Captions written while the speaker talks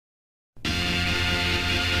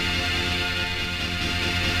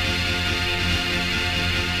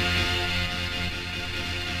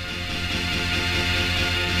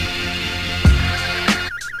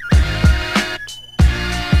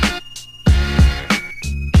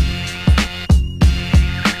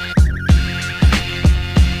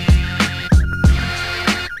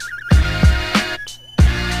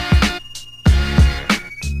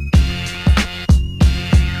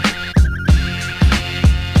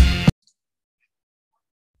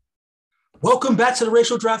Welcome back to the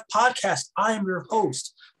Racial Draft Podcast. I am your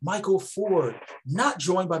host, Michael Ford, not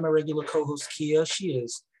joined by my regular co-host, Kia. She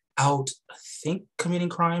is out, I think, committing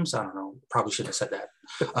crimes. I don't know. Probably shouldn't have said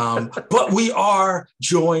that. But we are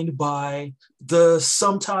joined by the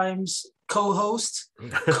sometimes co-host,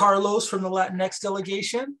 Carlos from the Latinx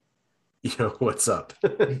delegation. Yo, what's up?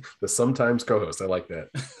 The sometimes co-host. I like that.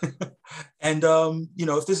 And,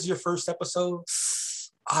 if this is your first episode,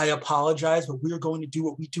 I apologize, but we are going to do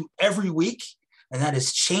what we do every week, and that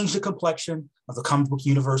is change the complexion of the comic book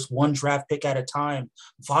universe one draft pick at a time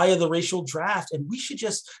via the racial draft. And we should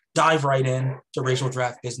just dive right in to racial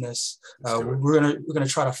draft business. We're gonna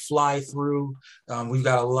try to fly through. We've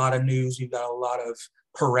got a lot of news. We've got a lot of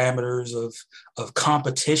parameters of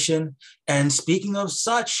competition. And speaking of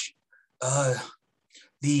such,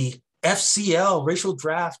 the FCL racial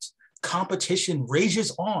draft competition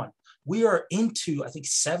rages on. We are into, I think,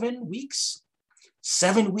 7 weeks.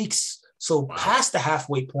 7 weeks. So past the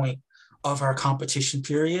halfway point of our competition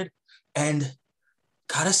period. And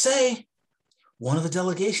gotta say, one of the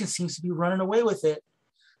delegations seems to be running away with it.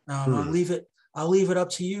 I'll leave it up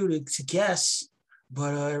to you to guess,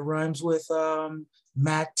 but it rhymes with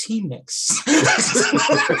Matt T-Mix.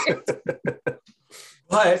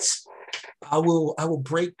 But we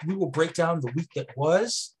will break down the week that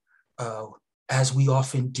was, as we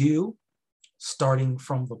often do, starting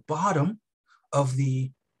from the bottom of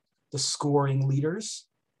the scoring leaders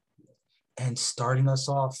and starting us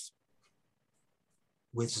off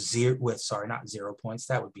with not 0 points.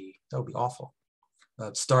 That would be awful.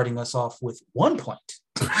 Starting us off with 1 point.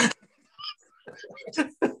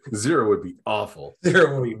 0 would be awful.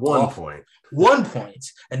 0 would be 1 point. 1 point.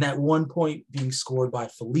 And that 1 point being scored by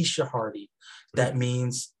Felicia Hardy. That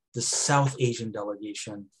means the South Asian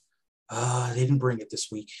delegation. They didn't bring it this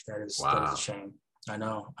week. That is a shame. I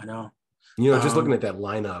know. Just looking at that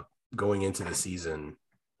lineup going into the season,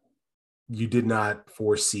 you did not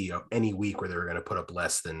foresee any week where they were going to put up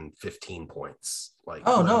less than 15 points.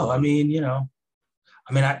 No.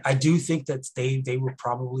 I do think that they were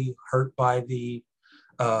probably hurt by the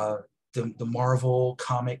Marvel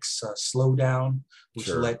Comics slowdown, which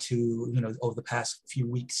led to, over the past few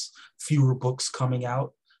weeks, fewer books coming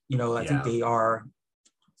out. I think they are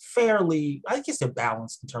fairly, I guess they're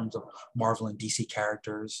balanced in terms of Marvel and DC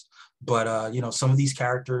characters, but some of these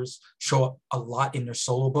characters show up a lot in their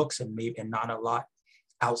solo books and not a lot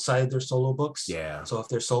outside of their solo books. Yeah. So if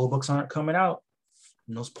their solo books aren't coming out,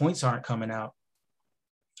 and those points aren't coming out.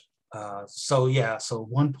 So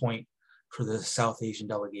 1 point for the South Asian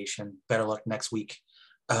delegation. Better luck next week.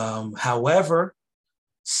 However,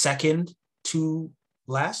 second to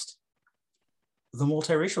last, the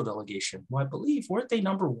multiracial delegation, who I believe, weren't they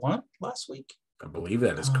number 1 last week? I believe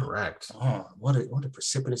that is correct. What a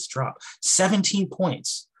precipitous drop. 17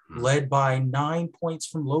 points, led by 9 points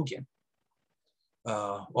from Logan.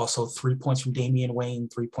 Also 3 points from Damian Wayne,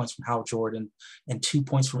 3 points from Hal Jordan, and 2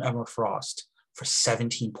 points from Emma Frost for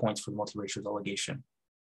 17 points for the multiracial delegation.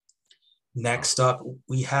 Next up,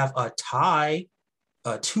 we have a tie,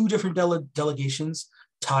 2 different delegations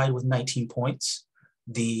tied with 19 points.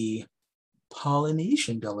 The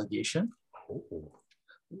Polynesian delegation,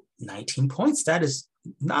 19 points. That is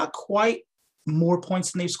not quite more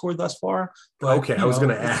points than they've scored thus far. But, okay, I was going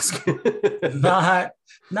to ask.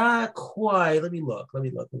 not quite. Let me look. Let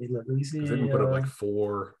me see. They didn't put up like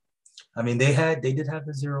 4. I mean, they did have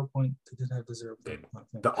the 0 point. They did have the 0 point.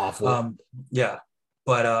 The awful. Yeah,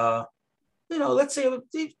 but let's say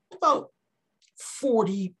about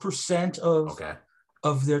 40%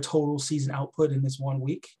 of their total season output in this 1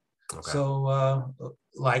 week. Okay. So,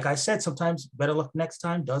 like I said, sometimes better luck next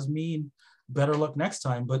time does mean better luck next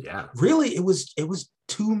time. But really, it was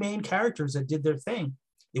 2 main characters that did their thing.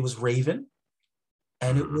 It was Raven,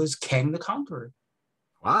 and it was Kang the Conqueror.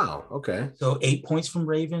 Wow. Okay. So 8 points from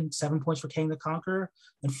Raven, 7 points for Kang the Conqueror,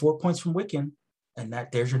 and 4 points from Wiccan, and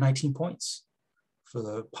there's your 19 points for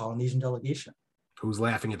the Polynesian delegation. Who's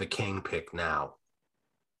laughing at the Kang pick now?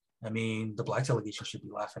 I mean, the Black delegation should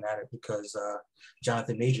be laughing at it because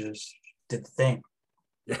Jonathan Majors did the thing.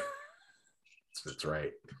 Yeah, that's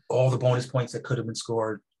right. All the bonus points that could have been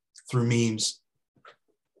scored through memes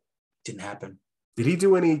didn't happen. Did he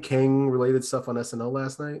do any Kang-related stuff on SNL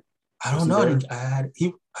last night? I don't know.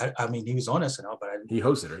 He was on SNL, but he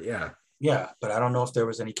hosted it. Yeah. Yeah, but I don't know if there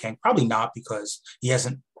was any Kang. Probably not, because he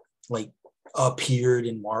hasn't appeared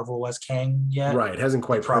in Marvel as Kang yet. Right. It hasn't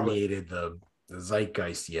quite permeated the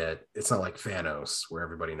zeitgeist yet. It's not like Thanos, where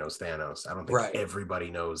everybody knows Thanos. I don't think everybody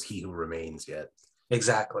knows He Who Remains yet.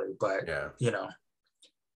 Exactly. But,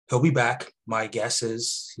 he'll be back. My guess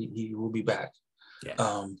is he will be back.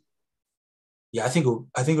 Yeah. Yeah, I think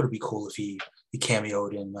it would be cool if he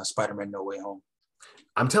cameoed in Spider-Man No Way Home.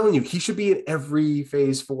 I'm telling you, he should be in every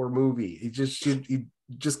Phase 4 movie. He just should. He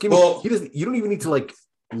just give me. Well, He doesn't. You don't even need to like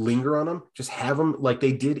linger on him. Just have him like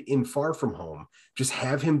they did in Far From Home. Just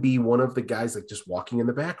have him be one of the guys like just walking in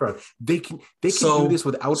the background. They can do this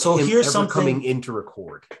without him ever coming in to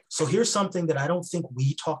record. So here's something that I don't think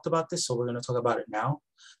we talked about this. So we're going to talk about it now.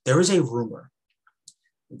 There is a rumor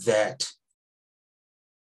that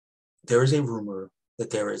there is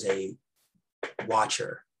a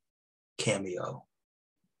Watcher cameo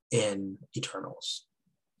in Eternals.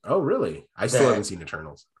 Oh, really? I still haven't seen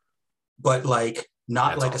Eternals. But like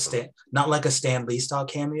not like a Stan Lee style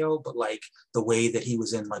cameo, but like the way that he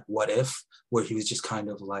was in like What If, where he was just kind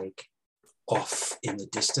of like off in the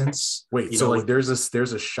distance. Wait, so like there's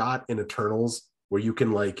a shot in Eternals where you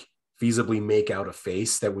can like feasibly make out a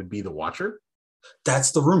face that would be the Watcher?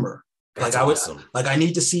 That's the rumor. That's awesome. I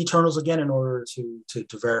need to see Eternals again in order to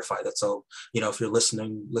verify that. So, if you're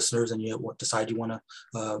listeners, and you decide you want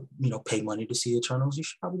to, pay money to see Eternals, you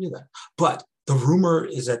should probably do that. But the rumor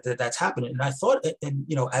is that's happening. And I thought, and,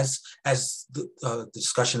 as the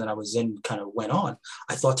discussion that I was in kind of went on,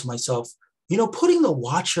 I thought to myself, putting the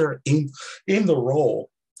Watcher in the role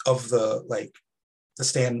of the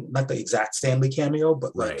not the exact Stan Lee cameo,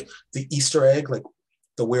 but like the Easter egg, like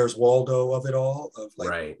the Where's Waldo of it all, of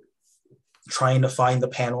like trying to find the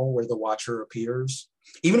panel where the Watcher appears.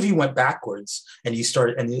 Even if you went backwards and you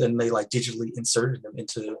started and they like digitally inserted him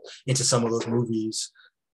into some of those movies,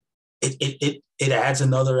 it adds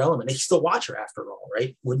another element. He's the Watcher after all,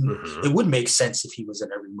 right? It would make sense if he was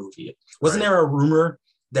in every movie. Wasn't there a rumor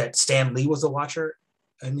that Stan Lee was the Watcher?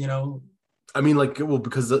 And I mean, like, well,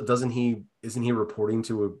 because isn't he reporting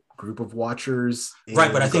to a group of Watchers?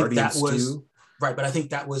 Right, but I think that was right, but I think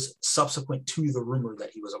that was subsequent to the rumor that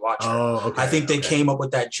he was a Watcher. Oh, okay. I think they came up with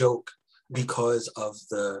that joke because of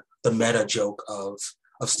the meta joke of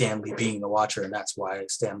Stan Lee being the Watcher, and that's why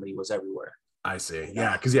Stan Lee was everywhere. I see.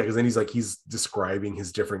 Yeah, because then he's describing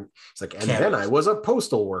his different. It's like, and then I was a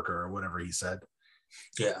postal worker or whatever he said.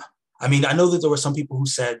 Yeah, I mean, I know that there were some people who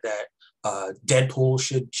said that Deadpool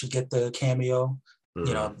should get the cameo.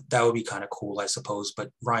 Mm-hmm. That would be kind of cool, I suppose. But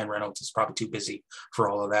Ryan Reynolds is probably too busy for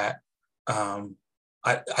all of that.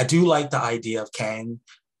 I do like the idea of Kang,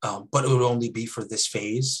 but it would only be for this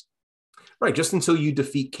phase. Right, just until you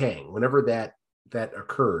defeat Kang, whenever that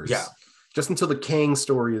occurs. Yeah. Just until the Kang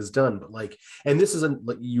story is done. But like, and this isn't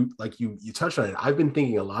like you touched on it. I've been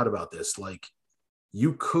thinking a lot about this. Like,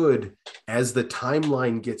 you could, as the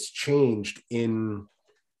timeline gets changed in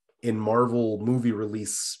Marvel movie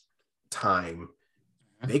release time,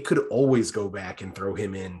 they could always go back and throw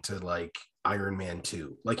him into like Iron Man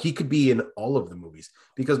 2. Like, he could be in all of the movies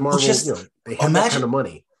because Marvel, they have that kind of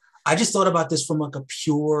money. I just thought about this from like a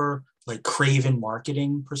pure like Craven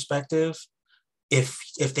marketing perspective.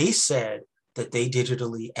 If they said that they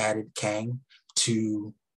digitally added Kang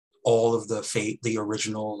to all of the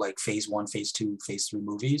original like phase 1, phase 2, phase 3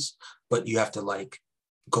 movies, but you have to like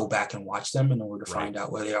go back and watch them in order to find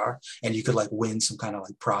out where they are, and you could like win some kind of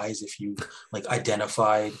like prize if you like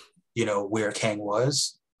identified where Kang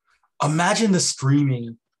was. Imagine the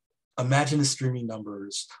streaming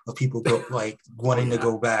numbers of people like wanting to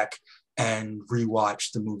go back and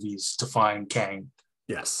rewatch the movies to find Kang.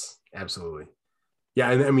 Yes, absolutely. Yeah,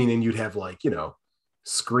 and I mean, and you'd have like,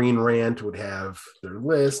 Screen Rant would have their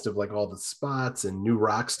list of like all the spots, and New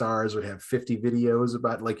Rock Stars would have 50 videos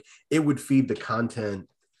about, like, it would feed the content.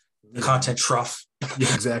 The content trough.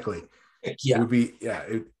 Yeah, exactly. Yeah. It would be,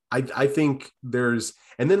 I think there's,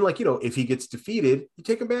 and then like, if he gets defeated, you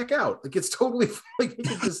take him back out. Like, it's totally like,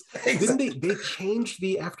 didn't they changed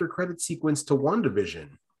the after credit sequence to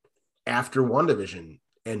WandaVision after WandaVision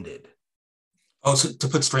ended? Oh, so to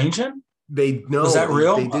put Strange in? Was that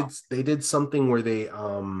real? They did something where they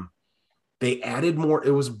added more.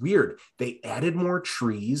 It was weird. They added more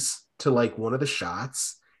trees to like one of the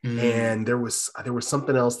shots, and there was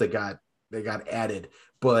something else that got added,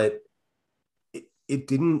 but it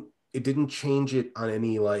didn't change it on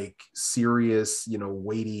any like serious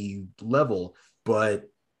weighty level, but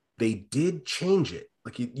they did change it.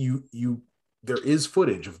 Like, there is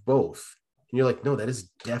footage of both, and you're like, no, that is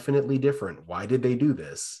definitely different. Why did they do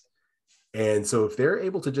this? And so if they're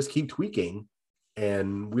able to just keep tweaking,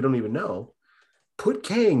 and we don't even know, put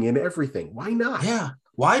Kang in everything. Why not? Yeah,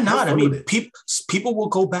 why not? I mean, people will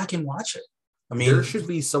go back and watch it. I mean, there should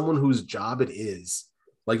be someone whose job it is.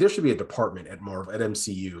 Like, there should be a department at Marvel, at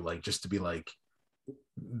MCU, like, just to be like,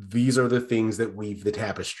 these are the things that weave the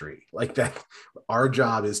tapestry. Like, that our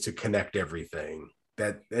job is to connect everything.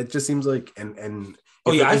 That just seems like, and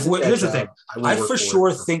Oh yeah, here's the thing. I work for sure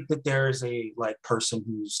it. think that there is a like person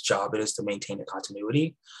whose job it is to maintain the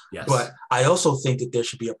continuity. Yes. But I also think that there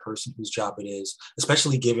should be a person whose job it is,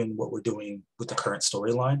 especially given what we're doing with the current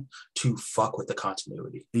storyline, to fuck with the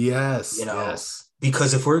continuity. Yes. You know, yes.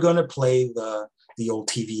 Because if we're gonna play the old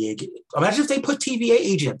TVA, imagine if they put TVA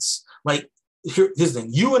agents. Like here's the thing: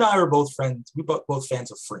 you and I are both friends. We both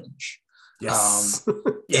fans of Fringe. Yes.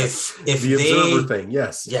 yes. If the they, observer thing,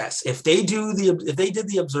 yes. Yes. If they did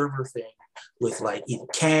the observer thing with like either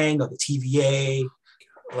Kang or the TVA,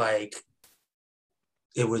 like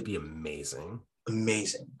it would be amazing.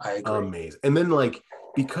 Amazing. I agree. Amazing. And then like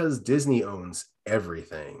because Disney owns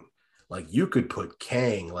everything, like you could put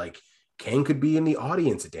Kang, like Kang could be in the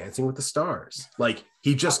audience at Dancing with the Stars. Like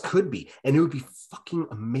he just could be. And it would be fucking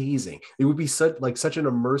amazing. It would be such an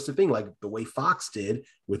immersive thing, like the way Fox did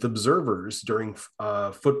with observers during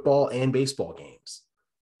football and baseball games.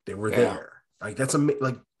 They were there. Like that's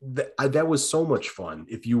that was so much fun.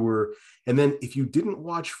 If you didn't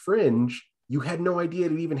watch Fringe, you had no idea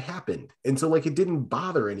it even happened. And so like it didn't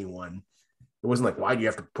bother anyone. It wasn't like, why do you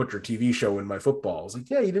have to put your TV show in my football? I was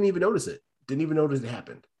like, yeah, you didn't even notice it. Didn't even notice it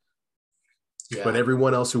happened. Yeah. But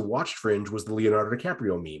everyone else who watched Fringe was the Leonardo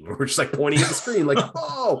DiCaprio meme. We're just like pointing at the screen, like,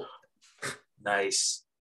 oh, nice.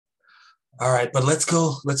 All right, but let's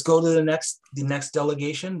go to the next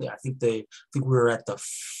delegation. I think we're at the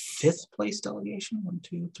 5th place delegation. 1,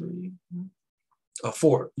 2, 3,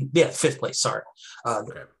 4. Yeah, 5th place. Sorry.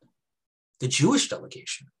 Okay. The Jewish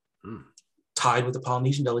delegation tied with the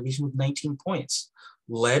Polynesian delegation with 19 points,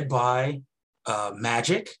 led by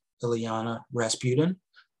Magic, Ileana Rasputin.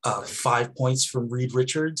 5 points from Reed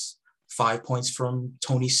Richards, 5 points from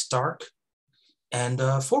Tony Stark, and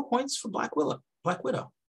 4 points for Black Widow.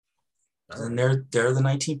 And they're the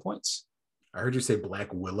 19 points. I heard you say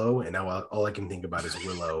Black Willow, and now all I can think about is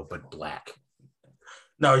Willow, but black.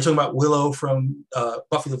 No, you're talking about Willow from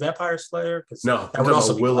Buffy the Vampire Slayer? No, I'm talking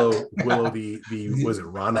about Willow. Willow, the was it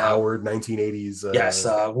Ron Howard 1980s? Yes,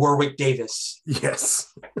 Warwick Davis.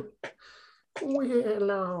 Yes.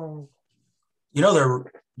 Willow. You know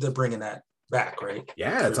they're bringing that back, right?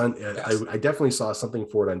 Yeah, it's on. I definitely saw something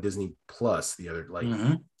for it on Disney Plus the other,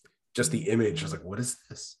 just the image. I was like, what is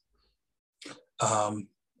this?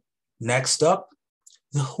 Next up,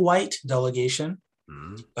 the white delegation.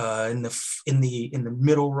 In the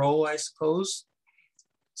middle row, I suppose.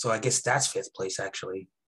 So I guess that's 5th place actually.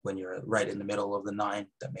 When you're right in the middle of the 9,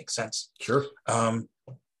 that makes sense. Sure.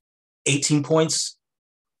 18 points.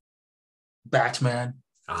 Batman.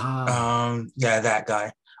 That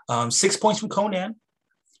guy. 6 points from Conan,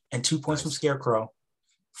 and 2 points from Scarecrow,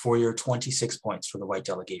 for your 26 points for the white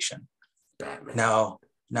delegation. Batman. Now,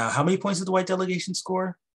 how many points did the white delegation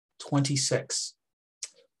score? 26.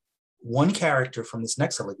 One character from this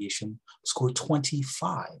next delegation scored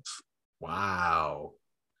 25. Wow.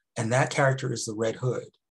 And that character is the Red Hood.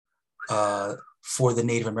 For the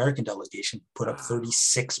Native American delegation, put up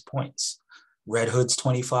 36 points. Red Hood's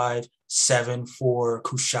 25, 7 for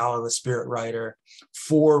Kushala, the Spirit Rider,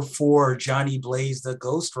 4 for Johnny Blaze, the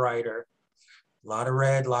Ghost Rider. A lot of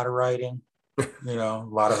red, a lot of writing, a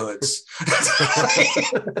lot of hoods.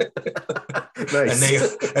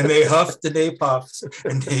 Nice. And they huffed and they puffed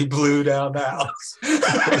and they blew down the house.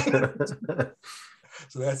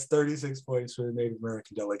 So that's 36 points for the Native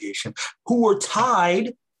American delegation, who were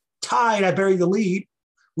tied, I buried the lead,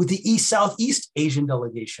 with the East-Southeast Asian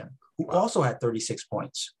delegation, who also had 36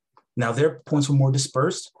 points. Now, their points were more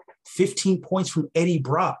dispersed. 15 points from Eddie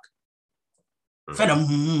Brock.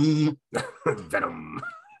 Venom.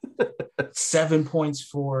 7 points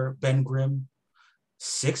for Ben Grimm.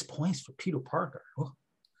 6 points for Peter Parker. Oh,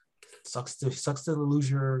 sucks to lose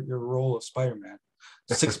your role of Spider-Man.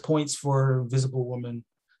 6 points for Invisible Woman.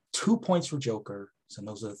 2 points for Joker. So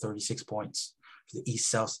those are the 36 points for the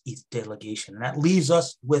East-Southeast delegation. And that leaves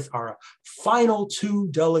us with our final 2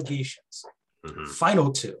 delegations.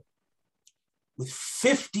 Final 2. With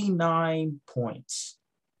 59 points.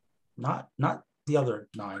 Not the other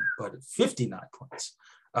 9, but 59 points.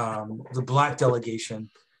 The Black delegation,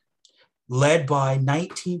 led by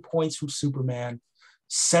 19 points from Superman,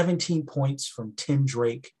 17 points from Tim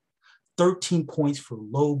Drake, 13 points for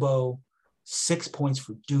Lobo, 6 points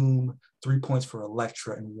for Doom, 3 points for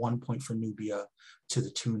Elektra, and 1 point for Nubia, to the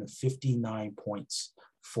tune of 59 points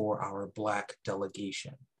for our Black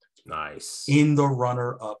delegation. Nice. In the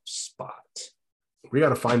runner-up spot. We got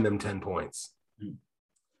to find them 10 points.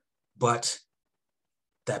 But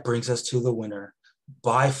that brings us to the winner.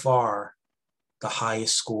 By far, the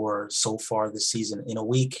highest score so far this season in a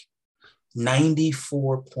week.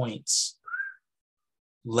 94 points,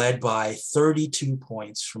 led by 32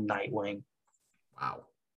 points from Nightwing. Wow.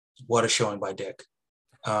 What a showing by Dick.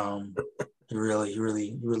 He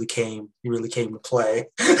really came to play.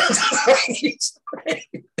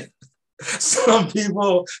 Some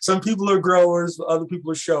people are growers, other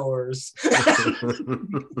people are showers.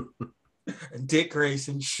 And Dick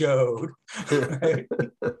Grayson showed. Right?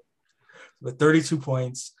 With 32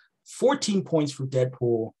 points, 14 points for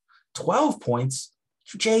Deadpool, 12 points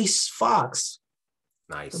for Jace Fox.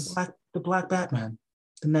 Nice. The Black Batman,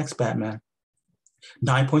 the next Batman.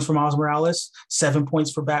 9 points for Miles Morales, 7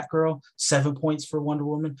 points for Batgirl, 7 points for Wonder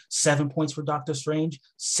Woman, 7 points for Doctor Strange,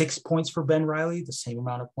 6 points for Ben Reilly, the same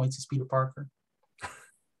amount of points as Peter Parker.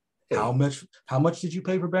 Hey. How much did you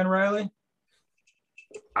pay for Ben Reilly?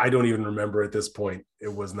 I don't even remember at this point.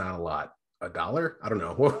 It was not a lot. $1? I don't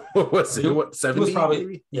know. What was it? What, 70?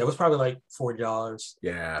 It was probably like $40.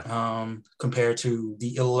 Yeah. Compared to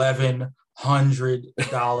the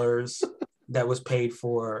 $1,100 that was paid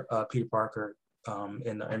for Peter Parker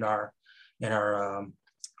in our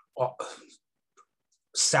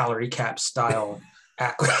salary cap style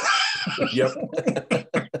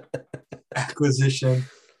acquisition.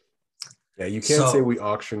 Yeah, you can't say we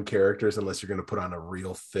auction characters unless you're going to put on a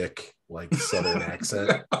real thick, like, Southern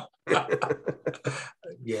accent.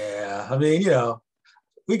 Yeah, I mean,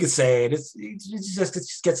 we could say it. It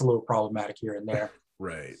just gets a little problematic here and there.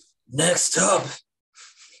 Right. Next up,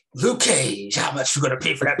 Luke Cage. How much you going to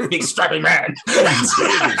pay for that big strapping man?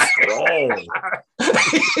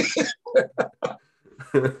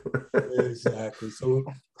 Exactly. So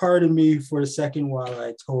pardon me for a second while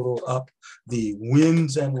I total up the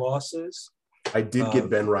wins and losses. I did get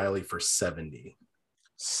Ben Reilly for 70.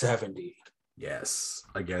 70. Yes,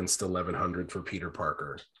 against 1,100 for Peter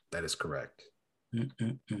Parker. That is correct.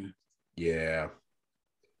 Yeah.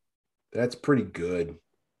 That's pretty good.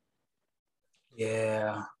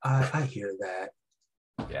 Yeah, I hear that.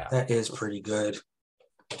 Yeah. That is pretty good.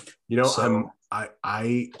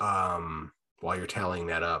 While you're tallying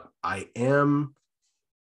that up, I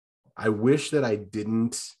wish that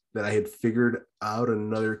I had figured out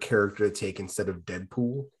another character to take instead of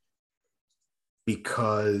Deadpool,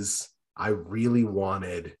 because I really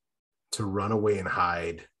wanted to run away and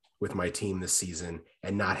hide with my team this season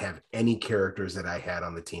and not have any characters that I had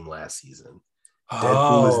on the team last season.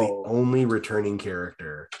 Deadpool is the only returning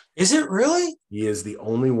character. Is it really? He is the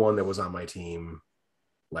only one that was on my team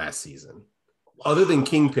last season. Other than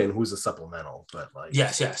Kingpin, who's a supplemental, but like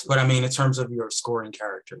yes. But I mean, in terms of your scoring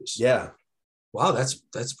characters, yeah. Wow,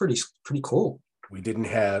 that's pretty cool. We didn't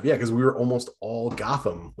have because we were almost all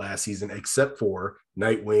Gotham last season except for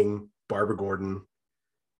Nightwing, Barbara Gordon.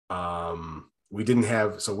 We didn't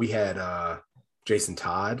have we had Jason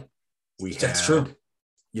Todd. That's true.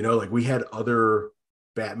 We had other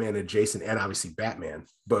Batman adjacent and obviously Batman,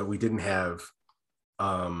 but we didn't have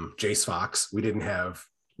Jace Fox. We didn't have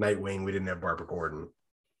Nightwing, we didn't have Barbara Gordon.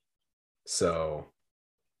 So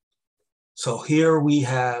here we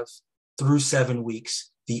have, through 7 weeks,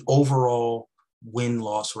 the overall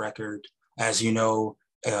win-loss record. As you know,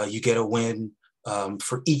 you get a win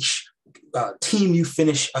for each team you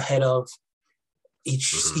finish ahead of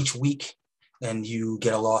each week, and you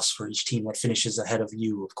get a loss for each team that finishes ahead of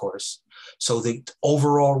you, of course. So the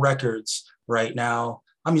overall records right now,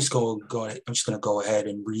 I'm just going to go ahead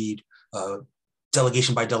and read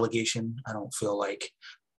delegation by delegation. I don't feel like,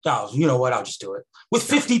 you know what? I'll just do it. With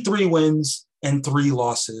 53 wins and 3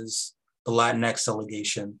 losses, the Latinx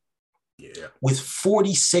delegation. Yeah. With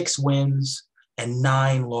 46 wins and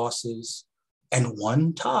 9 losses and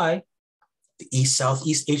 1 tie, the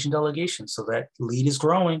Southeast Asian delegation. So that lead is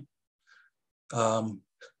growing.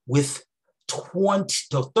 With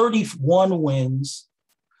 31 wins,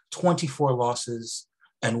 24 losses,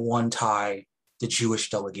 and 1 tie, the Jewish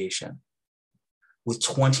delegation. With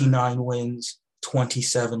 29 wins,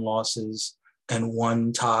 27 losses, and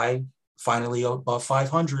 1 tie, finally above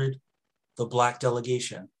 500, the Black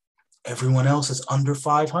delegation. Everyone else is under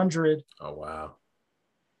 500. Oh, wow.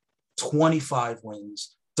 25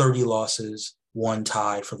 wins, 30 losses, 1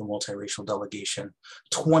 tie for the multiracial delegation.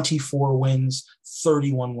 24 wins,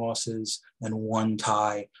 31 losses, and 1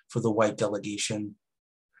 tie for the white delegation.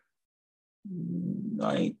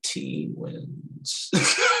 19 wins.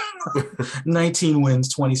 19 wins,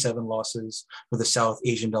 27 losses for the South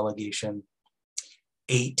Asian delegation.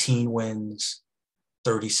 18 wins,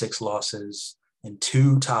 36 losses, and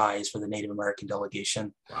 2 ties for the Native American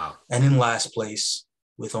delegation. Wow. And in last place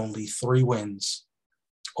with only 3 wins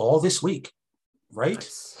all this week, right?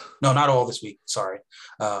 Nice. No, not all this week. Sorry.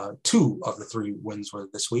 2 of the 3 wins were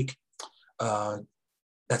this week. That's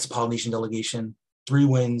the Polynesian delegation. 3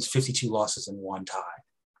 wins, 52 losses, and 1 tie.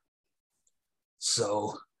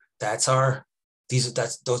 So that's our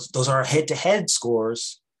Those are head-to-head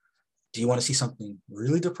scores. Do you want to see something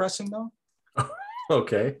really depressing though?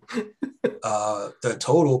 Okay. The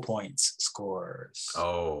total points scores.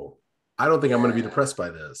 Oh, I don't think I'm going to be depressed by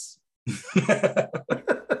this.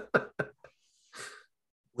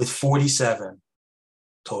 With 47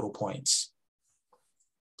 total points,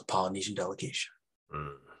 the Polynesian delegation.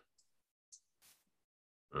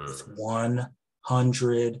 With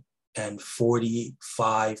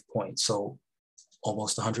 145 points, so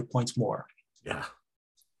almost 100 points more. Yeah.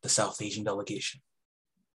 The South Asian delegation.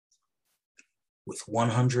 With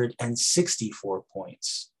 164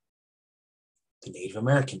 points, the Native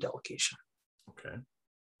American delegation. Okay.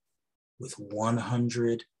 With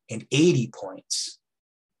 180 points,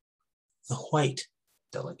 the white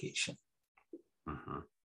delegation. Mm-hmm.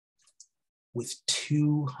 With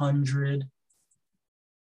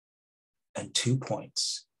 202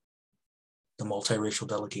 points, the multiracial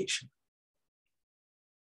delegation.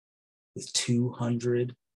 With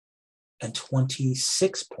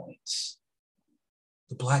 226 points,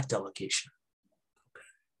 the Black delegation.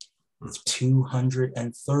 With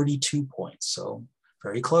 232 points, so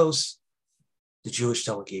very close, the Jewish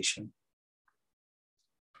delegation.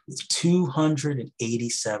 With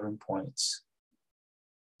 287 points,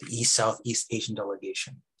 the Southeast Asian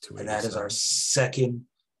delegation. And that is our second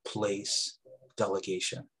place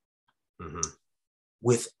delegation. Mm-hmm.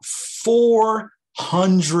 With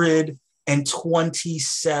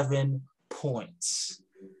 427 points,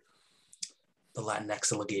 the Latinx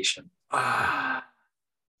delegation.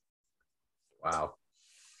 Wow.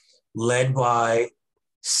 Led by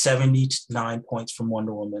 79 points from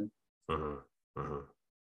Wonder Woman,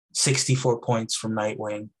 64 points from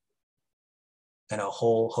Nightwing, and a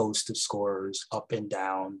whole host of scorers up and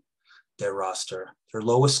down their roster. Their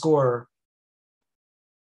lowest scorer,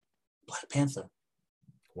 Black Panther.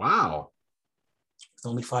 Wow. With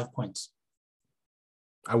only 5 points.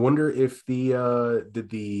 I wonder if did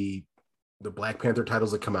the Black Panther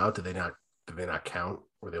titles that come out, did they not count?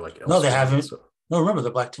 Were they like elsewhere? No, they haven't. So, no, remember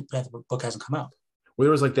the Black Panther book hasn't come out. Well,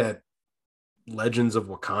 there was like that Legends of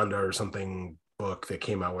Wakanda or something book that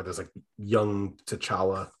came out where there's like young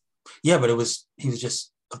T'Challa. Yeah, but he was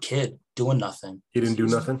just a kid doing nothing. He didn't do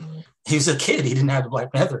nothing? He was a kid. He didn't have the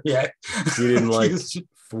Black Panther yet. He didn't like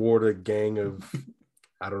thwart a gang of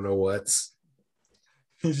I don't know what's.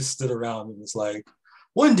 He just stood around and was like,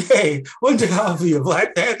 one day I'll be a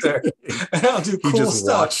Black Panther and I'll do cool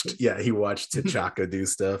stuff. He watched T'Chaka do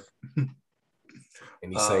stuff.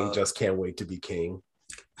 And he's saying, just can't wait to be king.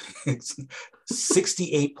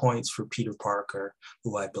 68 points for Peter Parker,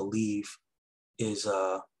 who I believe is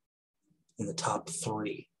in the top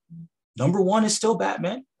 3. Number 1 is still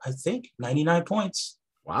Batman, I think. 99 points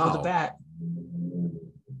for the Bat.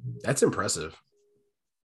 That's impressive.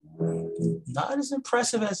 Not as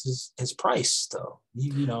impressive as his price, though.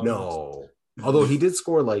 No. Although he did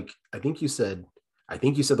score I think you said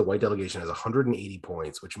the white delegation has 180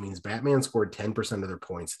 points, which means Batman scored 10% of their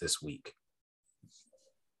points this week.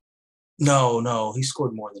 No, he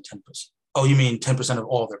scored more than 10%. Oh, you mean 10% of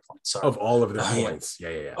all their points? Sorry. Of all of their points.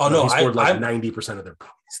 Yeah. Oh, no, he scored 90% of their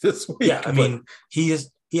points this week. Yeah, I mean, he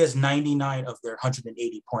has 99 of their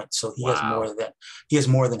 180 points, so he has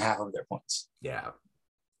more than half of their points. Yeah.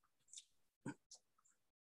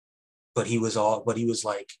 But he was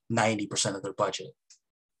like 90% of their budget.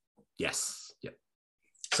 Yes. Yeah.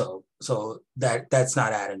 So that's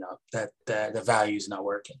not adding up. That the value is not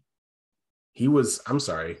working. He was, I'm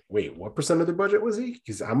sorry, wait, what percent of their budget was he?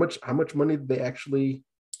 Because how much money did they actually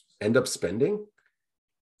end up spending?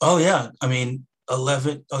 Oh yeah. I mean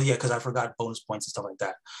 11. Oh yeah, because I forgot bonus points and stuff like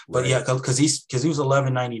that. But yeah, because he was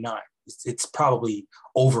 $11.99. It's probably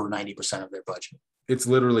over 90% of their budget. It's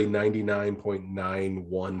literally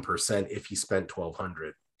 99.91% if he spent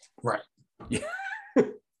 $1,200. Right. Yeah.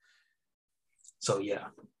 So yeah.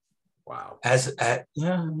 Wow. It's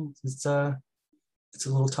a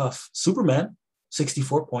little tough. Superman,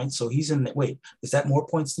 64 points. So he's in. Wait, is that more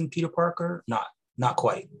points than Peter Parker? Not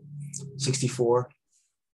quite. 64.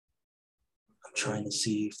 I'm trying to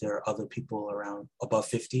see if there are other people around above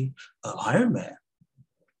 50. Iron Man.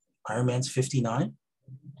 Iron Man's 59.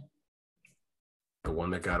 The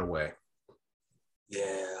one that got away.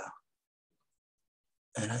 Yeah.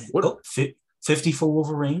 And 50 for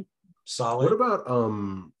Wolverine. Solid. What about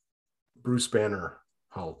Bruce Banner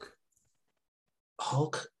Hulk?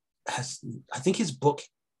 Hulk has, I think did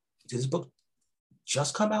his book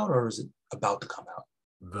just come out or is it about to come out?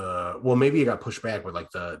 Maybe it got pushed back with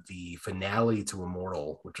the finale to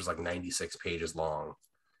Immortal, which was 96 pages long.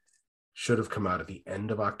 Should have come out at the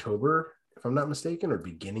end of October, if I'm not mistaken, or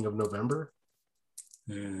beginning of November.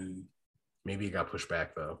 Maybe it got pushed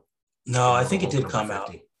back though. No, I think it did come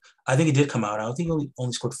out. I think it did come out. I think he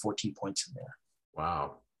only scored 14 points in there.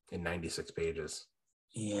 Wow. In 96 pages.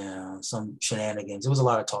 Yeah, some shenanigans. It was a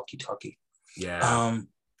lot of talky. Yeah.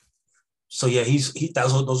 So yeah,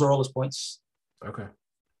 those are all his points. Okay.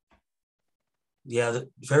 Yeah,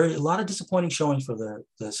 a lot of disappointing showings for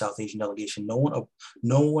the South Asian delegation. No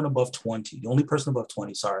one above 20. The only person above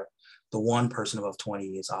 20, sorry. The one person above 20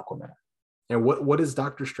 is Aquaman. And what is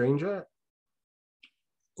Doctor Strange at?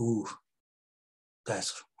 Ooh.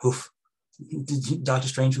 That's oof. Doctor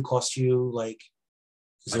Strange who cost you like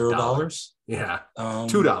 $0? Yeah.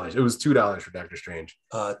 $2. It was $2 for Doctor Strange.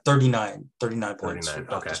 39 points for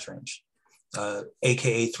Doctor Okay. Strange.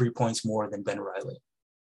 AKA 3 points more than Ben Reilly.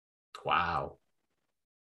 Wow.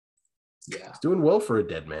 Yeah. He's doing well for a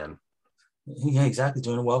dead man. Yeah, exactly.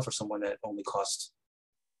 Doing well for someone that only cost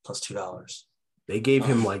plus $2. They gave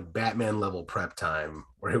him like Batman level prep time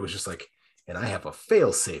where it was just like, and I have a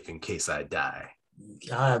fail safe in case I die.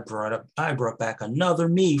 I brought back another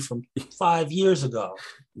me from 5 years ago.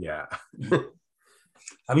 Yeah.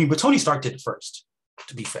 I mean, but Tony Stark did it first,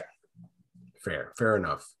 to be fair. Fair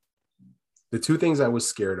enough. The two things I was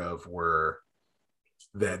scared of were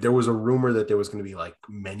that there was a rumor that there was going to be like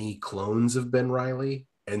many clones of Ben Reilly.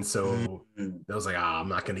 And so I was like, I'm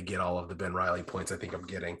not going to get all of the Ben Reilly points I think I'm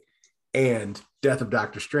getting. And Death of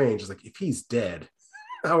Doctor Strange is like, if he's dead,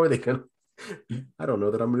 how are they going to? I don't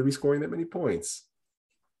know that I'm going to be scoring that many points.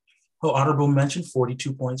 Oh, honorable mention,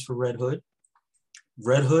 42 points for Red Hood.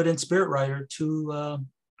 Red Hood and Spirit Rider, two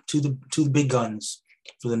the big guns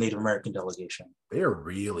for the Native American delegation. They are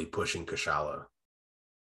really pushing Kashala.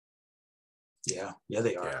 Yeah,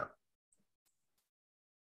 they are. Yeah.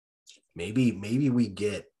 Maybe we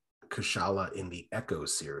get Kashala in the Echo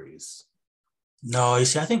series. No, you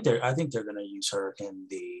see, I think they're going to use her in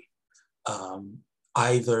the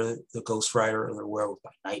either the Ghost Rider or the Werewolf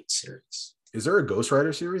by Night series. Is there a Ghost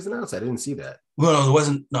Rider series announced? I didn't see that. Well, it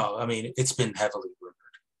wasn't. No, I mean, it's been heavily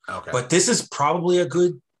rumored. Okay. But this is probably a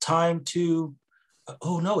good time to.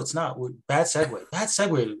 Oh no, it's not. Bad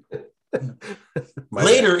segue.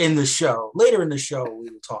 Later in the show, we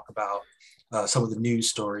will talk about some of the news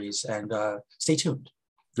stories, and stay tuned.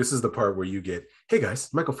 This is the part where you get, hey guys,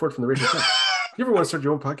 Michael Ford from the Radio Show. You ever want to start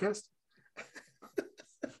your own podcast?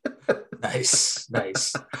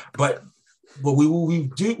 Nice. But what we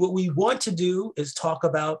want to do is talk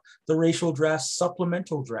about the racial draft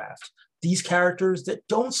supplemental draft. These characters that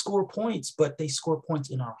don't score points, but they score points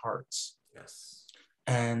in our hearts. Yes.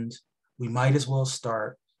 And we might as well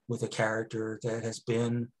start with a character that has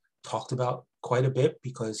been talked about quite a bit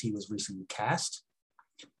because he was recently cast.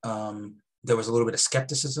 There was a little bit of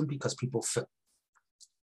skepticism because people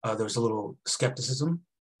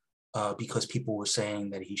because people were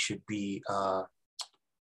saying that he should be a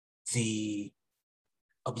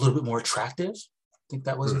little bit more attractive. I think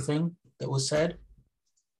that was the thing that was said.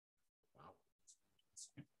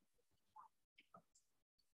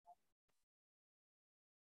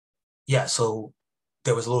 Yeah, so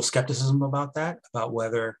there was a little skepticism about that, about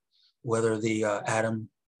whether the Adam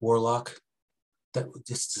Warlock, that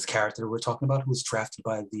this is the character we're talking about, who was drafted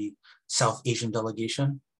by the South Asian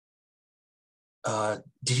delegation.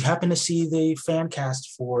 Did you happen to see the fan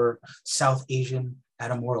cast for South Asian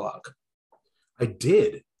Adam Warlock? I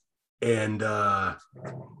did. And the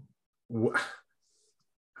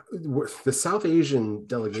South Asian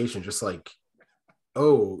delegation just like,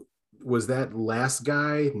 oh, was that last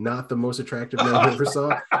guy not the most attractive man I ever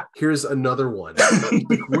saw? Here's another one.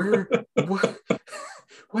 Like, what?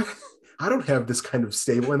 I don't have this kind of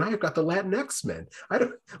stable, and I have got the Latinx men. I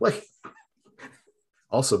don't like.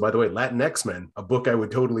 Also, by the way, Latinx Men, a book I would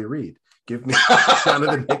totally read. Give me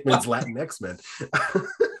Jonathan Hickman's Latinx Men.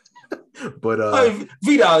 But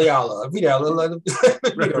Vida Ayala.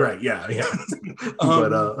 right, yeah.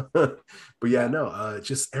 But yeah, no.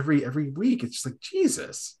 Just every week, it's just like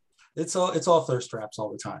Jesus. It's all thirst traps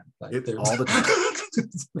all the time. Like, all the time.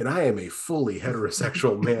 And I am a fully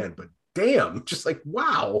heterosexual man, but damn, just like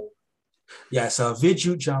wow. Yes,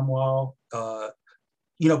 Vijay Jamwal.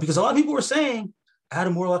 Because a lot of people were saying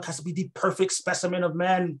Adam Warlock has to be the perfect specimen of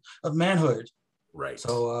manhood. Right.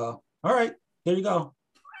 So, all right, there you go.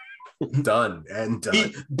 Done.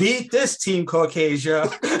 Beat this Team Caucasia.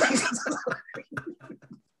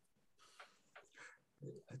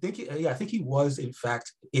 I think he was in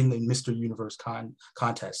fact in the Mr. Universe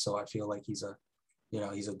contest. So I feel like he's a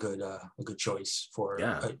good choice for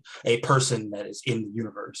a person that is in the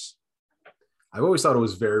universe. I've always thought it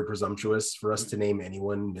was very presumptuous for us to name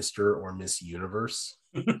anyone Mr. or Miss Universe.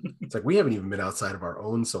 It's like we haven't even been outside of our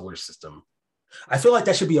own solar system. I feel like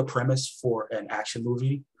that should be a premise for an action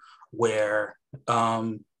movie. where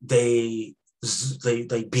they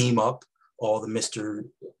beam up all the Mr.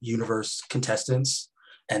 Universe contestants,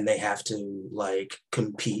 and they have to like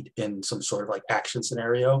compete in some sort of like action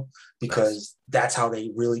scenario, because that's how they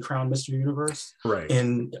really crown Mr. Universe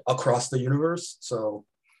in across the universe. So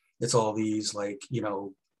it's all these like, you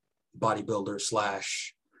know, bodybuilder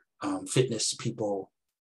slash fitness people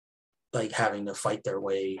like having to fight their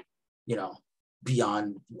way, you know,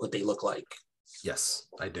 beyond what they look like. Yes,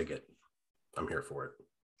 I dig it. I'm here for it.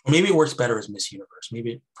 Maybe it works better as Miss Universe.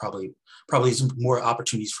 Maybe it probably is more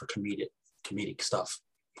opportunities for comedic stuff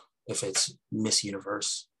if it's Miss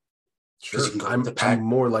Universe. Sure, I'm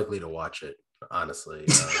more likely to watch it, honestly.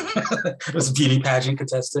 Those beauty pageant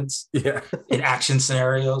contestants, yeah, in action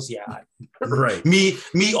scenarios, yeah, right. Me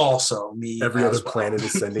also. Every other planet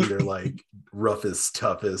is sending their like roughest,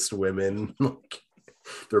 toughest women, like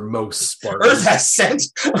their most Spartan. Earth has sent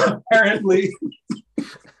apparently.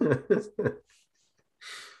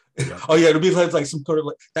 Yep. Oh yeah, it'll be like some sort of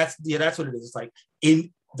like that's what it is. It's like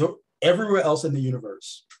everywhere else in the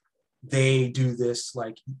universe, they do this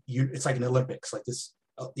like it's like an Olympics, like this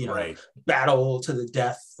you know, battle to the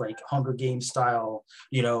death, like Hunger Games style,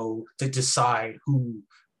 you know, to decide who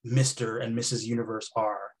Mr. and Mrs. Universe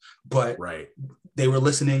are. But they were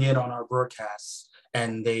listening in on our broadcasts,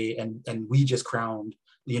 and we just crowned,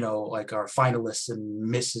 you know, like our finalists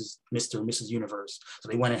and Mr. and Mrs. Universe. So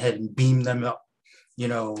they went ahead and beamed them up, you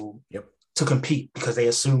know, to compete, because they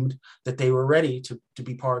assumed that they were ready to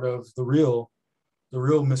be part of the real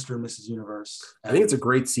Mr. and Mrs. Universe. I think it's a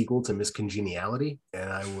great sequel to Miss Congeniality, and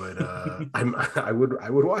I would I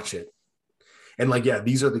would watch it. And like, yeah,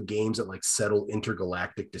 these are the games that like settle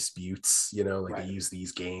intergalactic disputes, you know, like they use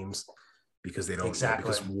these games because they don't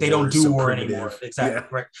they don't do war anymore. Exactly.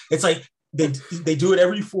 Right. It's like they do it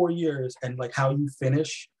every 4 years, and like how you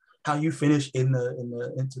finish in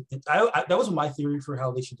that was my theory for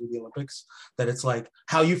how they should do the Olympics, that it's like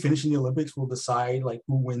how you finish in the Olympics will decide like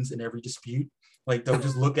who wins in every dispute. Like they'll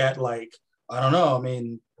just look at like, I don't know, I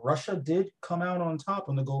mean, Russia did come out on top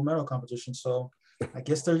in the gold medal competition, so I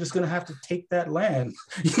guess they're just gonna have to take that land.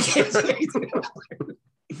 You can't take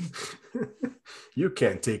you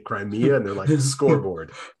can't take Crimea, and they're like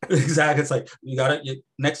scoreboard. Exactly. It's like you got it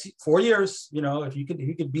next 4 years. You know, if you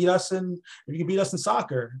could beat us in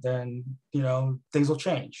soccer, then you know things will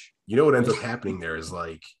change. You know what ends up happening there is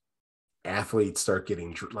like athletes start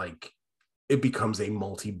getting like it becomes a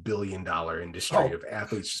multi-billion-dollar industry of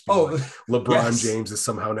athletes just being like LeBron James is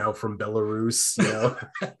somehow now from Belarus, you know,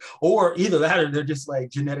 or either that or they're just like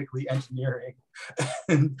genetically engineering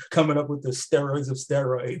and coming up with the steroids of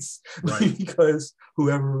steroids, because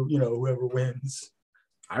whoever wins.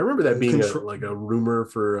 I remember that being a rumor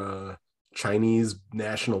for Chinese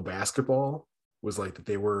national basketball was like that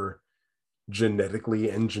they were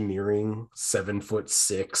genetically engineering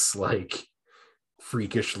 7'6" like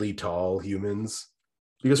freakishly tall humans,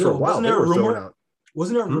 because for a while they were throwing out.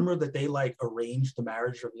 Wasn't there a rumor that they like arranged the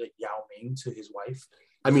marriage of like Yao Ming to his wife?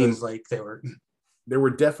 I mean, like these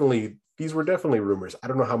were definitely rumors. I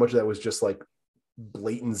don't know how much of that was just like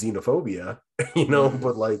blatant xenophobia, you know,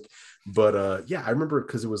 but yeah, I remember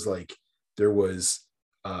because it was like there was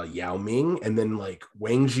Yao Ming, and then like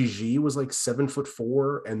Wang Zhizhi was like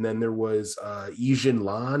 7'4", and then there was Yi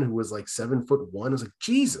Jinlan, who was like 7'1". I was like,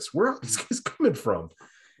 Jesus, where are these guys coming from?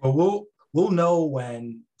 Well, we'll know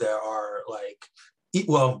when there are like, it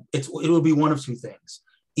will be one of two things.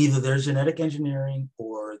 Either there's genetic engineering,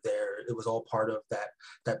 or it was all part of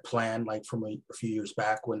that plan, like from a few years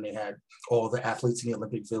back when they had all the athletes in the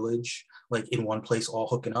Olympic Village, like in one place, all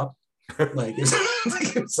hooking up. Like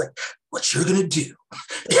it's like what you're gonna do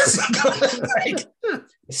is gonna like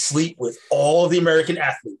sleep with all the American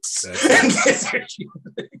athletes.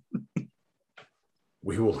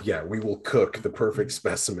 We will cook the perfect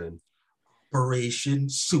specimen. Operation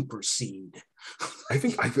Supersede.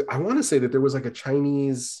 I want to say that there was like a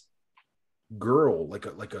Chinese girl, like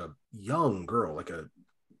a young girl, like a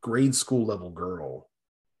grade school level girl,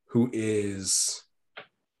 who is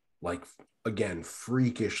like, again,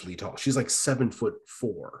 freakishly tall. She's like 7'4".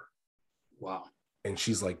 Wow. And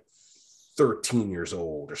she's like 13 years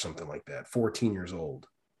old or something like that. 14 years old.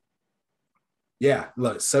 Yeah,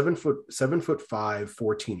 look, 7'5",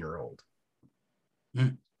 14-year-old.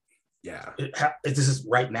 Mm. Yeah. This is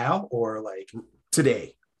right now or like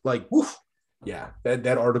today? Like, oof. Yeah,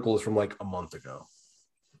 that article is from like a month ago.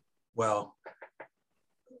 Well,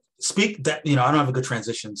 I don't have a good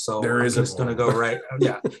transition, so I'm just going to go right.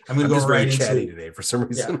 Yeah, I'm going to go right into chatty today for some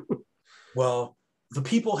reason. Yeah. Well, the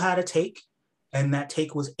people had a take, and that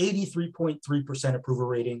take was 83.3% approval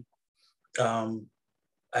rating.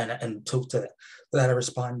 and to that I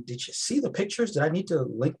respond, did you see the pictures? Did I need to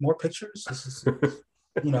link more pictures? This is,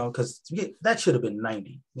 because that should have been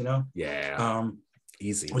 90, Yeah.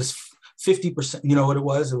 Easy. It was 50%. You know what it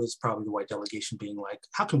was? It was probably the white delegation being like,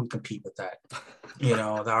 how can we compete with that?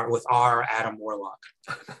 With our Adam Warlock.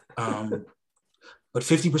 But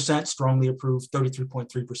 50% strongly approved,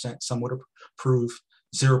 33.3% somewhat approve,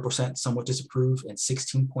 0% somewhat disapprove, and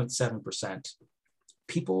 16.7%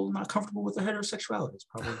 people not comfortable with their heterosexuality. Is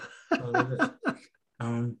probably what it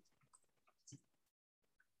is.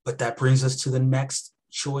 But that brings us to the next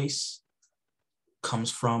choice. Comes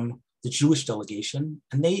from the Jewish delegation,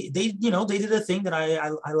 and they did a thing that I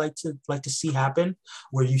like to see happen,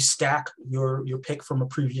 where you stack your pick from a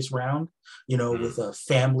previous round, with a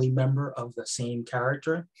family member of the same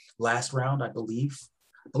character. Last round, I believe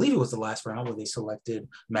it was the last round where they selected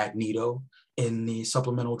Magneto in the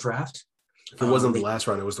supplemental draft. If it wasn't the last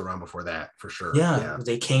round, it was the round before that, for sure. Yeah.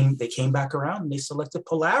 They came back around and they selected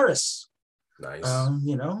Polaris. Nice.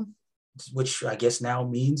 Which I guess now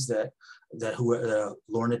means that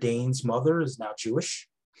Lorna Dane's mother is now Jewish,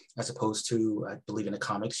 as opposed to, I believe in the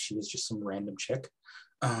comics, she was just some random chick.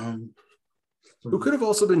 Who could have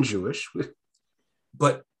also been Jewish.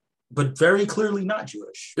 but very clearly not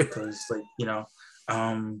Jewish, because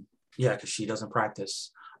because she doesn't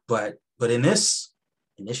practice. But in this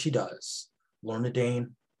she does. Lorna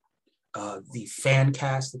Dane, the fan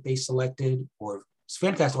cast that they selected, or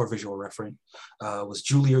fan cast or visual referent, was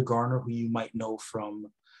Julia Garner, who you might know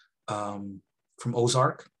from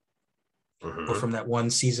Ozark, or from that one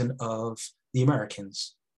season of The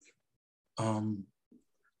Americans.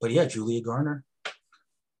 But yeah, Julia Garner.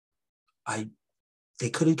 They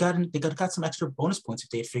could have got some extra bonus points if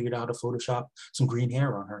they had figured out to Photoshop some green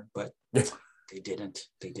hair on her, but they didn't.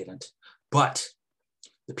 But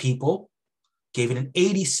the people gave it an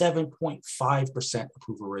 87.5%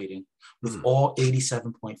 approval rating, with all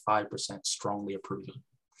 87.5% strongly approving,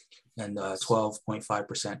 and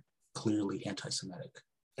 12.5% clearly anti-Semitic.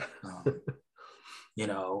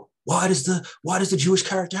 Why does the Jewish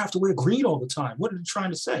character have to wear green all the time? What are they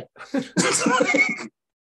trying to say?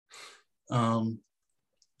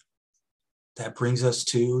 That brings us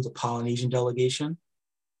to the Polynesian delegation.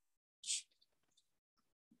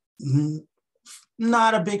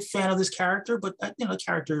 Not a big fan of this character, but the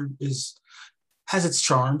character has its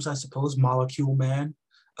charms, I suppose. Molecule Man,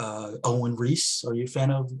 Owen Reese. Are you a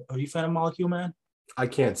fan of Molecule Man? I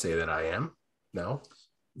can't say that I am. No.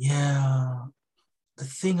 Yeah, the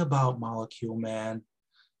thing about Molecule Man,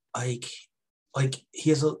 like he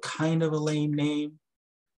has a kind of a lame name,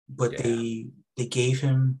 but they gave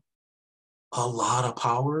him a lot of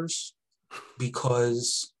powers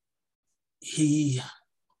because he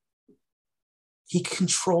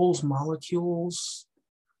controls molecules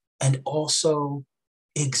and also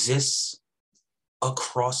exists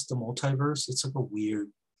across the multiverse. It's like a weird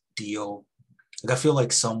deal. Like, I feel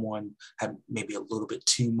like someone had maybe a little bit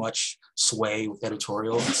too much sway with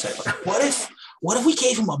editorial and said, like, what if we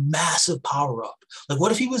gave him a massive power up? Like,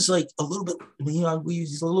 what if he was like a little bit,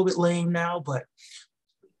 he's a little bit lame now, but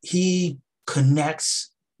he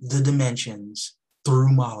connects the dimensions through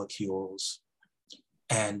molecules,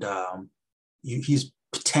 and he's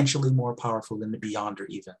potentially more powerful than the Beyonder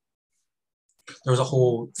even. There was a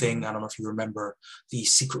whole thing, I don't know if you remember, the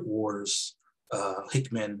Secret Wars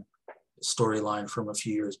Hickman storyline from a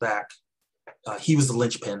few years back. He was the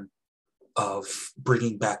linchpin of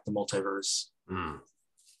bringing back the multiverse.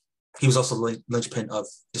 He was also the linchpin of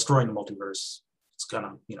destroying the multiverse. It's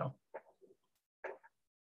gonna,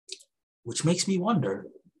 which makes me wonder,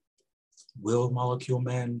 will Molecule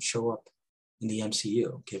Man show up in the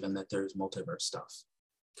MCU, given that there's multiverse stuff?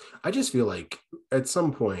 I just feel like at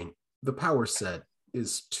some point the power set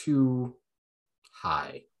is too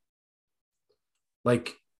high.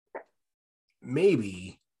 Like,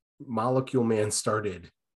 maybe Molecule Man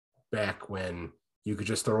started back when you could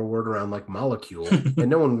just throw a word around like molecule and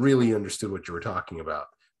no one really understood what you were talking about.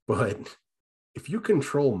 But if you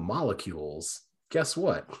control molecules, guess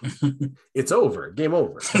what? It's over. Game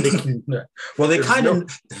over. Well, they kind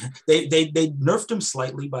of they nerfed him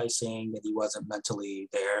slightly by saying that he wasn't mentally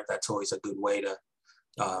there. That's always a good way to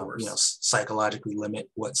psychologically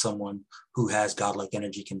limit what someone who has godlike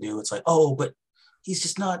energy can do. It's like, oh, but he's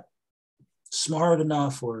just not smart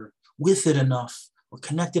enough or with it enough or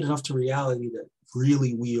connected enough to reality to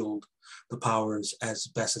really wield the powers as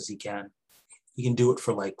best as he can. He can do it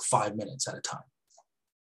for like 5 minutes at a time.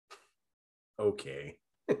 Okay.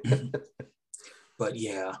 But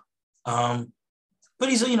yeah. But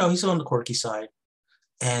he's on the quirky side.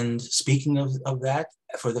 And speaking of that,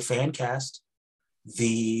 for the fan cast,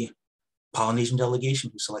 the Polynesian delegation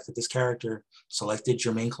who selected this character selected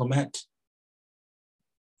Jermaine Clement.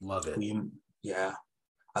 Love it. Yeah.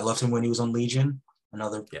 I loved him when he was on Legion,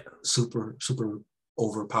 another super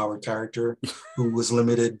overpowered character who was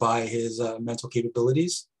limited by his mental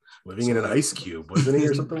capabilities. Living in an ice cube, wasn't he,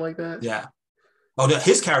 or something like that? Yeah. Oh, no,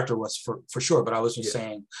 his character was for sure, but I was just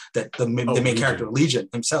saying that the main character, Legion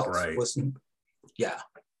himself, wasn't. Yeah.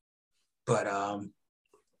 But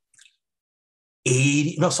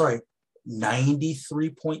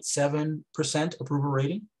 93.7% approval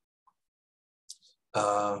rating.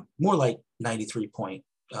 More like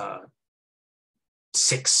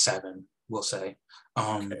 93.67, we'll say,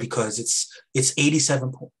 because it's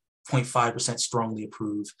 87.5% strongly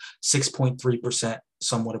approved, 6.3%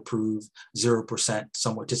 somewhat approved, 0%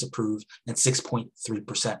 somewhat disapproved, and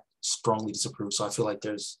 6.3% strongly disapproved. So I feel like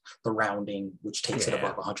there's the rounding, which takes it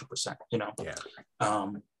above 100%, you know? Yeah.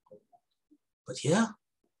 But yeah,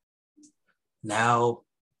 now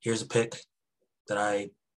here's a pick that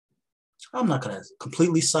I'm not going to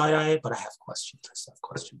completely side-eye it, but I have questions. I still have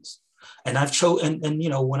questions. And I've chosen, and you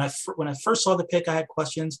know, when I first saw the pick, I had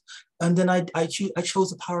questions, and then I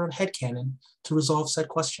chose the power of headcanon to resolve said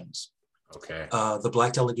questions. Okay. The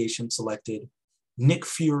Black delegation selected Nick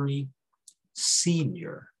Fury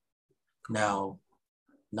Sr. Now,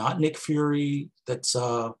 not Nick Fury, that's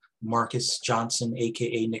Marcus Johnson,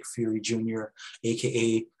 aka Nick Fury Jr.,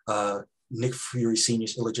 aka Nick Fury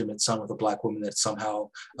Sr.'s illegitimate son with a Black woman that somehow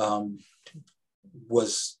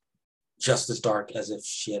was just as dark as if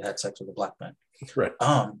she had sex with a Black man. Right.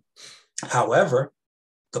 However,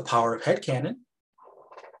 the power of headcanon,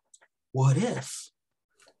 what if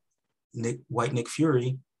White Nick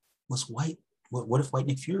Fury was white? What if White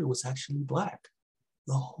Nick Fury was actually Black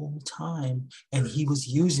the whole time, and he was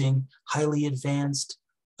using highly advanced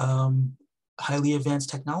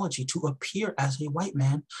technology to appear as a white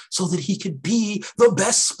man so that he could be the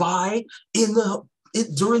best spy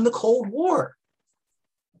during the Cold War?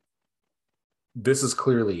 This is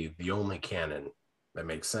clearly the only canon that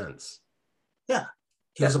makes sense. Yeah.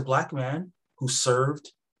 He was a Black man who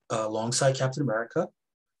served alongside Captain America.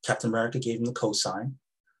 Captain America gave him the cosign.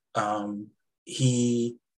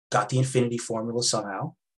 He got the Infinity Formula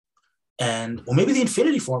somehow. Or maybe the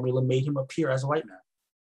Infinity Formula made him appear as a white man.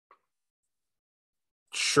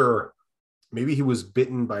 Sure. Maybe he was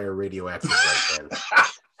bitten by a radioactive white man.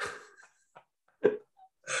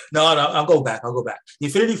 No, I'll go back. The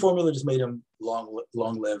Infinity Formula just made him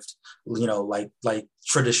long-lived, you know, like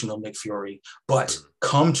traditional Nick Fury. But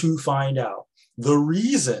come to find out, the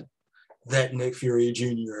reason that Nick Fury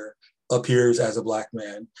Jr. appears as a Black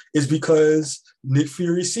man is because Nick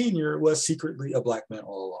Fury Sr. was secretly a Black man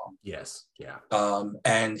all along. Yes, yeah.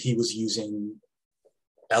 And he was using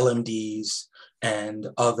LMDs and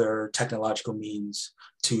other technological means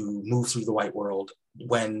to move through the white world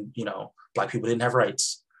when, you know, Black people didn't have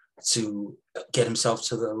rights, to get himself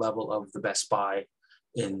to the level of the best spy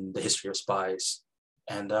in the history of spies.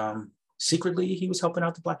 And secretly, he was helping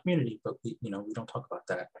out the Black community, but we don't talk about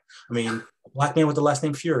that. I mean, a Black man with the last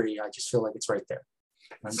name Fury, I just feel like it's right there.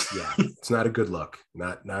 Yeah, it's not a good look.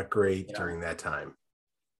 Not great during that time.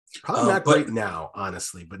 Probably not great now,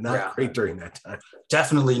 honestly, but not great during that time.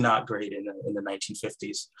 Definitely not great in the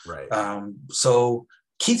 1950s. Right. So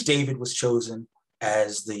Keith David was chosen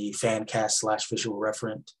as the fan cast / visual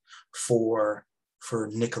referent for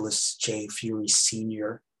Nicholas J. Fury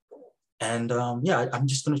Sr. And I'm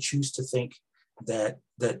just going to choose to think that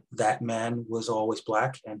man was always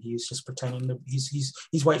Black, and he's just pretending to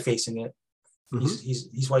he's white facing it. Mm-hmm.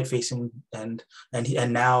 He's white facing, and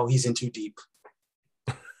now he's in too deep.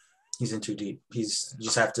 He's in too deep. He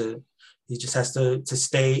just has to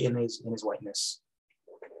stay in his whiteness.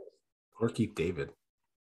 Or Keith David.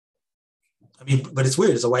 I mean, but it's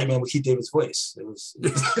weird. It's a white man with Keith David's voice. It was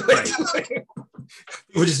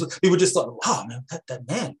people just thought, wow, man, that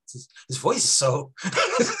man, his voice is so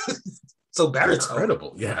so baritone.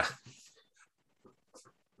 Incredible, yeah.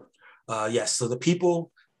 Yes. So the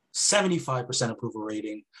people, 75% approval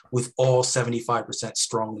rating, with all 75%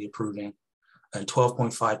 strongly approving, and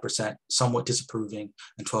 12.5% somewhat disapproving,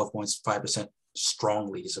 and 12.5%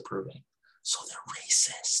 strongly disapproving. So they're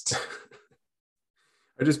racist.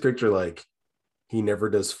 I just picture like he never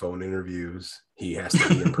does phone interviews. He has to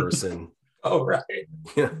be in person. Oh, right.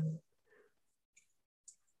 Yeah.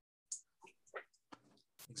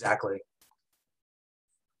 Exactly.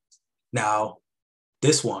 Now,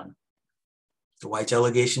 this one, the white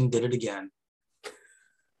delegation did it again.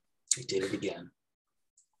 They did it again.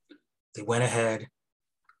 They went ahead,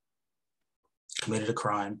 committed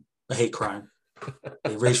a hate crime,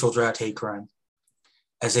 a racial draft hate crime,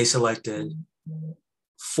 as they selected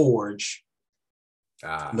Forge,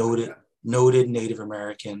 noted Native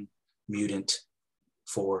American mutant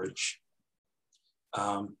Forge,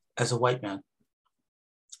 as a white man.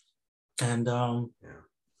 And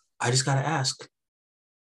I just gotta ask,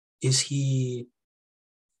 is he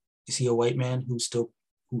a white man who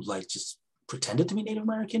like just pretended to be Native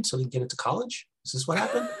American so he can get into college? Is this what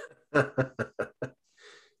happened?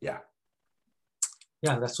 Yeah.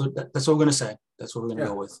 Yeah, that's what we're gonna say. That's what we're gonna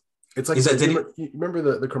go with. It's like, you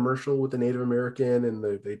remember the commercial with the Native American and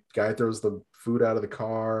the guy throws the food out of the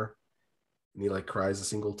car and he like cries a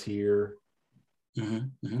single tear.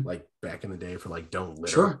 Like back in the day for like don't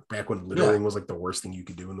litter. Sure. Back when littering was like the worst thing you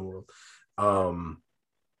could do in the world.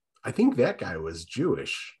 I think that guy was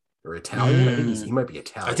Jewish or Italian. I think he might be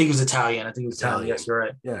Italian. I think he was Italian. Yes, you're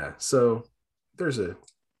right. Yeah. So there's a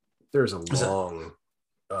long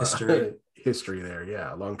history there.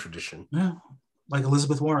 Yeah, a long tradition. Yeah, like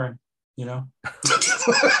Elizabeth Warren, you know.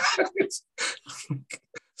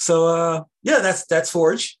 So that's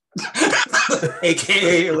Forge,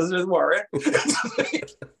 aka Elizabeth Warren,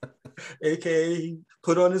 aka he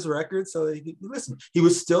put on his record so he listen. He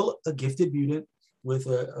was still a gifted mutant with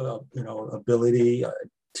ability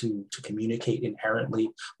to communicate inherently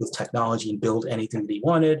with technology and build anything that he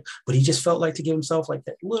wanted, but he just felt like to give himself like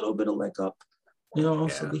that little bit of leg up, so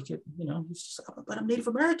he could, he's just like, but I'm Native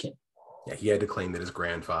American. Yeah, he had to claim that his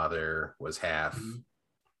grandfather was half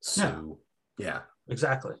Sioux. Yeah,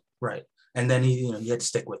 exactly, right. And then he had to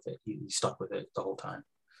stick with it. He stuck with it the whole time,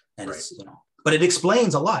 and it's but it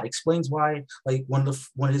explains a lot. It explains why, like, one of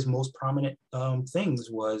his most prominent things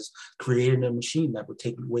was creating a machine that would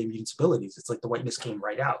take away mutants' abilities. It's like the whiteness came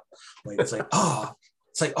right out. Like it's like oh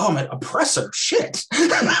my oppressor, shit.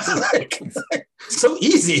 it's like so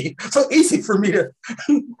easy for me to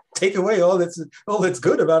take away all that's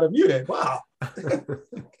good about a mutant. Wow.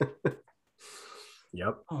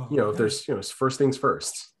 Yep. If there's first things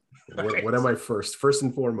first. Right. What am I first? First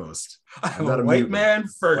and foremost, I'm not a white man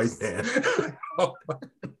first. White man.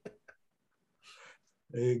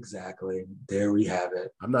 Exactly. There we have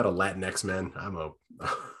it. I'm not a Latinx man. I'm a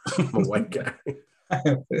white guy.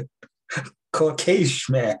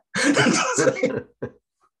 Caucasian man.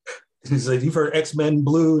 He's like, you've heard X-Men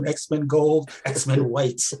blue, X-Men gold, X-Men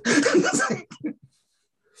white.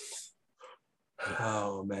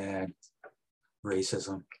 Oh man,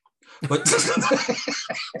 racism. But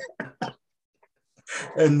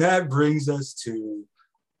and that brings us to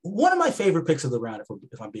one of my favorite picks of the round,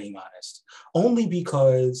 if I'm being honest, only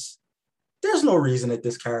because there's no reason that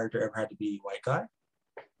this character ever had to be a white guy.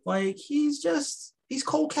 Like he's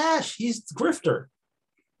cold cash. He's the grifter.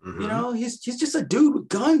 He's just a dude with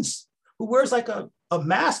guns who wears like a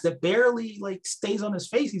mask that barely like stays on his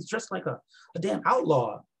face. He's dressed like a damn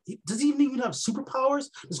outlaw. Does he even have superpowers?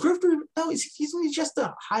 Does Grifter? No, he's just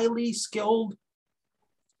a highly skilled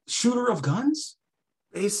shooter of guns.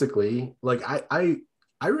 Basically, like I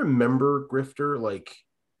remember Grifter, like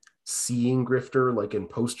seeing Grifter like in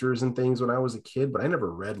posters and things when I was a kid, but I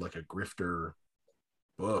never read like a Grifter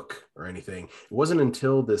book or anything. It wasn't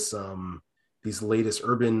until these latest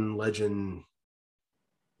urban legend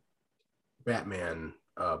Batman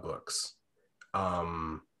books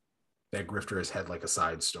that Grifter has had like a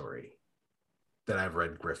side story that I've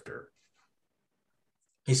read Grifter.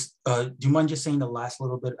 Do you mind just saying the last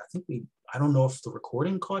little bit? I don't know if the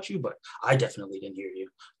recording caught you, but I definitely didn't hear you.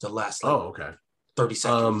 The last 30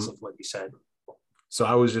 seconds of what you said. So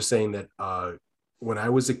I was just saying that when I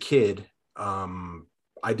was a kid,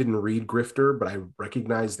 I didn't read Grifter, but I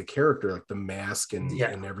recognized the character, like the mask and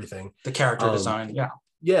everything. The character design,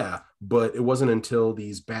 Yeah, but it wasn't until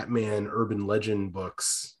these Batman urban legend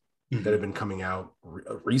books that have been coming out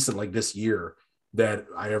recent, like this year, that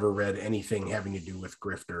I ever read anything having to do with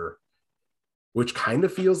Grifter, which kind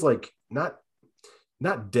of feels like not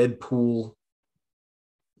Deadpool,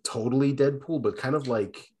 totally Deadpool, but kind of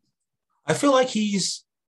like, I feel like he's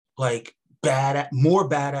like more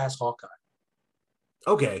badass Hawkeye.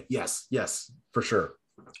 Okay, yes, for sure.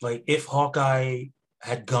 Like if Hawkeye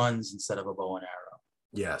had guns instead of a bow and arrow.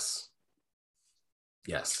 Yes.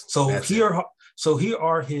 So here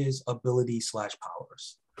are his abilities /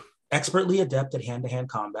 powers. Expertly adept at hand-to-hand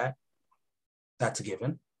combat. That's a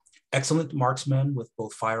given. Excellent marksman with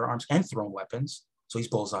both firearms and thrown weapons. So he's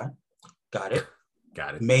bullseye. Got it.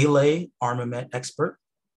 Melee armament expert.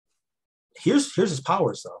 Here's his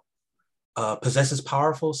powers though. Possesses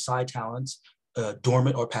powerful side talents,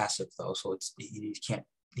 dormant or passive though. So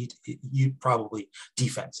you probably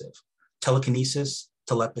defensive. Telekinesis,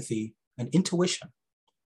 telepathy, and intuition.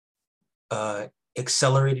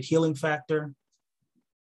 Accelerated healing factor.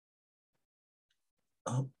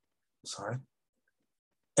 Oh, sorry.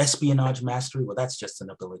 espionage mastery, well, that's just an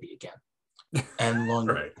ability again. And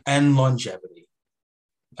Right. and longevity,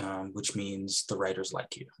 which means the writers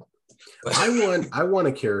like you. But I want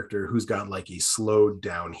a character who's got like a slowed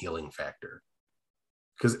down healing factor.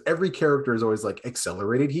 Because every character is always like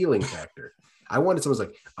accelerated healing factor. I wanted someone's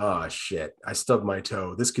like, oh shit, I stubbed my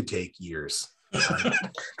toe. This could take years.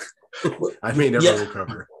 I may never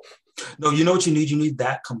recover. No, you know what you need? You need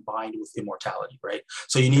that combined with immortality, right?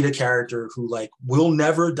 So you need a character who like will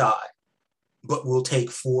never die, but will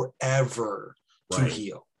take forever to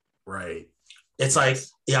heal. Right. It's like,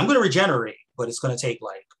 yeah, I'm going to regenerate, but it's going to take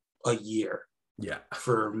like a year. Yeah.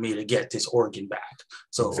 For me to get this organ back.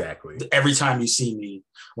 So exactly. Every time you see me,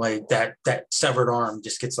 like that severed arm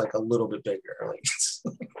just gets like a little bit bigger. Like,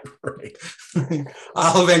 right.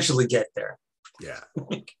 I'll eventually get there. Yeah.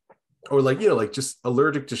 Or like, you know, like just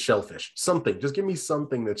allergic to shellfish, something. Just give me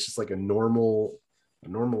something that's just like a normal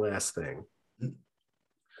ass thing.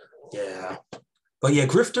 Yeah. But yeah,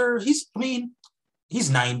 Grifter, he's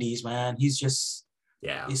 90s, man. He's just,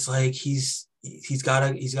 it's like he's got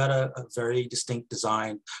a very distinct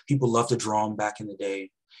design. People love to draw him back in the day.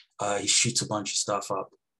 He shoots a bunch of stuff up.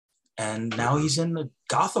 And now he's in the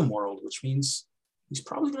Gotham world, which means he's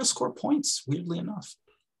probably going to score points, weirdly enough.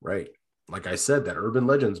 Right. Like I said, that Urban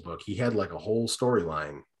Legends book, he had like a whole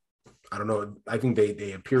storyline. I don't know. I think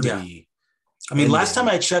they appear to be. I mean, last time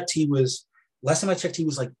I checked, he was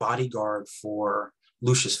like bodyguard for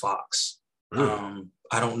Lucius Fox.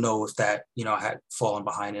 I don't know if that, you know, had fallen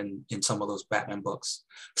behind in some of those Batman books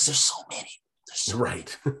because there's so many.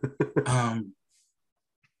 Right.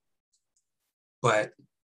 But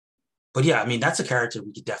yeah, I mean, that's a character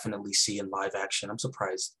we could definitely see in live action. I'm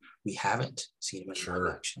surprised we haven't seen him in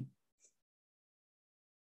live action.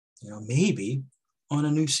 You know, maybe on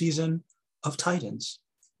a new season of Titans.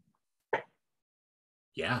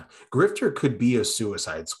 Yeah. Grifter could be a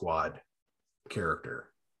Suicide Squad character.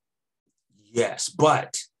 Yes,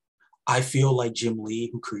 but I feel like Jim Lee,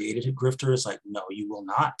 who created Grifter, is like, no, you will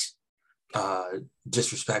not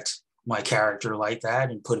disrespect my character like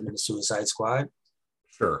that and put him in the Suicide Squad.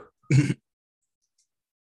 Sure.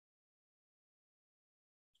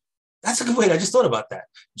 That's a good way. I just thought about that.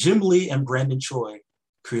 Jim Lee and Brandon Choi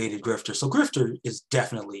created Grifter. So Grifter is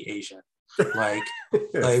definitely Asian. Like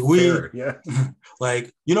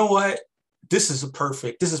like, you know what? This is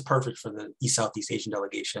perfect for the Southeast Asian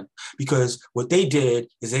delegation, because what they did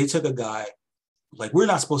is they took a guy, like, we're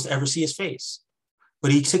not supposed to ever see his face,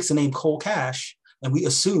 but he takes the name Cole Cash and we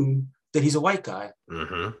assume that he's a white guy.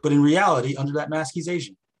 But in reality, under that mask, he's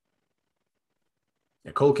Asian.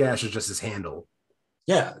 Yeah, Cole Cash is just his handle.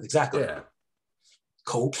 Yeah, exactly. Yeah.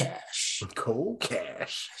 Cole Cash.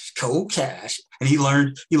 And he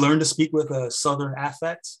learned to speak with a Southern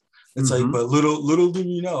affect. It's like, but little do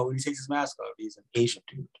you know, when he takes his mask off, he's an Asian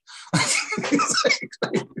dude.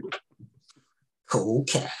 Cole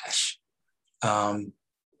Cash. Oh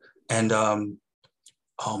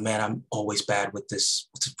man, I'm always bad with this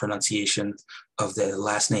pronunciation of the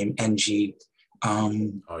last name NG.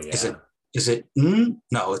 Is it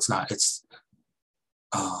no, it's not. It's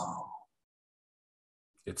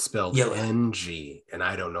it's spelled NG, and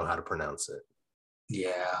I don't know how to pronounce it.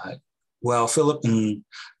 Yeah. Well, Philip,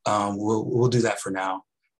 we'll do that for now.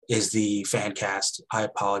 Is the fan cast. I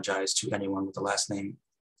apologize to anyone with the last name.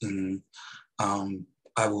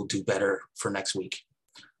 I will do better for next week.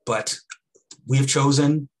 But we have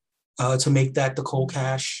chosen to make that the Cole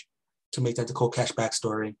Cash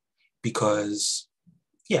backstory because,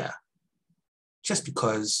 just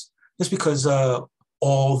because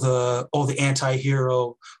all the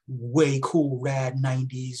anti-hero, way cool, rad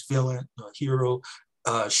 90s villain, hero,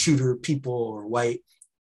 shooter people are white.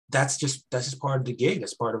 That's just part of the gig.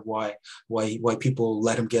 That's part of why people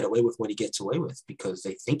let him get away with what he gets away with, because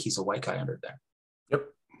they think he's a white guy under there. Yep.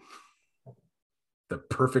 The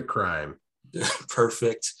perfect crime.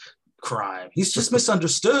 Perfect crime. He's just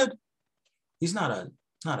misunderstood. He's not a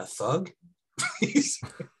thug. He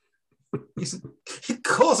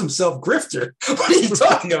calls himself Grifter. What are you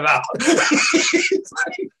talking about?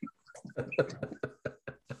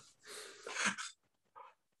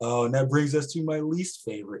 Oh, and that brings us to my least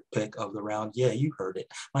favorite pick of the round. Yeah, you heard it.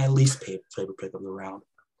 My least favorite pick of the round.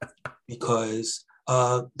 Because,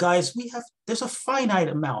 guys, there's a finite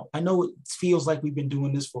amount. I know it feels like we've been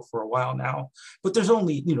doing this for a while now, but there's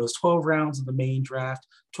only, there's 12 rounds of the main draft,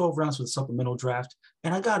 12 rounds for the supplemental draft.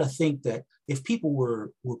 And I got to think that if people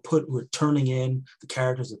were turning in the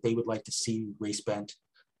characters that they would like to see race bent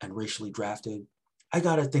and racially drafted, I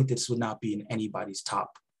got to think this would not be in anybody's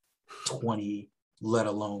top 20, let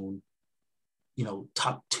alone,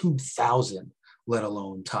 top 2,000, let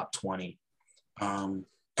alone top 20. And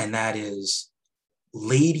and that is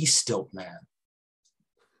Lady Stiltman.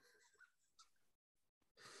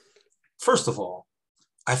 First of all,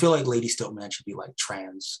 I feel like Lady Stiltman should be like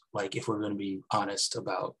trans, like if we're going to be honest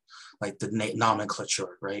about like the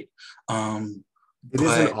nomenclature, right? It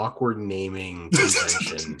is an awkward naming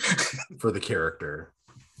convention for the character.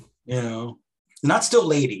 You know, not still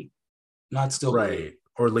Lady. Not still right. Lady.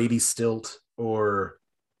 Or Lady Stilt, or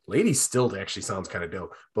Lady Stilt actually sounds kind of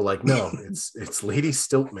dope. But like, no, it's Lady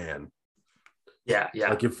Stiltman. Yeah.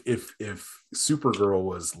 Like if Supergirl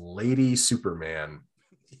was Lady Superman.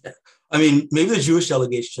 Yeah. I mean, maybe the Jewish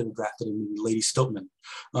delegation should have drafted him Lady Stiltman.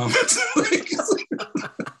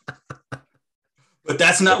 But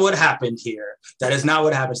that's not what happened here. That is not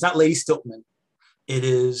what happened. It's not Lady Stiltman. It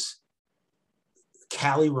is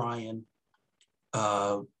Callie Ryan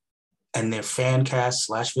and their fan cast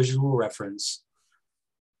 / visual reference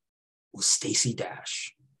was Stacey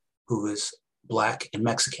Dash, who is Black and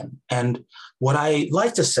Mexican. And what I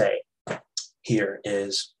like to say here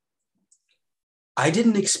is I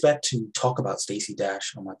didn't expect to talk about Stacey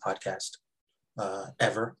Dash on my podcast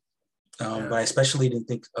ever. But I especially didn't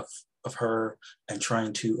think of her and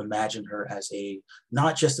trying to imagine her as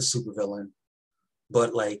not just a supervillain,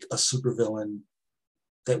 but like a supervillain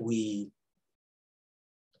that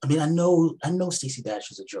I know Stacey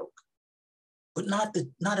Dash is a joke, but not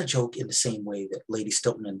a joke in the same way that Lady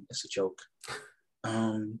Stiltman is a joke.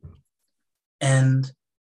 And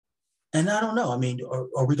I don't know. I mean,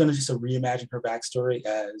 are we going to just reimagine her backstory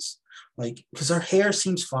as like, because her hair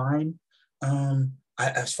seems fine.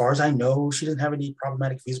 As far as I know, she doesn't have any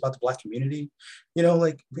problematic views about the Black community. You know,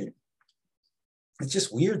 like, it's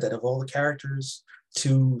just weird that of all the characters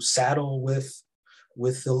to saddle with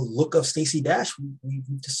the look of Stacey Dash,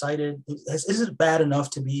 we've decided, is it bad enough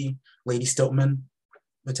to be Lady Stiltman,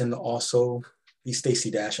 but then also be Stacey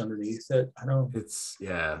Dash underneath it? I don't. It's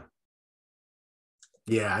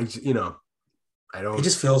I don't. It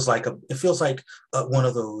just feels like one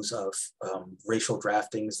of those racial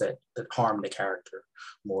draftings that harm the character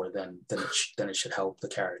more than it should help the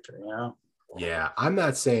character. You know? Yeah, I'm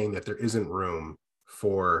not saying that there isn't room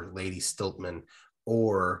for Lady Stiltman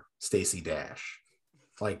or Stacey Dash.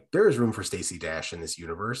 Like, there is room for Stacey Dash in this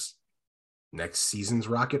universe. Next season's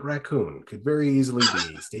Rocket Raccoon could very easily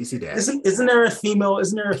be Stacey Dash. Isn't there a female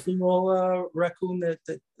raccoon that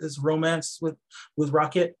is romanced with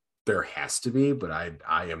Rocket? There has to be, but I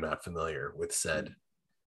am not familiar with said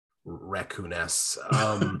raccooness.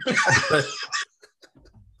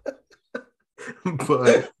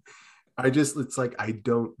 But it's like I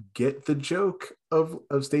don't get the joke of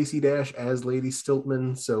Stacey Dash as Lady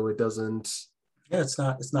Stiltman, so it doesn't. Yeah, it's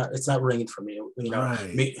not ringing for me. You know,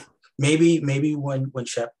 right. Maybe when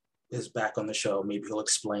Shep is back on the show, maybe he'll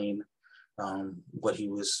explain what he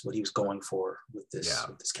was going for with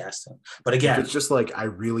this casting. But again, if it's just like, I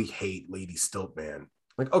really hate Lady Stiltman.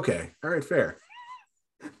 Like, okay, all right, fair.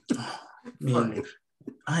 I mean,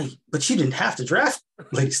 but you didn't have to draft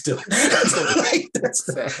Lady Stiltman.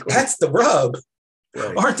 That's the rub.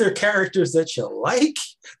 Right. Aren't there characters that you like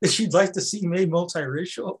that you'd like to see made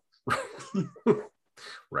multiracial?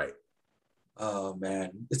 Right. Oh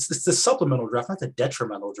man, it's the supplemental draft, not the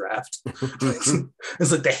detrimental draft.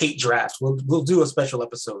 It's like the hate draft. We'll do a special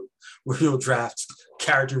episode where you'll draft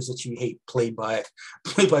characters that you hate, played by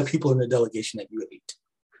people in the delegation that you hate.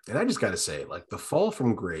 And I just got to say, like, the fall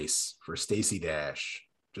from grace for Stacey Dash,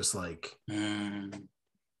 just like,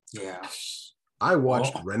 yeah. I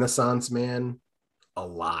watched Renaissance Man a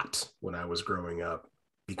lot when I was growing up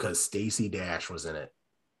because Stacey Dash was in it,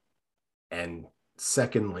 and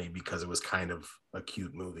secondly, because it was kind of a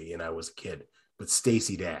cute movie and I was a kid. But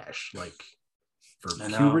Stacey Dash, like, for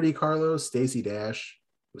puberty, Carlos, Stacey Dash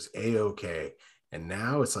was A-okay. And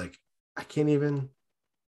now it's like, I can't.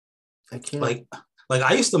 Like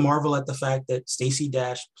I used to marvel at the fact that Stacey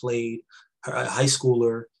Dash played a high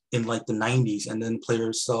schooler in like the 90s and then played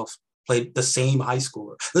the same high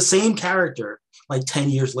schooler, the same character, like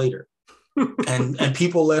 10 years later. and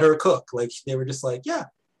people let her cook. Like, they were just like, yeah,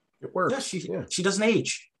 it works. Yeah, she doesn't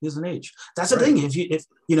age. She doesn't age. That's the thing. If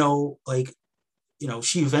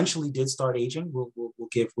she eventually did start aging. We'll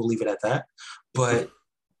leave it at that. But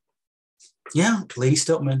yeah, Lady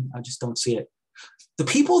Stiltman, I just don't see it. The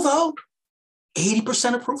people though,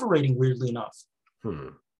 80% approval rating. Weirdly enough,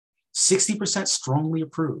 60% strongly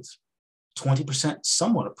approve, 20%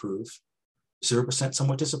 somewhat approve, 0%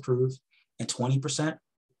 somewhat disapprove, and 20%.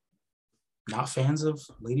 Not fans of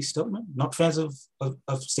Lady Stiltman, not fans of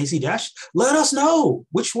Stacey Dash. Let us know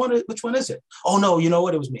which one is it. Oh no, you know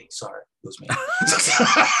what? It was me. Sorry, it was me.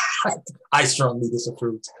 I strongly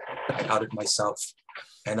disapproved. I outed myself,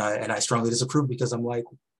 and I strongly disapproved because I'm like,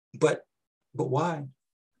 but why?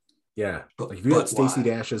 Yeah. But Like if you had Stacey why?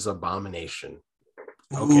 Dash's Abomination,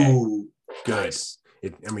 like if you had Stacey Why? Dash's Abomination, okay, Ooh, good. nice.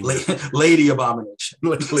 I mean, you're Lady Abomination.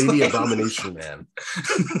 Lady Abomination, man.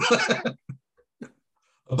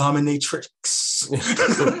 Abominatrix.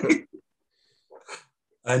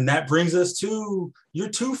 And that brings us to your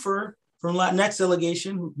twofer from Latinx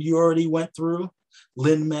delegation. You already went through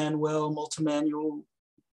Lin-Manuel Multimanuel.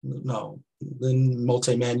 No,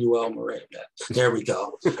 Lin-Multimanuel Moreno. There we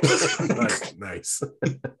go. Nice.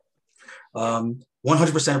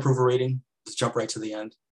 100% approval rating. Let's jump right to the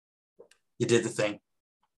end. You did the thing.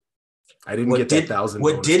 I didn't get that 1,000.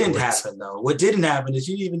 What didn't happen though? What didn't happen is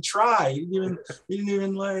you didn't even try. You didn't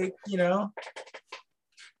even like,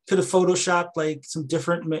 could have photoshopped like some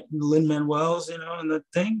different Lin-Manuels, in the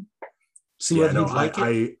thing. See whether he'd like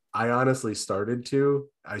it. I honestly started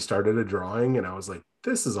a drawing and I was like,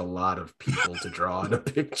 this is a lot of people to draw in a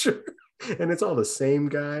picture. And it's all the same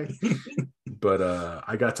guy. But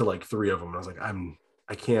I got to like 3 of them and I was like, I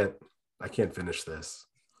can't finish this.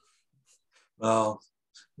 Well,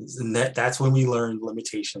 that's when we learned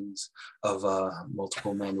limitations of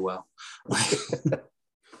multiple Manuel.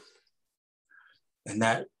 And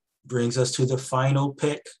that brings us to the final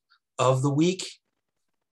pick of the week,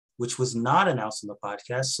 which was not announced in the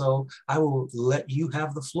podcast. So I will let you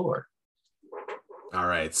have the floor. All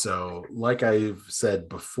right. So like I've said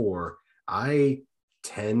before, I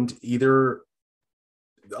tend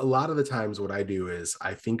a lot of the times what I do is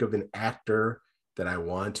I think of an actor that I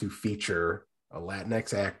want to feature, a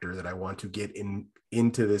Latinx actor that I want to get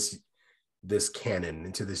into this canon,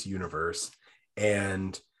 into this universe.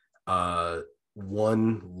 And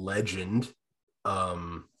one legend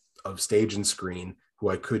of stage and screen who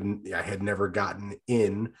I had never gotten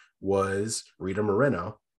in was Rita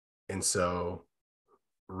Moreno. And so,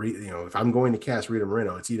 if I'm going to cast Rita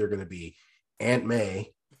Moreno, it's either going to be Aunt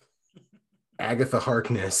May, Agatha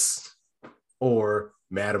Harkness, or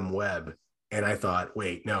Madam Web. And I thought,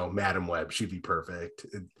 wait, no, Madam Web, she'd be perfect.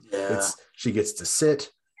 She gets to sit.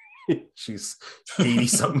 She's 80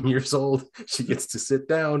 something years old. She gets to sit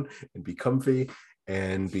down and be comfy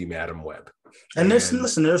and be Madam Web. And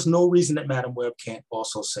there's no reason that Madam Web can't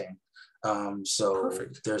also sing. So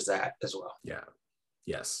perfect. There's that as well. Yeah.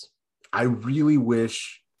 Yes. I really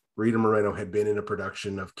wish Rita Moreno had been in a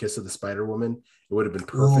production of Kiss of the Spider Woman. It would have been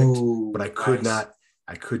perfect. Ooh, but I could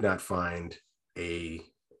not find a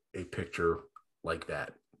picture like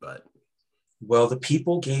that. But well, the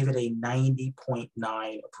people gave it a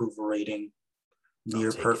 90.9 approval rating,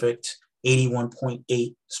 near perfect.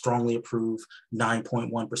 81.8 strongly approved,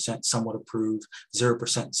 9.1% somewhat approved,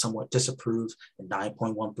 0% somewhat disapproved, and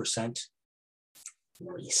 9.1%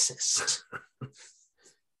 racist.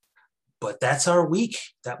 But that's our week.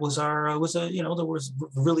 That was there was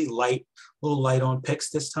really little light on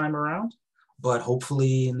picks this time around. But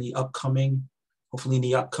hopefully in the upcoming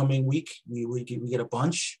week, we get a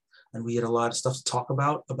bunch and we get a lot of stuff to talk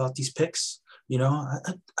about these picks. I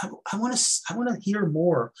want to hear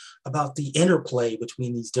more about the interplay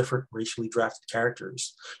between these different racially drafted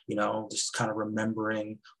characters. Just kind of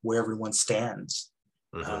remembering where everyone stands.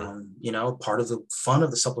 Mm-hmm. Part of the fun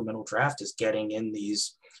of the supplemental draft is getting in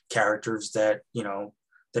these characters that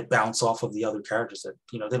that bounce off of the other characters. That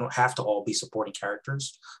they don't have to all be supporting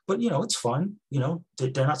characters, but it's fun.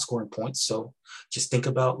 They're not scoring points, so just think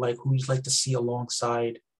about like who you'd like to see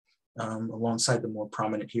alongside the more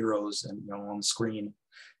prominent heroes and on the screen.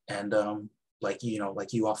 And like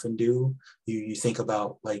you often do, you think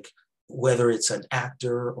about like whether it's an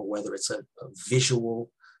actor or whether it's a visual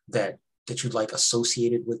that you'd like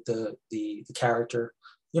associated with the character.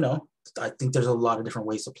 I think there's a lot of different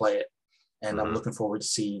ways to play it, and I'm looking forward to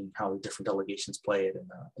seeing how the different delegations play it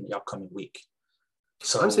in the upcoming week.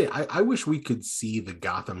 So I'm saying I wish we could see the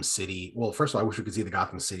Gotham City. Well, first of all, I wish we could see the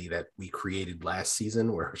Gotham City that we created last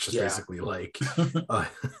season, where it's just basically like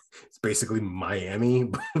it's basically Miami.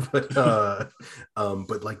 but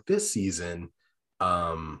like this season,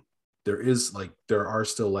 there are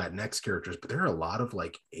still Latinx characters, but there are a lot of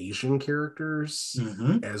like Asian characters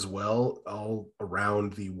as well, all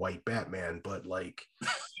around the white Batman. But like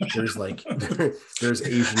there's there's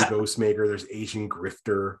Asian Ghostmaker, there's Asian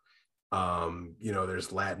Grifter. There's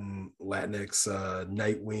Latinx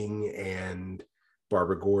Nightwing and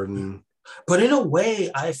Barbara Gordon. But in a way,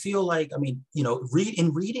 I feel like,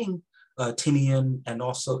 reading Tinian and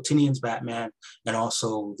also Tinian's Batman and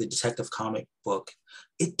also the Detective comic book,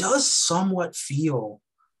 it does somewhat feel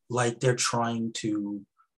like they're trying to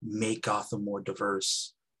make Gotham more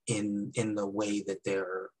diverse in the way that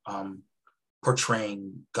they're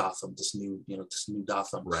portraying Gotham, this new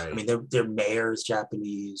Gotham. Right. I mean, their mayor is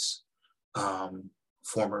Japanese.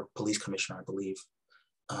 former police commissioner, I believe.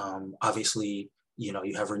 Obviously,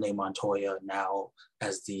 you have Renee Montoya now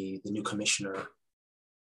as the new commissioner.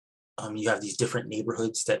 You have these different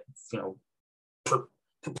neighborhoods that,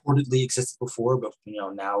 purportedly existed before, but,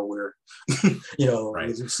 now we're,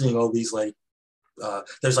 Right. we're seeing all these, like,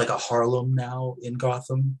 there's like a Harlem now in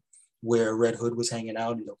Gotham where Red Hood was hanging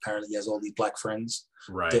out. Apparently he has all these black friends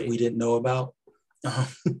that we didn't know about.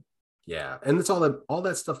 Yeah. And it's all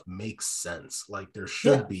that stuff makes sense. Like there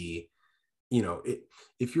should be,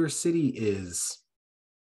 if your city is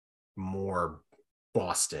more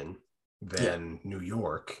Boston than New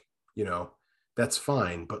York, that's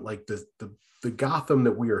fine. But like the Gotham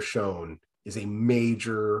that we are shown is a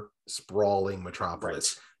major sprawling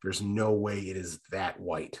metropolis. Right. There's no way it is that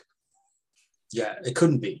white. Yeah, it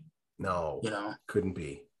couldn't be. No, couldn't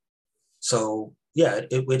be. So yeah,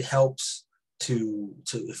 it helps to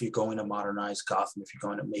if you're going to modernize Gotham, if you're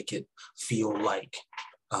going to make it feel like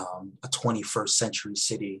a 21st century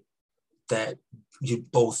city, that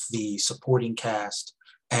both the supporting cast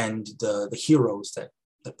and the heroes that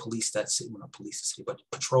police that city, well, not police the city, but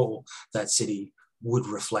patrol that city would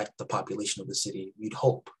reflect the population of the city. You'd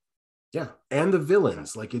hope. Yeah, and the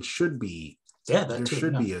villains, like it should be. Yeah, there too,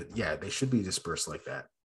 should be they should be dispersed like that.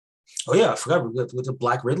 Oh yeah, I forgot with the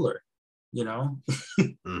Black Riddler.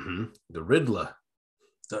 Mm-hmm. The Riddler.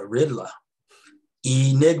 The Riddler.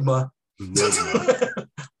 Enigma.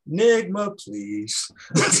 Enigma, please.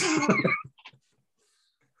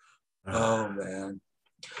 Oh man.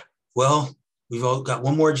 Well, we've all got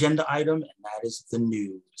one more agenda item, and that is the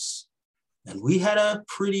news. And we had a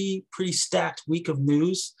pretty stacked week of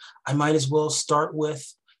news. I might as well start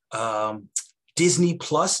with Disney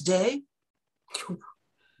Plus Day,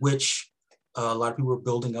 which a lot of people were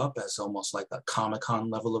building up as almost like a Comic-Con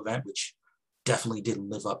level event, which definitely didn't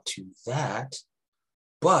live up to that.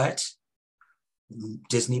 But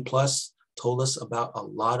Disney Plus told us about a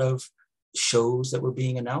lot of shows that were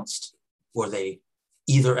being announced, or they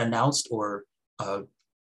either announced or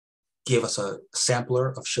gave us a sampler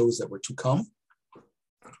of shows that were to come.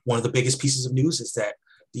 One of the biggest pieces of news is that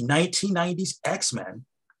the 1990s X-Men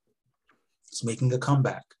is making a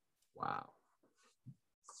comeback. Wow.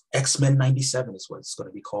 X-Men 97 is what it's going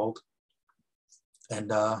to be called.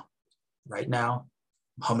 And right now,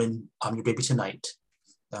 I'm humming I'm Your Baby Tonight,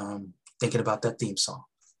 thinking about that theme song.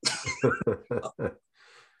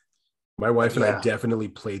 My wife and I definitely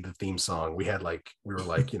played the theme song. We were like,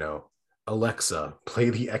 Alexa,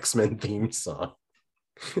 play the X-Men theme song.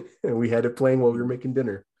 And we had it playing while we were making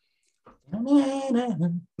dinner.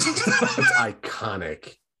 It's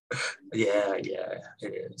iconic. Yeah,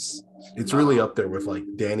 it is. It's really up there with like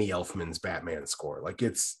Danny Elfman's Batman score. Like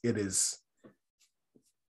it is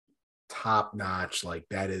top notch. Like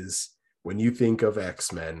that is, when you think of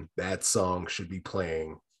X-Men, that song should be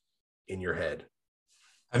playing in your head.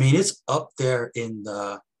 I mean, it's up there in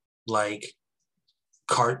the like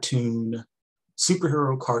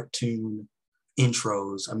superhero cartoon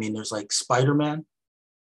intros. I mean, there's like Spider-Man,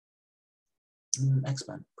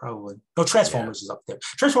 X-Men, probably. No, Transformers is up there.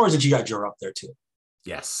 Transformers and G.I. Joe are up there too.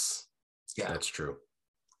 Yes. Yeah. That's true.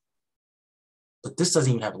 But this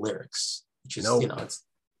doesn't even have lyrics, which is, it's,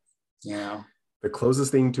 The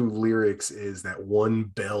closest thing to lyrics is that one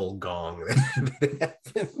bell gong that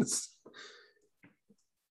happens.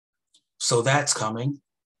 So that's coming.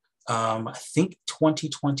 I think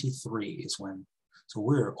 2023 is when. So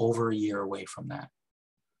we're over a year away from that.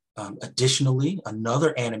 Additionally,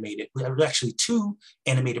 actually two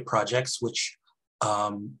animated projects, which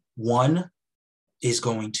one is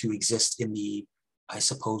going to exist in the, I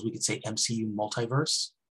suppose we could say, MCU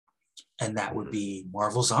multiverse, and that would be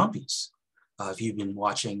Marvel Zombies. If you've been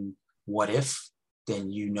watching What If,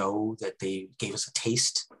 then you know that they gave us a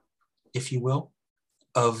taste, if you will,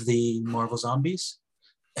 of the Marvel Zombies.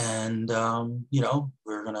 And,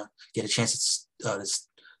 we're going to get a chance to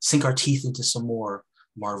sink our teeth into some more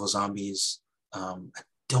Marvel Zombies. I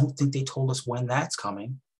don't think they told us when that's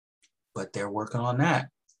coming, but they're working on that.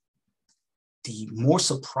 The more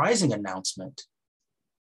surprising announcement,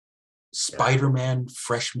 Spider-Man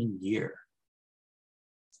freshman year.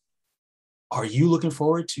 Are you looking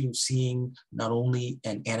forward to seeing not only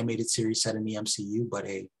an animated series set in the MCU, but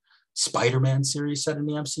a Spider-Man series set in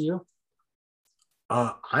the MCU?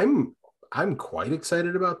 I'm quite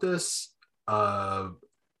excited about this. I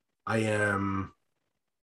am,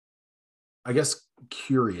 I guess,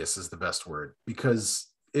 curious is the best word, because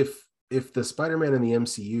if the Spider-Man in the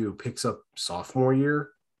MCU picks up sophomore year,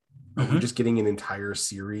 are we just getting an entire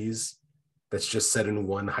series that's just set in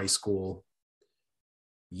one high school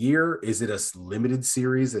year? Is it a limited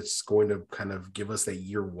series that's going to kind of give us that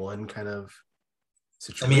year one kind of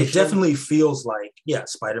I mean, it situation. definitely feels like, yeah,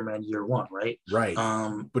 Spider-Man year one, right? Right.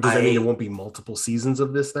 But does that mean there won't be multiple seasons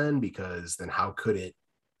of this then? Because then how could it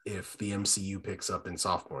if the MCU picks up in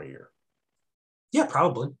sophomore year? Yeah,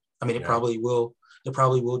 probably. I mean, it Yeah. probably will. It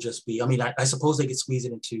probably will just be. I mean, I suppose they could squeeze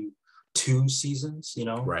it into 2 seasons.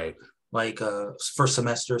 Right. Like first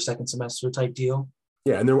semester, second semester type deal.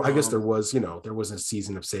 Yeah, and I guess there was, there was a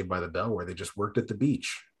season of Saved by the Bell where they just worked at the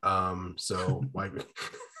beach. So why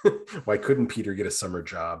why couldn't Peter get a summer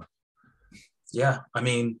job? Yeah, I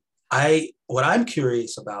mean, what I'm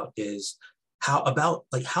curious about is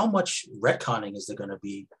how much retconning is there going to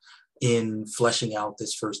be in fleshing out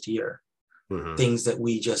this first year? Mm-hmm. Things that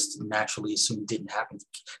we just naturally assumed didn't happen,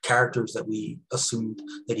 characters that we assumed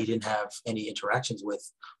that he didn't have any interactions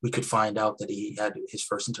with. We could find out that he had his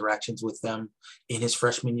first interactions with them in his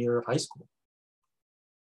freshman year of high school.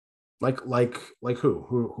 Like who?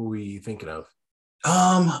 Who are you thinking of?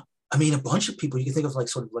 I mean, a bunch of people. You can think of like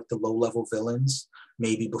sort of like the low level villains,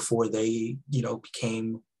 maybe before they,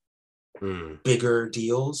 became bigger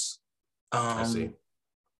deals. I see.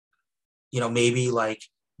 Maybe like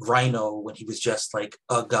Rhino when he was just like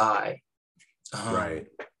a guy. Right.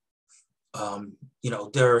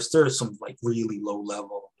 There's some like really low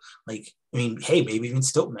level. Like, I mean, hey, maybe even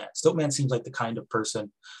Stiltman. Stiltman seems like the kind of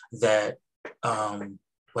person that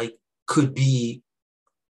like could be,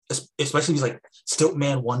 especially if he's like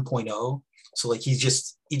Stiltman 1.0. So like he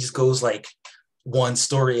just goes like one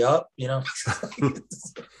story up,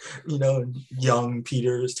 young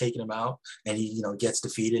Peter is taking him out and he, gets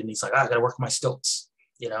defeated and he's like, I gotta work on my stilts,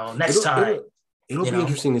 next time. It'll be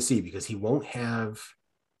interesting to see because he won't have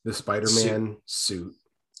the Spider-Man suit.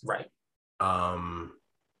 Right.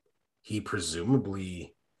 He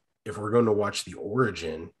presumably, if we're going to watch the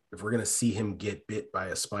origin, if we're going to see him get bit by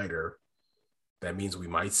a spider, that means we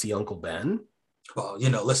might see Uncle Ben. Well,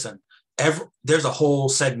 listen, there's a whole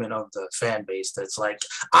segment of the fan base that's like,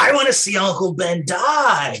 I want to see Uncle Ben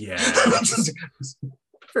die. Yeah.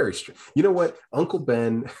 Very strange. You know what? Uncle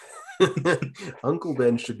Ben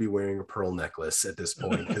should be wearing a pearl necklace at this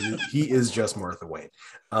point because he is just Martha Wayne.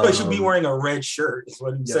 He should be wearing a red shirt, is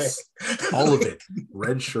what I'm saying. All of it.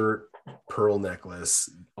 Red shirt, pearl necklace,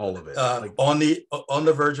 all of it. On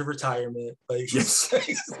the verge of retirement. Yes.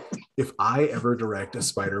 If I ever direct a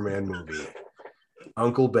Spider-Man movie,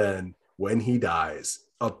 Uncle Ben, when he dies,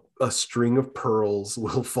 a string of pearls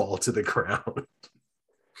will fall to the ground.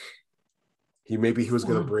 He was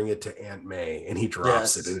going to bring it to Aunt May, and he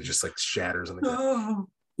drops it, and it just like shatters on the ground.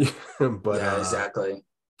 Yeah, exactly.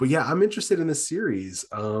 But yeah, I'm interested in this series.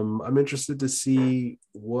 I'm interested to see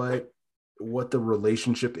what the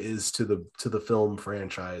relationship is to the film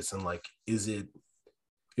franchise, and like, is it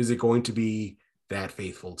going to be that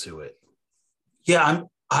faithful to it? Yeah,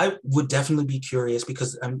 I would definitely be curious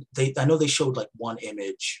because I know they showed like one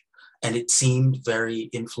image, and it seemed very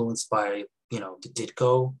influenced by the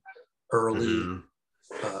Ditko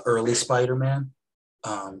early Spider-Man.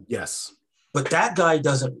 Yes, but that guy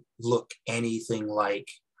doesn't look anything like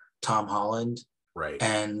Tom Holland, right?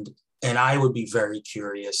 And I would be very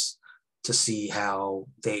curious to see how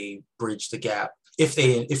they bridge the gap if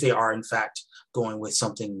they are in fact going with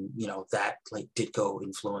something that like Ditko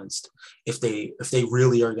influenced. If they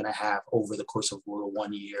really are going to have over the course of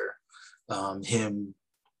 1 year, him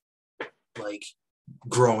like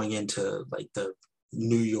growing into like the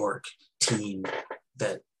New York teen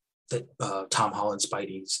that Tom Holland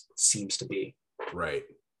Spidey seems to be. Right.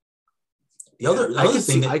 The other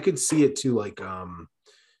thing I could see it too. Like,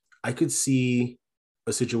 I could see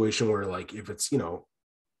a situation where like if it's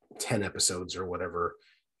 10 episodes or whatever,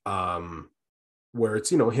 where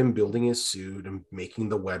it's him building his suit and making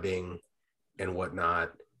the webbing and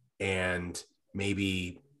whatnot, and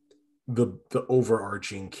maybe the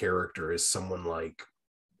overarching character is someone like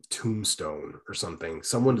Tombstone or something,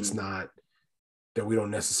 someone that's not, that we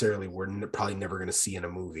don't necessarily, we're probably never going to see in a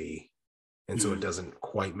movie, and so it doesn't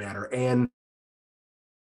quite matter, and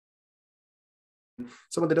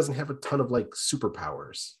someone that doesn't have a ton of like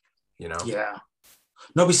superpowers, Yeah.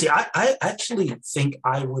 No, but see, I actually think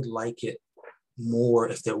I would like it more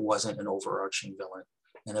if there wasn't an overarching villain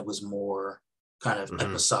and it was more kind of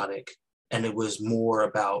episodic, and it was more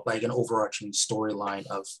about like an overarching storyline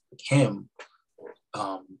of him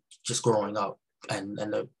just growing up, and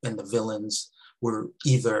the villains were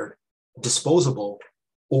either disposable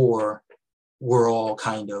or were all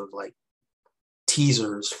kind of like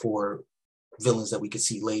teasers for villains that we could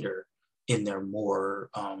see later in their more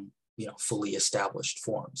fully established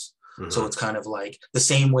forms. So it's kind of like the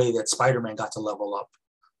same way that Spider-Man got to level up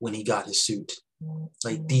when he got his suit.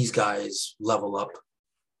 Like these guys level up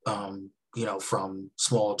from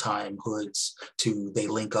small time hoods to they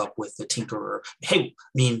link up with the Tinkerer. Hey,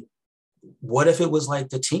 I mean, what if it was like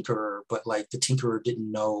the Tinkerer, but like the Tinkerer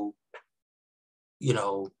didn't know,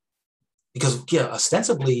 because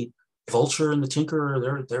ostensibly Vulture and the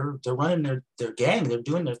Tinkerer, they're running their gang, they're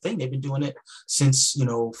doing their thing. They've been doing it since,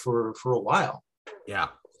 for a while. Yeah.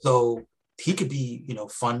 So he could be,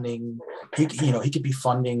 funding. He could be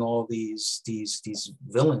funding all these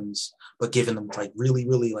villains, but giving them like really,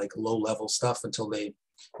 really like low level stuff until they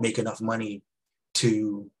make enough money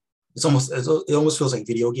to. It almost feels like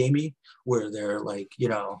video gamey, where they're like,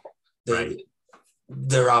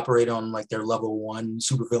 they're operating on like their level 1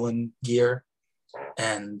 supervillain gear,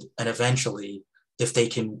 and eventually, if they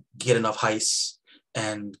can get enough heists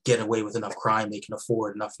and get away with enough crime, they can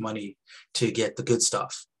afford enough money to get the good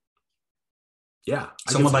stuff. Yeah.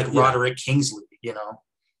 Someone like Roderick Kingsley, you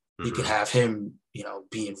Mm-hmm. could have him,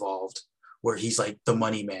 be involved, where he's like the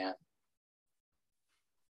money man.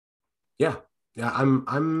 Yeah. Yeah.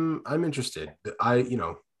 I'm interested.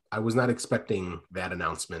 I was not expecting that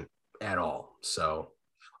announcement at all. So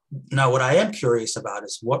now what I am curious about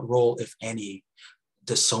is what role, if any,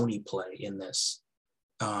 does Sony play in this?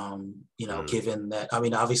 Given that, I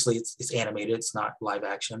mean, obviously it's animated, it's not live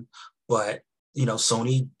action, but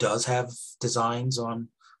Sony does have designs on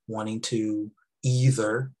wanting to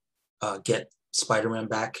either get Spider-Man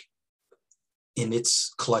back in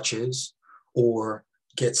its clutches, or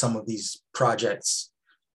get some of these projects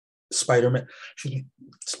Spider-Man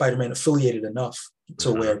affiliated enough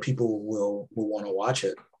to where people will want to watch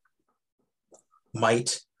it.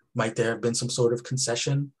 Might there have been some sort of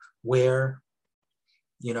concession where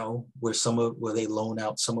where they loan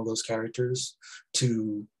out some of those characters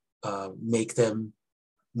to make them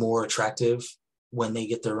more attractive when they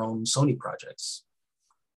get their own Sony projects?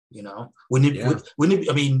 Wouldn't it?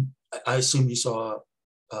 I mean, I assume you saw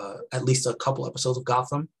at least a couple episodes of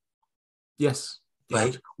Gotham. Yes.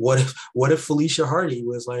 Like, what if Felicia Hardy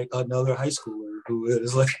was like another high schooler who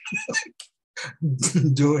is like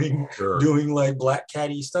doing like black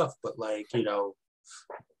catty stuff, but like,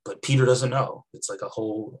 but Peter doesn't know. It's like a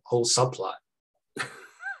whole subplot.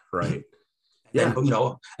 Right.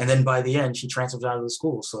 And then by the end she transfers out of the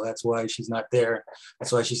school, so that's why she's not there.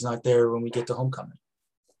 That's why she's not there when we get to Homecoming.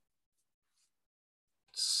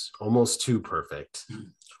 It's almost too perfect.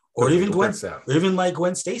 Or even Gwen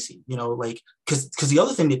Stacy, like, because the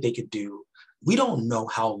other thing that they could do, we don't know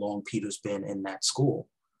how long Peter's been in that school.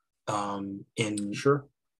 In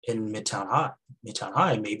Midtown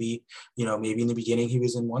High, maybe in the beginning he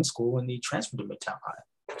was in one school and he transferred to Midtown High.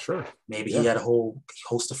 Sure. Maybe he had a whole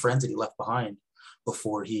host of friends that he left behind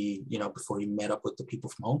before he met up with the people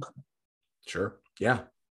from Homecoming. Sure. Yeah.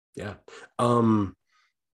 Oh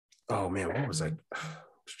man, what was I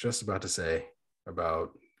just about to say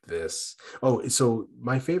about this? Oh, so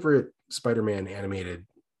my favorite Spider-Man animated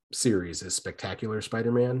series is Spectacular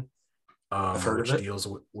Spider-Man,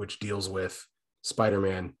 which deals with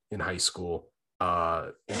Spider-Man in high school.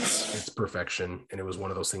 It's perfection, and it was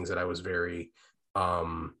one of those things that I was very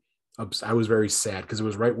sad, because it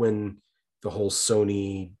was right when the whole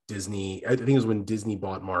Sony Disney, I think it was when Disney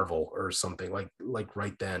bought Marvel or something, like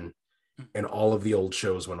right then, and all of the old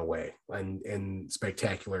shows went away, and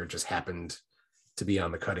Spectacular just happened to be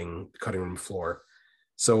on the cutting room floor.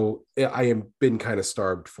 So I have been kind of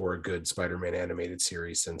starved for a good Spider-Man animated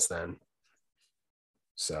series since then.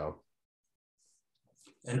 So,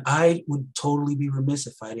 and I would totally be remiss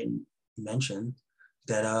if I didn't mention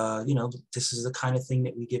that this is the kind of thing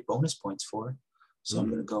that we get bonus points for. So I'm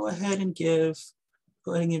going to go ahead and give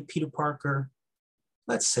Peter Parker,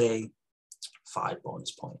 let's say, 5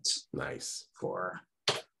 bonus points. Nice. For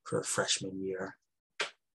freshman year.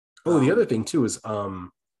 Oh, the other thing too is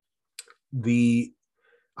I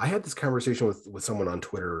had this conversation with someone on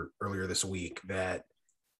Twitter earlier this week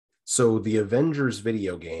so the Avengers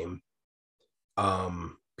video game,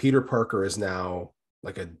 Peter Parker is now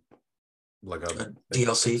like a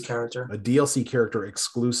DLC character. A DLC character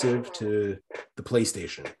exclusive to the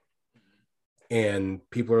PlayStation. And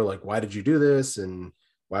people are like, why did you do this? And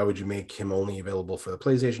why would you make him only available for the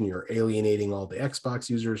PlayStation? You're alienating all the Xbox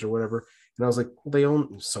users or whatever. And I was like, well,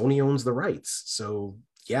 Sony owns the rights. So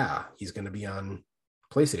yeah, he's going to be on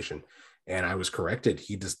PlayStation. And I was corrected.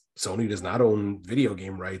 Sony does not own video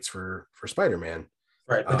game rights for Spider-Man.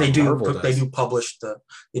 Right. But they do publish the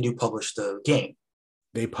game.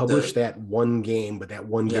 They publish that one game, but that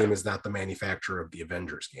one game is not the manufacturer of the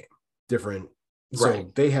Avengers game. Different. Right.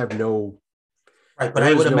 So they have no. Right. But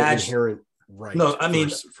I would imagine inherent right. No, I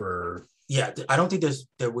mean, for I don't think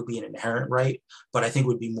there would be an inherent right, but I think it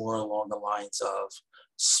would be more along the lines of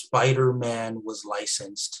Spider-Man was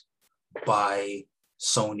licensed by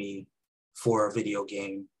Sony for a video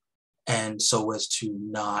game, and so as to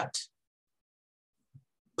not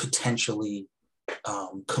potentially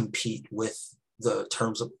compete with the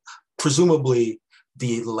terms of, presumably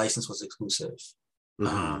the license was exclusive.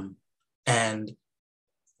 And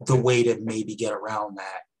the way to maybe get around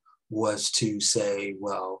that was to say,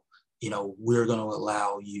 well, we're going to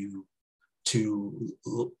allow you to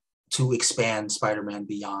expand Spider-Man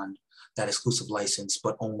beyond that exclusive license,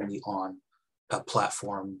 but only on a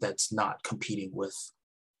platform that's not competing with,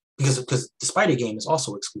 because the Spider game is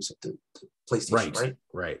also exclusive to PlayStation, right?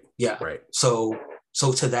 Right. Yeah. Right. So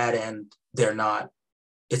to that end,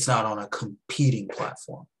 it's not on a competing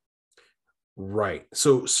platform. Right.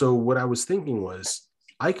 So what I was thinking was,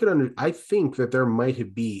 I think that there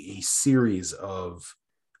might be a series of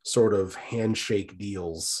sort of handshake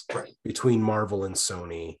deals between Marvel and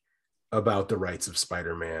Sony about the rights of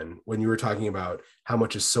Spider-Man. When you were talking about how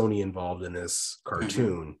much is Sony involved in this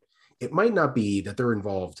cartoon, it might not be that they're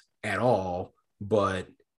involved at all, but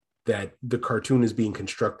that the cartoon is being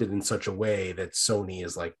constructed in such a way that Sony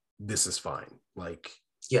is like, this is fine. Like,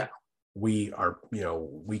 yeah, we are,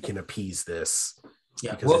 we can appease this.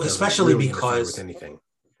 Yeah. Well, especially really because with anything.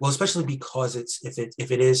 Well, especially because if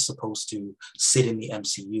it is supposed to sit in the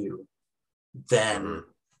MCU, then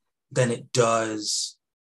it does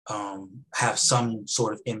have some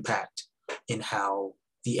sort of impact in how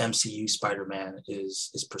the MCU Spider-Man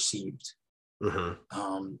is perceived.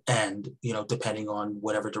 And depending on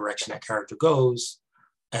whatever direction that character goes,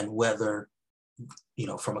 and whether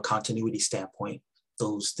from a continuity standpoint,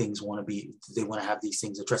 those things want to have these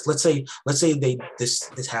things addressed. Let's say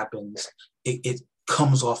this happens, it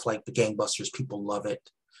comes off like the gangbusters, people love it,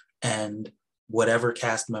 and whatever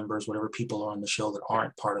cast members, whatever people are on the show that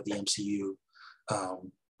aren't part of the MCU,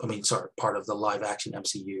 part of the live action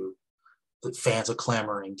MCU, the fans are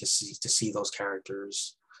clamoring to see those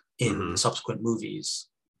characters in subsequent movies.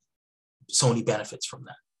 Sony benefits from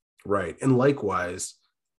that. Right. And likewise,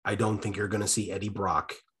 I don't think you're going to see Eddie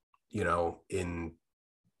Brock, in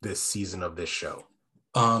this season of this show.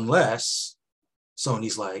 Unless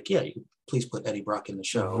Sony's like, yeah, you please put Eddie Brock in the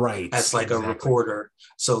show. Right. As like a reporter,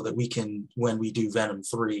 so that we can, when we do Venom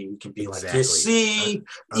 3, we can be like, you see,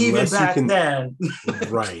 even back then.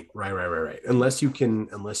 Right. Unless you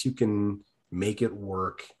can make it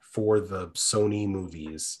work for the Sony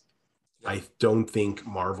movies, I don't think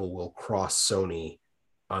Marvel will cross Sony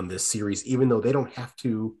on this series, even though they don't have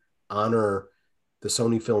to honor the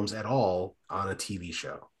Sony films at all on a TV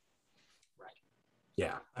show. Right.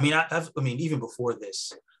 Yeah. I mean, even before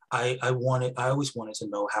this, I always wanted to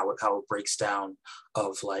know how it breaks down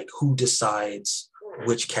of like who decides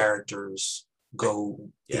which characters go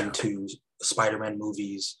into Spider-Man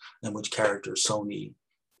movies and which characters Sony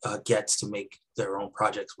gets to make their own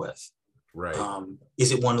projects with. Right.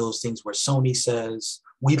 Is it one of those things where Sony says,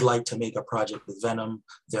 we'd like to make a project with Venom,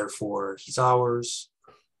 therefore he's ours?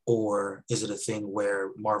 Or is it a thing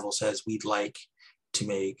where Marvel says, we'd like to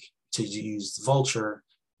use Vulture?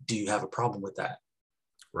 Do you have a problem with that?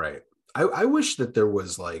 Right. I wish that there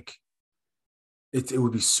was like, it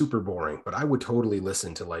would be super boring, but I would totally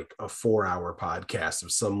listen to like a 4-hour podcast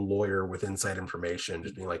of some lawyer with inside information,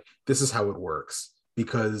 just being like, this is how it works.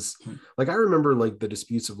 Because like, I remember like the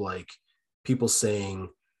disputes of like people saying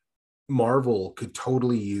Marvel could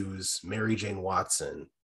totally use Mary Jane Watson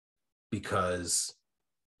because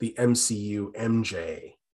the MCU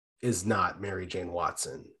MJ is not Mary Jane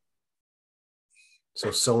Watson. So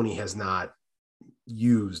Sony has not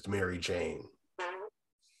used Mary Jane.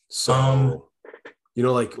 So,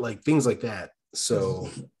 like things like that. So,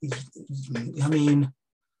 I mean,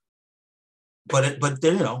 but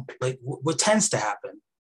then, like what tends to happen,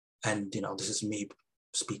 and this is me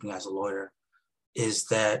speaking as a lawyer, is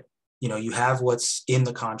that you have what's in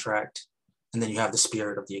the contract, and then you have the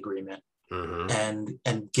spirit of the agreement.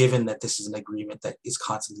 And given that this is an agreement that is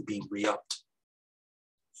constantly being re-upped,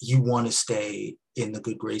 you want to stay in the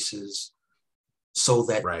good graces so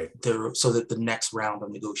that the next round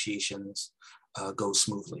of negotiations goes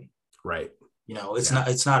smoothly. Right.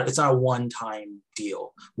 It's not a one-time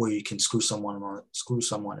deal where you can screw someone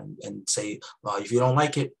and say, well, if you don't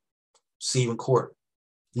like it, see you in court.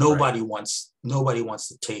 Nobody wants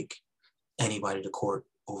to take anybody to court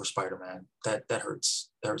over Spider-Man. That hurts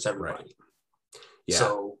everybody. Right. Yeah.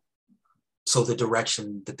 So the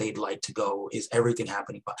direction that they'd like to go is everything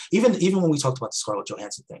happening. But even when we talked about the Scarlett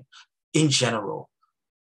Johansson thing, in general,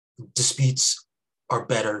 disputes are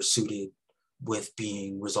better suited with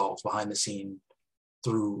being resolved behind the scene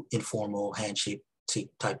through informal handshake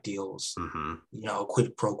type deals,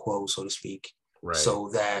 quid pro quo, so to speak. Right. So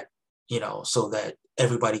that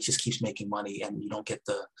everybody just keeps making money, and you don't get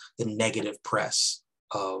the negative press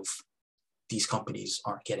of these companies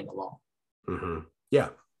aren't getting along. Mm-hmm. Yeah.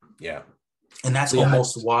 And that's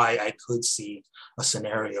almost why I could see a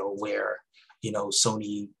scenario where,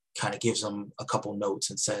 Sony kind of gives them a couple notes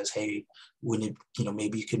and says, hey,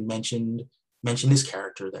 maybe you can mention this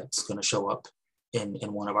character that's going to show up in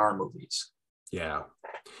one of our movies. Yeah.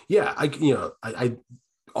 I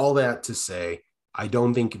all that to say, I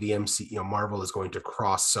don't think the Marvel is going to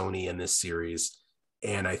cross Sony in this series.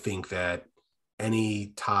 And I think that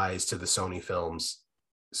any ties to the Sony films,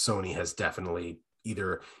 Sony has definitely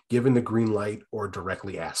either given the green light or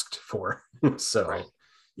directly asked for. So, right.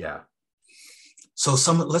 Yeah. So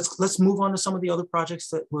let's move on to some of the other projects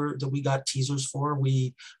that we got teasers for.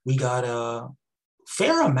 We got a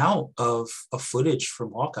fair amount of footage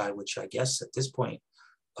from Hawkeye, which I guess at this point,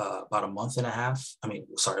 about a week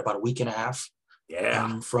and a half.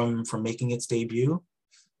 Yeah. From making its debut.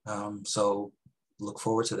 So look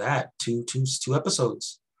forward to that. Two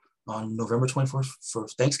episodes on November 24th for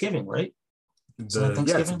Thanksgiving, right? It's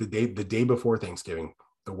the day before Thanksgiving.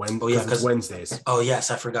 It's Wednesdays. Oh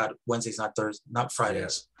yes, I forgot. Wednesdays, not Thursdays, not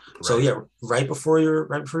Fridays. Yeah, right. So yeah, right before your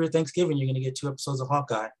Thanksgiving, you're gonna get 2 episodes of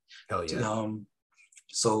Hawkeye. Hell yeah.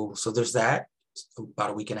 So there's that.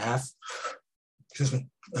 About a week and a half. Excuse me.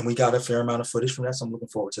 And we got a fair amount of footage from that, so I'm looking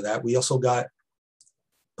forward to that. We also got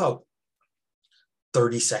about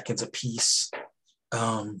 30 seconds a piece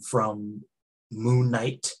from Moon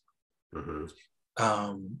Knight,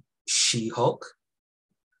 She-Hulk,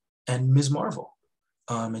 and Ms. Marvel.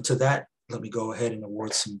 And to that, let me go ahead and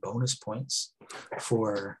award some bonus points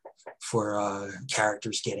for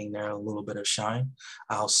characters getting there a little bit of shine.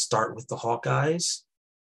 I'll start with the Hawkeyes.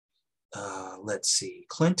 Let's see.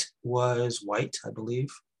 Clint was white, I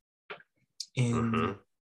believe.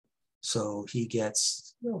 So he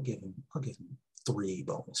gets, I'll give him 3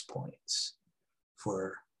 bonus points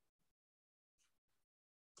for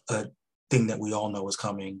a thing that we all know is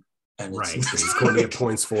coming. And he's going to get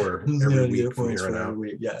points for every week from here on out.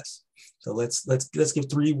 Yes. So let's give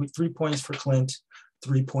 3 points for Clint,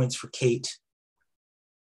 3 points for Kate,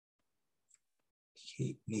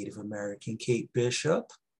 Native American Kate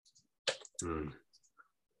Bishop.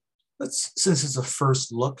 Since it's a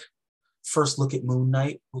first look at Moon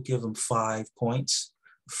Knight, we'll give him 5 points.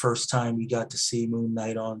 First time we got to see Moon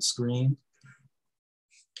Knight on screen.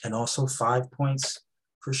 And also 5 points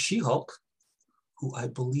for She-Hulk, who I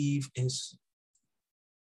believe is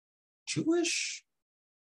Jewish.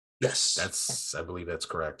 Yes. I believe that's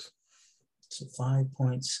correct. So 5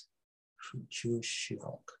 points for Jewish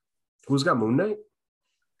She-Hulk. Who's got Moon Knight?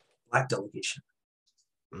 Black delegation.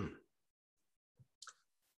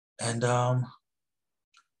 And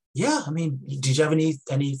did you have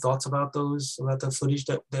any thoughts about the footage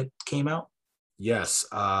that came out? Yes.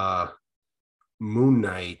 Moon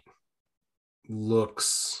Knight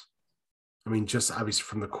looks, just obviously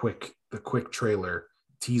from the quick trailer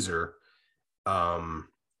teaser,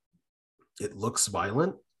 it looks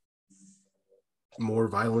violent, more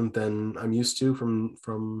violent than I'm used to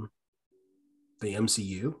from the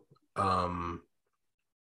MCU.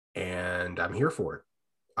 And I'm here for it.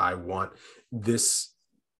 I want this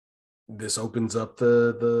opens up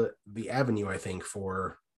the avenue, I think,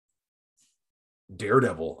 for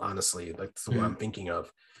Daredevil, honestly. That's what I'm thinking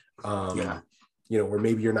of. Where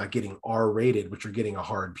maybe you're not getting R-rated, but you're getting a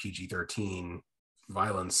hard PG-13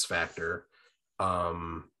 violence factor.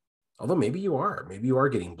 Although maybe you are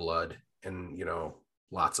getting blood and,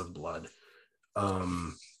 lots of blood.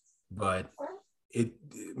 But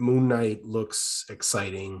Moon Knight looks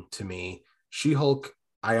exciting to me. She-Hulk,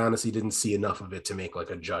 I honestly didn't see enough of it to make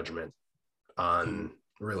like a judgment on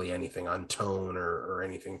really anything, on tone or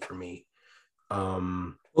anything for me.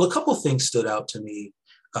 Well, a couple of things stood out to me.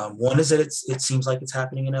 One is that it seems like it's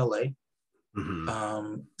happening in LA.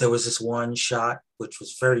 There was this one shot, which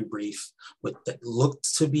was very brief, that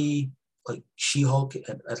looked to be like She-Hulk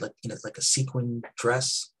at like a sequin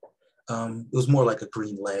dress. It was more like a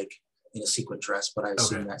green leg in a sequin dress, but I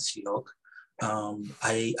assume that's She-Hulk.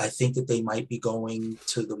 I think that they might be going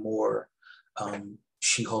to the more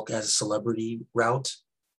She-Hulk as a celebrity route.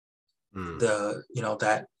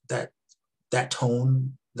 That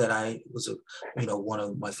tone that I was one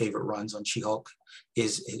of my favorite runs on She-Hulk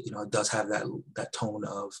is it does have that tone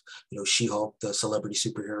of She-Hulk, the celebrity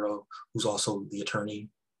superhero who's also the attorney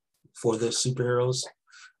for the superheroes.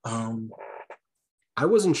 I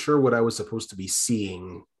wasn't sure what I was supposed to be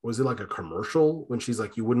seeing. Was it like a commercial when she's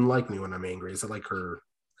like, "You wouldn't like me when I'm angry"? Is it like her?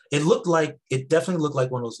 It definitely looked like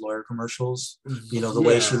one of those lawyer commercials. The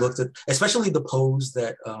way she looked at, especially the pose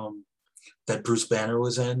that that Bruce Banner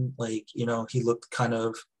was in. Like, you know, he looked kind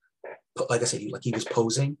of, like I said, he was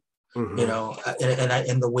posing. You know,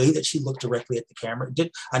 and the way that she looked directly at the camera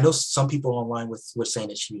I know some people online were saying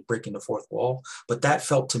that she was breaking the fourth wall, but that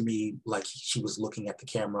felt to me like she was looking at the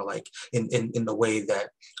camera, like in the way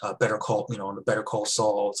that Better Call, you know, on the Better Call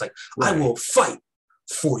Saul, it's like, right. I will fight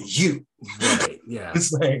for you. Right. Yeah.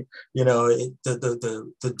 It's like, you know,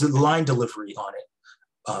 the line delivery on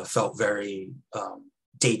it felt very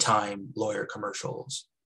daytime lawyer commercials.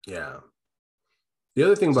 Yeah. The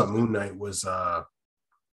other thing about Moon Knight was,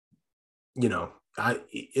 you know,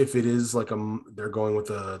 if it is like they're going with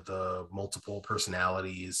the multiple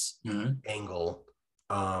personalities angle,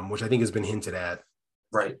 which I think has been hinted at.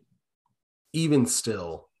 Right. Even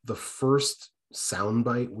still, the first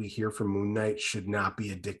soundbite we hear from Moon Knight should not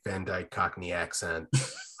be a Dick Van Dyke Cockney accent.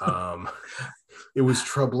 It was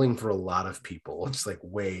troubling for a lot of people. It's like,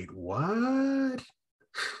 wait, what?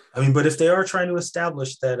 I mean, but if they are trying to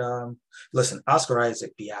establish that, listen, Oscar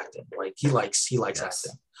Isaac be acting, like he likes yes.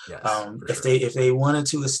 acting. Yes, if they wanted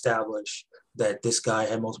to establish that this guy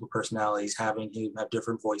had multiple personalities, having him have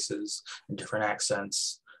different voices and different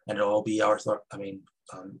accents, and it'll all be Arthur. I mean,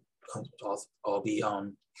 all be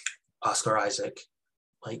Oscar Isaac.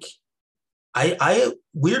 Like, I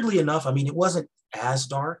weirdly enough, I mean, it wasn't as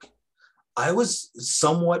dark. I was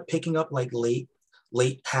somewhat picking up like late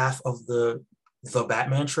half of the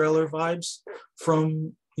Batman trailer vibes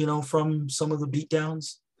from some of the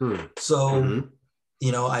beatdowns. So,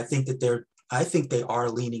 you know, I think they are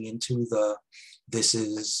leaning into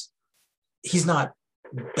he's not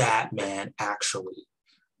Batman actually,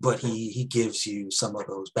 but he gives you some of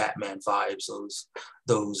those Batman vibes,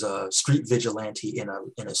 those street vigilante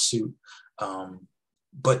in a suit,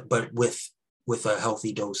 but with a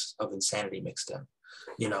healthy dose of insanity mixed in,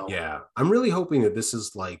 you know. Yeah, I'm really hoping that this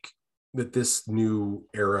is like that this new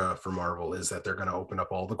era for Marvel is that they're going to open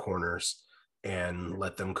up all the corners and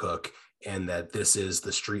let them cook, and that this is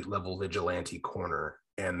the street level vigilante corner,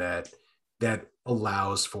 and that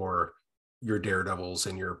allows for your Daredevils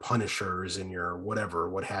and your Punishers and your whatever,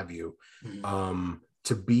 what have you,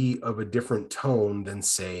 to be of a different tone than,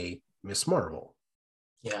 say, Miss Marvel.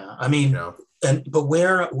 Yeah, I mean, you know? But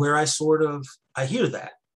where I hear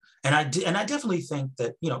that, and I definitely think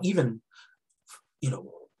that, you know, even, you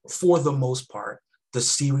know, for the most part, the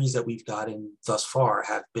series that we've gotten thus far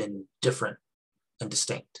have been different and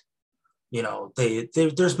distinct. You know,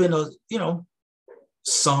 there's been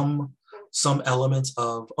some elements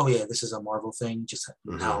of, oh yeah, this is a Marvel thing, just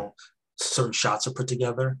how certain shots are put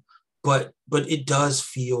together, but it does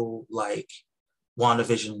feel like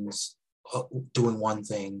WandaVision's doing one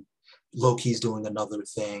thing, Loki's doing another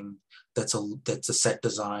thing. That's a set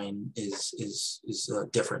design is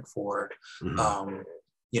different for.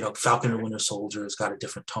 You know, Falcon and Winter Soldier has got a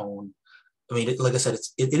different tone. I mean, like I said,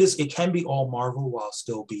 it can be all Marvel while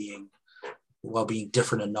still being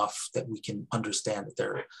different enough that we can understand that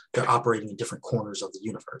they're operating in different corners of the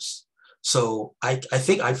universe. So I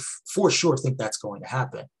for sure think that's going to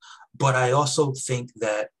happen. But I also think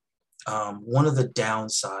that one of the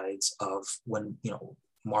downsides of when, you know,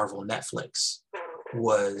 Marvel Netflix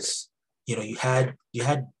was, you know, you had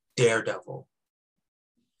Daredevil.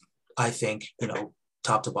 I think, you know,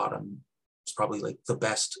 top to bottom, it's probably like the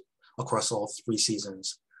best across all 3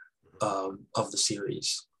 seasons of the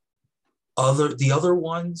series. The other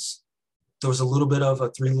ones, there was a little bit of a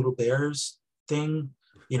Three Little Bears thing,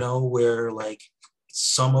 you know, where like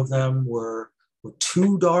some of them were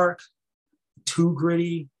too dark, too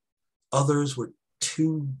gritty, others were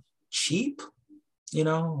too cheap, you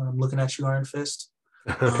know. I'm looking at you, Iron Fist.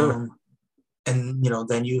 And, you know,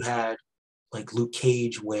 then you had like Luke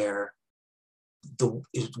Cage, where the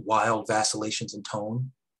wild vacillations in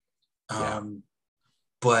tone.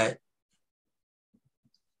 But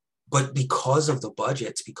because of the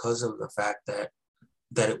budgets, because of the fact that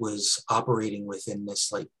it was operating within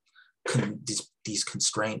this like these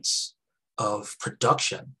constraints of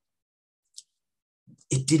production,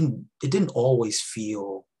 it didn't always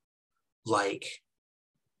feel like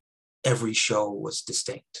every show was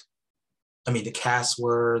distinct. I mean, the casts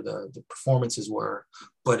were, the performances were,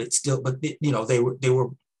 but you know, they were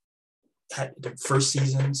had the first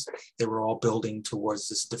seasons, they were all building towards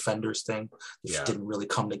this Defenders thing, which didn't really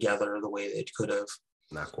come together the way it could have.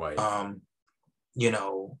 Not quite. You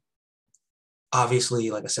know, obviously,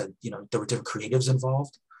 like I said, you know, there were different creatives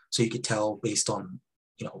involved, so you could tell based on,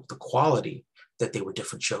 you know, the quality that they were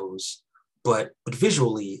different shows. But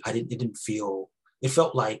visually, it didn't feel. It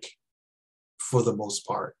felt like, for the most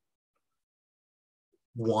part,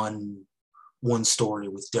 one story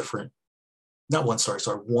with different. Not one story,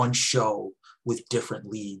 sorry, one show with different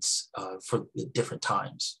leads for different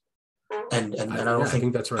times. And I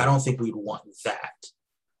think that's right. I don't think we'd want that.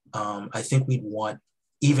 I think we'd want,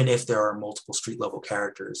 even if there are multiple street level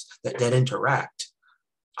characters that interact,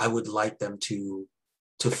 I would like them to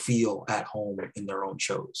feel at home in their own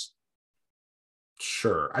shows.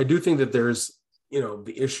 Sure. I do think that there's,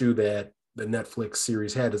 the issue that the Netflix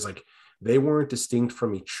series had is like, they weren't distinct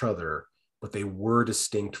from each other, but they were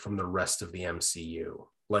distinct from the rest of the MCU.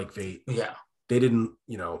 Like they didn't,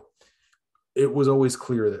 it was always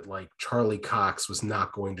clear that like Charlie Cox was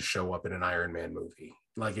not going to show up in an Iron Man movie.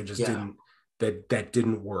 Like it just didn't, that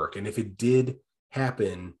didn't work. And if it did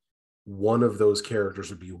happen, one of those characters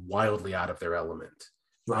would be wildly out of their element.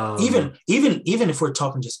 Right. Even if we're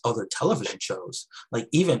talking just other television shows, like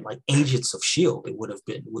even like Agents of S.H.I.E.L.D., it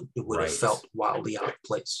would have felt wildly out of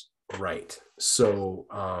place. Right. So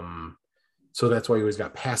so that's why you always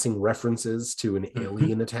got passing references to an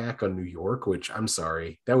alien attack on New York, which I'm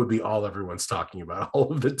sorry, that would be all everyone's talking about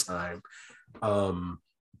all of the time.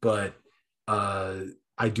 But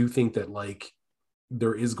I do think that like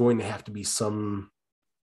there is going to have to be some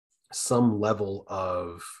level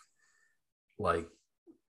of like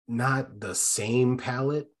not the same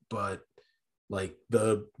palette, but like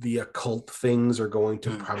the occult things are going to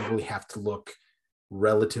probably have to look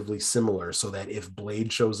relatively similar, so that if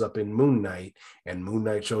Blade shows up in Moon Knight and Moon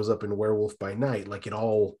Knight shows up in Werewolf by Night, like it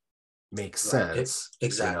all makes sense.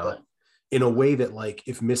 Exactly. In a way that like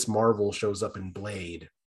if Miss Marvel shows up in Blade,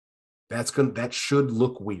 that should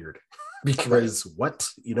look weird because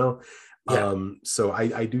so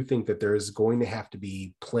I do think that there is going to have to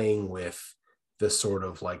be playing with the sort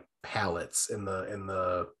of like palettes and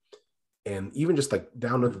even just like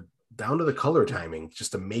down to the color timing,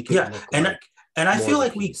 just to make it look and I feel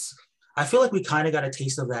like we kind of got a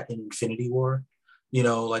taste of that in Infinity War.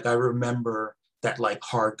 Like I remember that like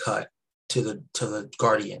hard cut to the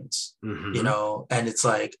Guardians, and it's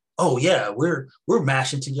like, oh yeah, we're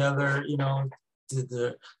mashing together,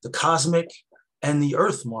 the cosmic and the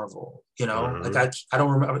Earth Marvel, like I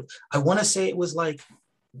don't remember. I want to say it was like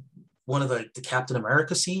one of the Captain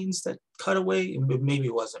America scenes that cut away. Maybe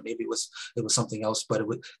it wasn't. Maybe it was something else. But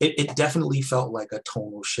it definitely felt like a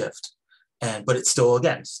tonal shift, but it still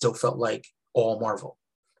felt like all Marvel.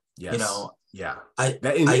 Yes.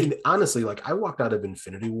 I honestly, like I walked out of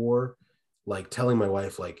Infinity War, like telling my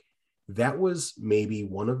wife, like that was maybe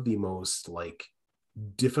one of the most like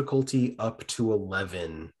difficulty up to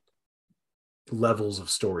 11 levels of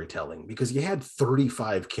storytelling, because you had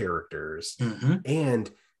 35 characters and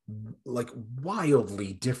like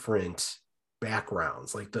wildly different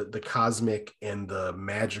backgrounds, like the cosmic and the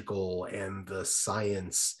magical and the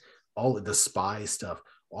science, all of the spy stuff,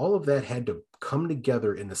 all of that had to come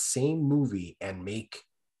together in the same movie and make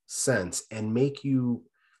sense and make you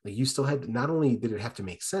like, you still had to, not only did it have to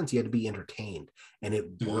make sense, you had to be entertained, and it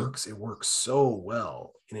works so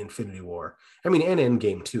well in Infinity War. I mean, and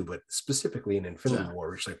Endgame too, but specifically in Infinity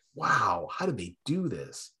War, it's like, wow, how did they do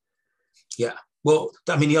this? Yeah. Well,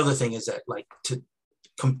 I mean, the other thing is that, like, to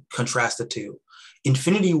contrast the two,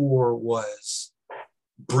 Infinity War was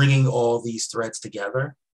bringing all these threads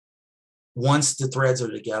together. Once the threads are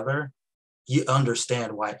together, you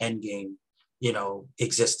understand why Endgame,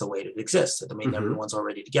 exists the way it exists. I mean, everyone's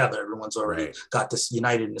already together. Everyone's already got this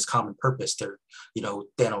united in this common purpose. They're,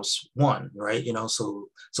 Thanos won, right? So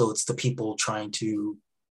it's the people trying to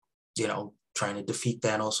defeat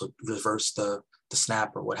Thanos or reverse the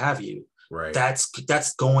snap or what have you. Right.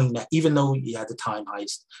 That's going, even though you had the time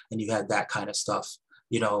heist and you had that kind of stuff,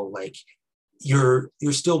 like you're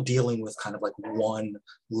still dealing with kind of like one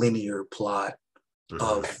linear plot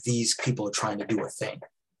of these people are trying to do a thing.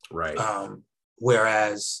 Right.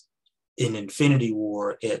 Whereas in Infinity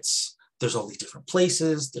War, there's all these different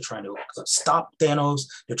places. They're trying to stop Thanos.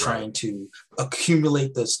 They're trying to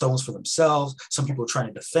accumulate the stones for themselves. Some people are trying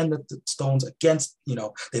to defend the stones against,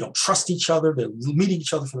 they don't trust each other. They're meeting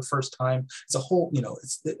each other for the first time. It's a whole,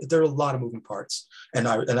 there are a lot of moving parts. And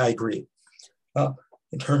I agree.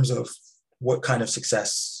 In terms of what kind of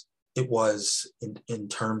success it was in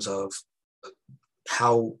terms of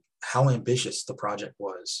how ambitious the project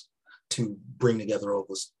was to bring together all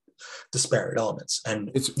those disparate elements.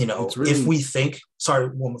 And it's really, if we think, sorry,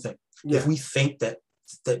 one more thing, if we think that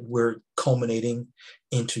we're culminating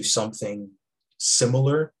into something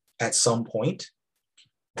similar at some point,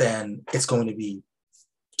 then it's going to be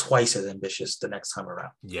twice as ambitious the next time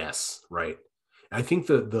around. Yes, right. I think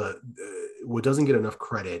the what doesn't get enough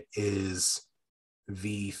credit is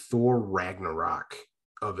the Thor Ragnarok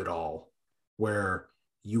of it all, where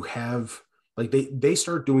you have like they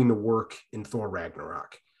start doing the work in Thor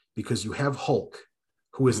Ragnarok because you have Hulk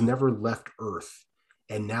who has never left Earth,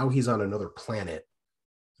 and now he's on another planet.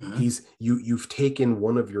 You've taken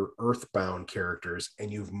one of your Earthbound characters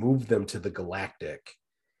and you've moved them to the galactic,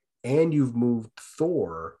 and you've moved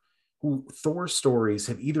Thor, who Thor's stories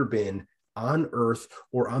have either been on Earth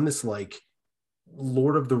or on this like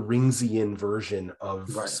Lord of the Ringsian version of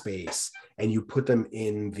space, and you put them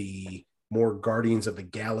in the more Guardians of the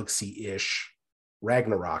Galaxy-ish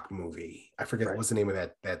Ragnarok movie. I forget what's the name of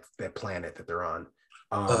that planet that they're on.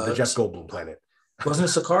 The Jeff Goldblum planet. Wasn't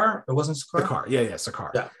it Sakaar? It wasn't Sakaar? Sakaar. Yeah,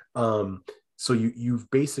 Sakaar. Yeah. So you've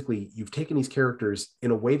taken these characters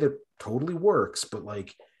in a way that totally works, but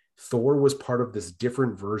like Thor was part of this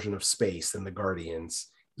different version of space than the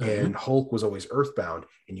Guardians, and Hulk was always Earthbound,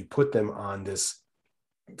 and you put them on this,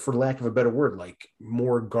 for lack of a better word, like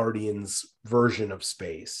more Guardians version of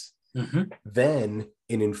space. Then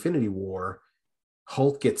in Infinity War,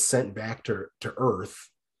 Hulk gets sent back to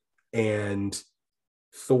Earth, and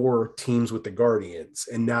Thor teams with the Guardians,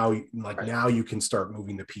 and now you can start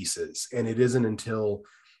moving the pieces. And it isn't until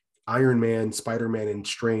Iron Man, Spider-Man, and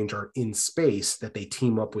Strange are in space that they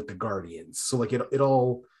team up with the Guardians. So like it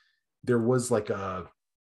all, there was like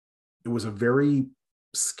it was a very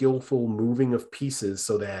skillful moving of pieces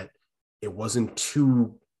so that it wasn't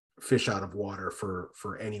too fish out of water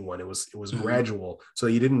for anyone. It was gradual, so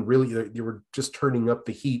you didn't really, you were just turning up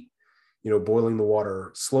the heat, boiling the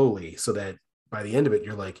water slowly, so that by the end of it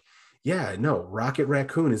you're like, yeah, no, Rocket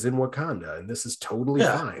Raccoon is in Wakanda and this is totally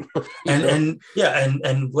fine. and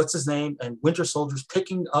what's his name, and Winter Soldier's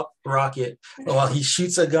picking up Rocket while he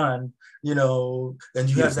shoots a gun, and you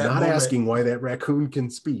have that not moment, asking why that raccoon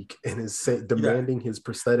can speak and is demanding his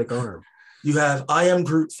prosthetic arm. You have I am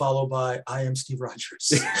Groot followed by I am Steve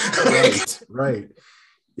Rogers. right.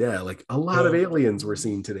 Yeah, like a lot of aliens we're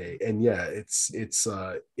seeing today. And yeah,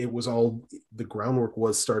 it was all, the groundwork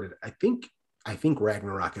was started. I think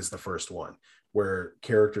Ragnarok is the first one where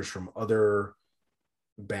characters from other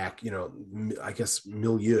back, I guess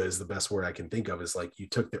milieu is the best word I can think of, is like you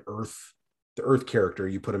took the Earth character,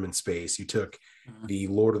 you put him in space. You took the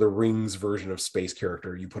Lord of the Rings version of space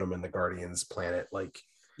character, you put him in the Guardians planet. Like,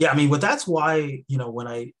 yeah, I mean, but that's why, when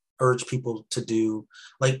I urge people to do,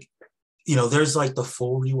 like, there's like the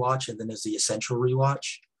full rewatch and then there's the essential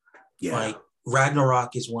rewatch. Yeah. Like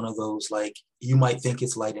Ragnarok is one of those, like, you might think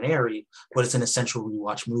it's light and airy, but it's an essential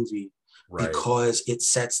rewatch movie because it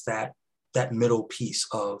sets that middle piece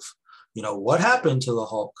of, what happened to the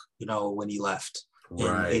Hulk, when he left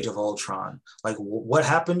in Age of Ultron, like what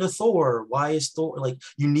happened to Thor? Why is Thor, like,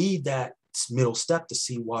 you need that middle step to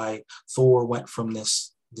see why Thor went from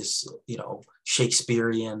this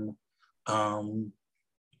Shakespearean, Lord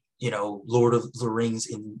of the Rings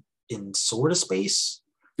in sort of space,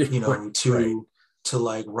 to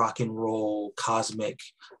like rock and roll, cosmic,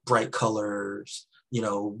 bright colors,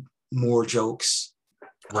 more jokes,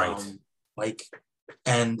 and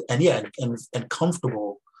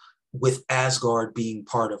comfortable with Asgard being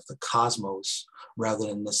part of the cosmos rather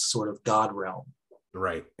than this sort of god realm.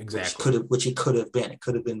 Right, exactly. Which it could have been. It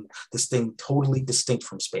could have been this thing totally distinct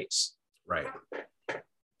from space. Right.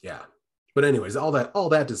 Yeah. But anyways, all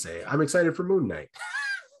that to say, I'm excited for Moon Knight.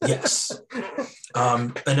 Yes.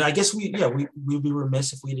 And I guess we'd be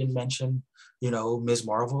remiss if we didn't mention, Ms.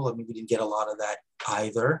 Marvel. I mean, we didn't get a lot of that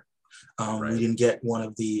either. We didn't get one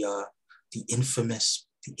of the infamous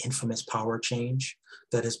power change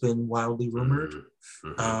that has been wildly rumored.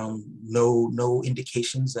 No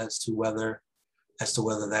indications as to whether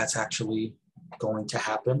that's actually going to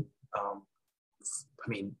happen. I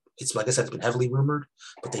mean, it's, like I said, it's been heavily rumored,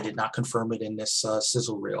 but they did not confirm it in this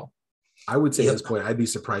sizzle reel. I would say at this point, I'd be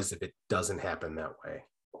surprised if it doesn't happen that way,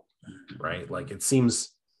 right? Like, it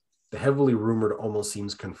seems, the heavily rumored almost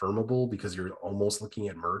seems confirmable because you're almost looking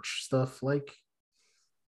at merch stuff, like.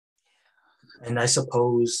 And I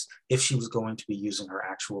suppose if she was going to be using her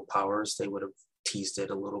actual powers, they would have teased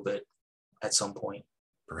it a little bit at some point,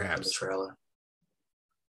 perhaps, in the trailer.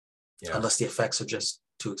 Yeah. Unless the effects are just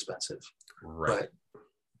too expensive. Right. But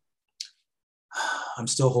I'm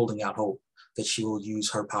still holding out hope that she will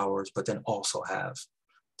use her powers, but then also have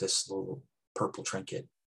this little purple trinket.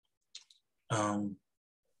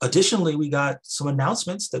 Additionally, we got some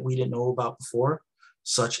announcements that we didn't know about before,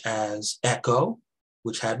 such as Echo,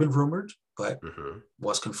 which had been rumored, but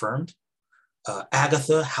was confirmed.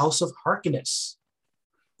 Agatha, House of Harkness,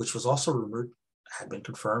 which was also rumored, had been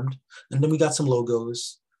confirmed. And then we got some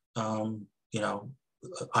logos,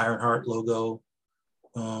 Ironheart logo,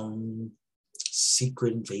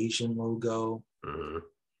 Secret Invasion logo.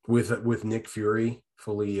 With Nick Fury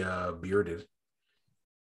fully bearded.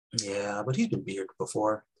 Yeah, but he's been bearded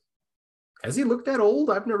before. Has he looked that old?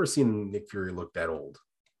 I've never seen Nick Fury look that old.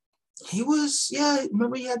 He was, yeah.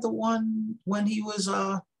 Remember, he had the one when he was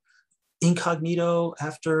incognito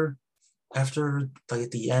after like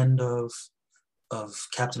at the end of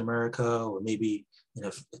Captain America, or maybe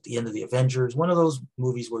at the end of the Avengers. One of those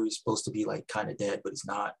movies where he's supposed to be like kind of dead, but he's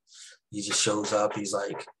not. He just shows up. He's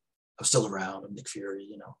like, I'm still around. I'm Nick Fury.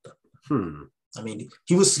 I mean,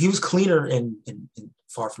 he was cleaner in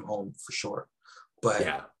Far From Home for sure, but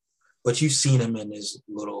Yeah. But you've seen him in his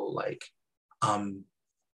little like,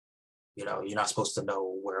 you're not supposed to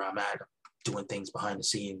know where I'm at, doing things behind the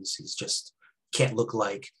scenes. He's just can't look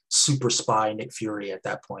like super spy Nick Fury at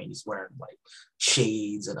that point. He's wearing like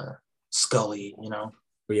shades and a Scully.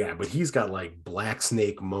 But he's got like Black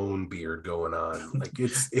Snake Moan beard going on. Like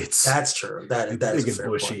it's that's true. That is big a fair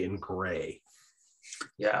and bushy point. and gray.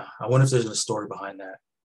 Yeah, I wonder if there's a story behind that.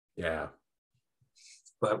 Yeah,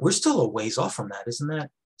 but we're still a ways off from that, isn't that?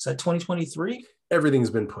 Is that 2023? Everything's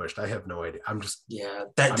been pushed. I have no idea.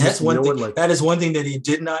 That's one thing. That is one thing that he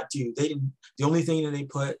did not do. They didn't. The only thing that they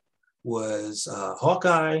put was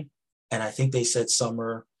Hawkeye, and I think they said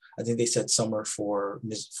summer. I think they said summer for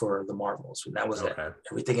the Marvels. And that was it.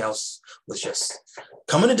 Everything else was just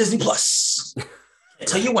coming to Disney Plus. Can't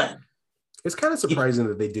tell you when. It's kind of surprising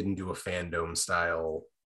that they didn't do a fandom style,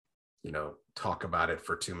 talk about it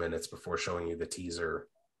for 2 minutes before showing you the teaser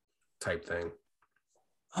type thing.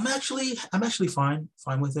 I'm actually fine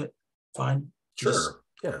with it. Fine. Sure.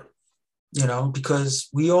 Yeah. Because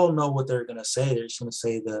we all know what they're gonna say. They're just gonna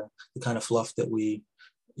say the kind of fluff that we,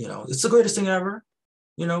 it's the greatest thing ever.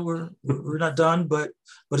 We're not done, but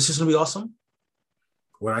it's just gonna be awesome.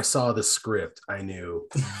 When I saw the script, I knew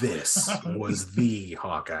this was the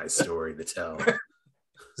Hawkeye story to tell.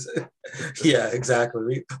 Yeah,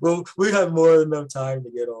 exactly. We have more than enough time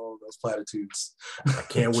to get all those platitudes. I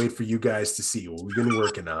can't wait for you guys to see what we've been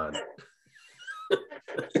working on.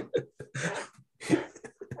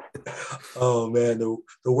 Oh man, the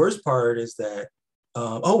worst part is that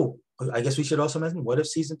I guess we should also mention what if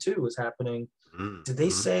season 2 is happening. Mm-hmm. Did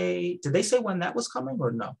they say when that was coming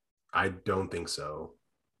or no? I don't think so.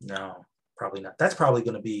 No, probably not. That's probably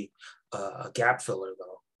going to be a gap filler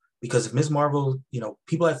though, because if Ms. Marvel,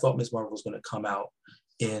 people had thought Ms. Marvel was going to come out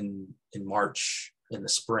in March in the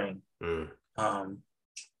spring,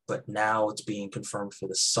 but now it's being confirmed for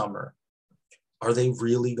the summer. Are they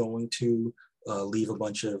really going to leave a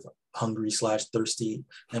bunch of hungry/thirsty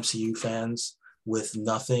MCU fans with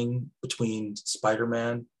nothing between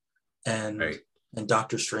Spider-Man and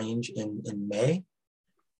Doctor Strange in May?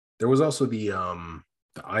 There was also the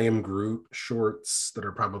I Am Groot shorts that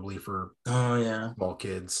are probably for small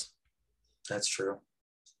kids. That's true. I'm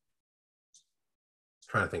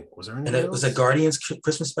trying to think, was there any? And it was a Guardians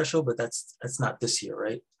Christmas special, but that's not this year,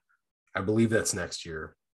 right? I believe that's next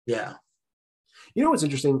year. Yeah. What's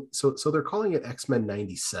interesting? So they're calling it X-Men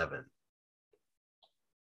 97.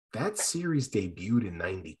 That series debuted in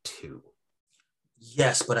 92.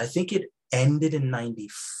 Yes, but I think it ended in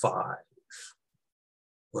 95.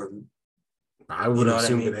 Or I would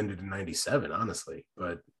assume it ended in 97, honestly.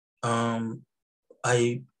 But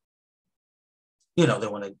they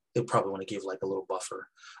probably want to give like a little buffer.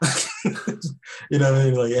 Like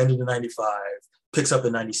ended in 95, picks up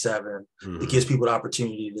in 97. Mm-hmm. It gives people the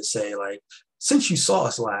opportunity to say, like, since you saw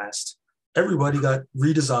us last, everybody got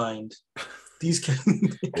redesigned.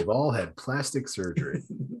 They've all had plastic surgery.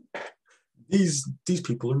 These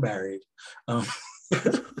people are married.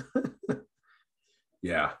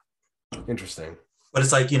 Yeah. Interesting. But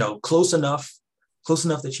it's like, close enough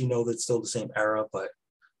that that it's still the same era, but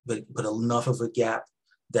enough of a gap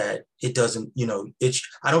that it doesn't,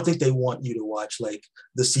 I don't think they want you to watch like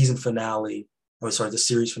the series finale of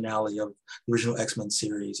the original X-Men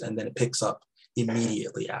series, and then it picks up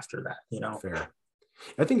immediately after that, Fair.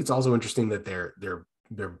 I think it's also interesting that they're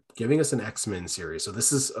giving us an X-Men series. So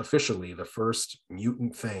this is officially the first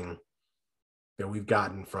mutant thing that we've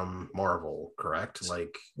gotten from Marvel, correct?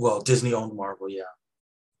 Like, well, Disney owned Marvel, yeah.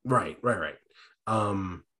 Right.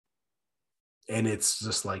 And it's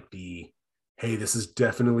just like hey, this is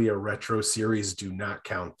definitely a retro series. Do not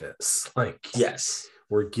count this. Like, yes,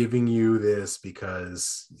 we're giving you this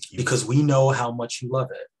because we know how much you love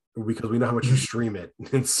it. Because we know how much you stream it,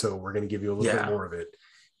 and so we're going to give you a little bit more of it.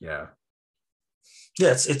 Yeah.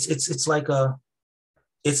 It's like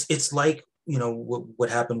what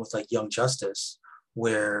happened with like Young Justice,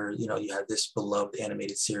 where you had this beloved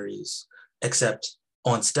animated series, except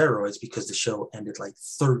on steroids because the show ended like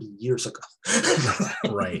 30 years ago.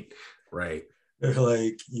 Right. They're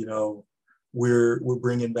like, we're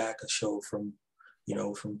bringing back a show from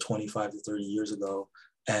 25 to 30 years ago,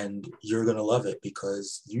 and you're gonna love it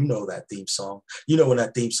because you know that theme song. You know when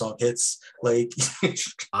that theme song hits, like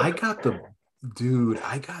I got the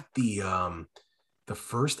the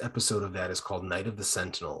first episode of that is called Night of the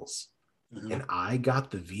Sentinels. Mm-hmm. And I got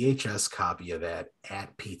the VHS copy of that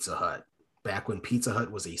at Pizza Hut back when Pizza Hut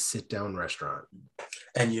was a sit-down restaurant.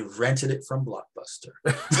 And you rented it from Blockbuster.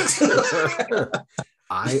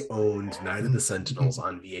 I owned Night of the Sentinels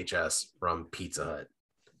on VHS from Pizza Hut.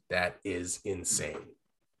 That is insane.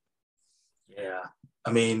 Yeah.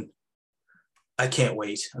 I mean, I can't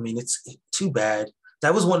wait. I mean, it's too bad.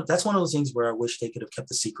 That's one of those things where I wish they could have kept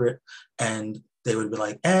the secret and they would be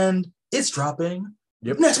like, and it's dropping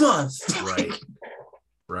next month.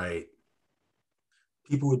 Right.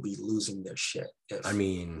 People would be losing their shit if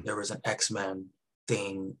there was an X-Men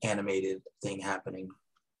animated thing happening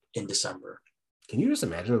in December. Can you just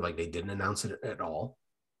imagine if they didn't announce it at all?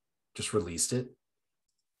 Just released it?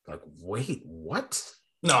 Like, wait, what?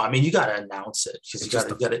 No, I mean you got to announce it because you got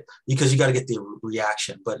to get it because you got to get the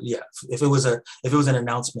reaction. But yeah, if it was an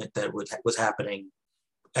announcement that was happening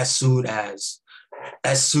as soon as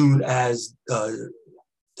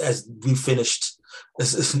we finished,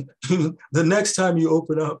 the next time you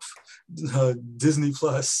open up Disney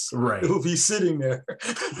Plus, right, it will be sitting there.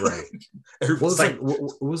 Right. There was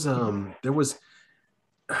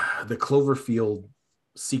the Cloverfield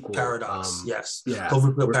sequel Paradox. Yes. Yeah.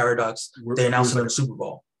 Cloverfield Paradox. They announced it in the Super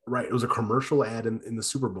Bowl. Right. It was a commercial ad in the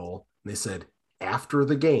Super Bowl. And they said, after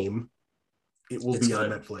the game, it will be on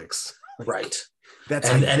Netflix. Right. That's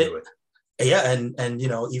how you do it. Yeah. And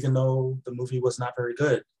even though the movie was not very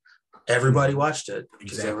good, everybody watched it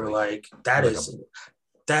because they were like, all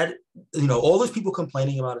those people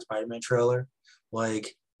complaining about a Spider-Man trailer,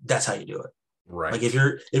 like that's how you do it. Right. Like if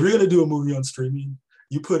you're gonna do a movie on streaming,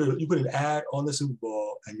 you put an ad on the Super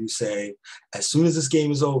Bowl and you say, as soon as this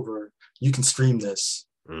game is over, you can stream this,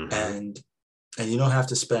 and you don't have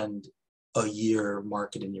to spend a year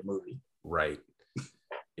marketing your movie. Right.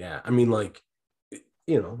 Yeah. I mean,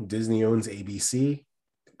 Disney owns ABC.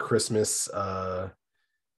 Christmas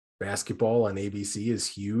basketball on ABC is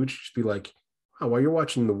huge. Just be like, oh, while you're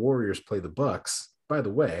watching the Warriors play the Bucks, by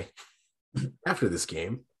the way, after this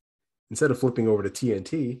game, instead of flipping over to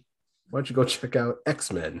TNT, why don't you go check out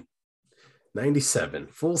X-Men 97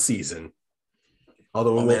 full season?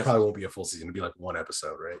 Although it probably won't be a full season. It'll be like one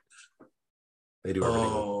episode, right? They do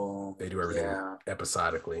everything. They do everything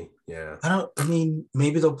episodically. Yeah.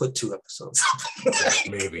 Maybe they'll put 2 episodes.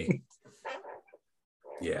 Maybe.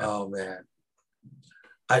 Yeah. Oh man.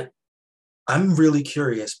 I'm really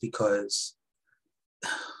curious because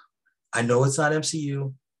I know it's not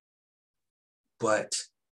MCU, but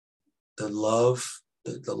the love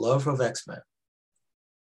of X-Men,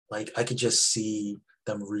 I could just see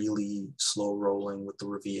them really slow rolling with the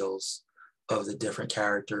reveals of the different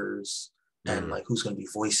characters and who's going to be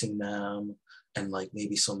voicing them and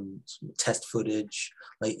maybe some test footage.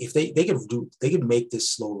 If they could make this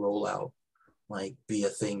slow rollout be a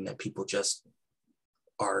thing that people just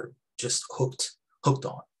are just hooked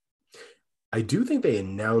on. I do think they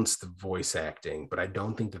announced the voice acting, but I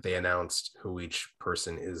don't think that they announced who each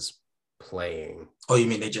person is playing. Oh, you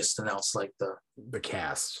mean they just announced the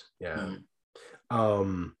cast? Yeah.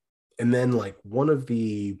 And then one of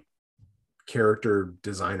the character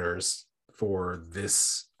designers for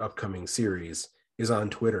this upcoming series is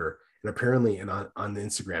on Twitter and apparently on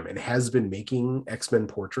Instagram and has been making X-Men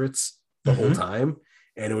portraits the whole time.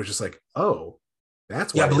 And it was just oh,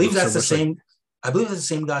 that's why. I believe that's the same. I believe that's the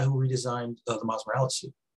same guy who redesigned the Miles Morales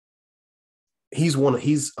suit. He's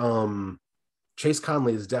Chase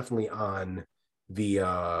Conley is definitely on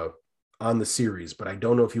the series, but I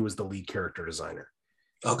don't know if he was the lead character designer.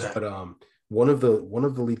 Okay. But one of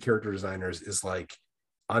the lead character designers is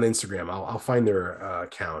on Instagram. I'll find their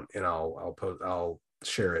account and I'll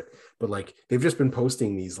share it. But they've just been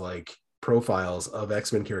posting these profiles of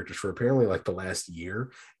X-Men characters for apparently the last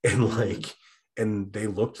year, and and they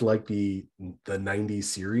looked like the 90s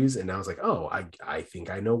series, and I was oh, I think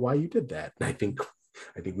I know why you did that. And I think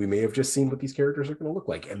we may have just seen what these characters are going to look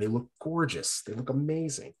like, and they look gorgeous. They look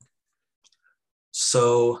amazing.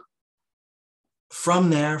 So from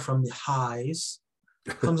the highs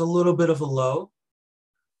comes a little bit of a low,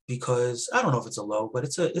 because I don't know if it's a low, but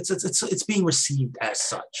it's being received as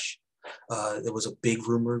such. There was a big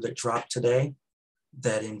rumor that dropped today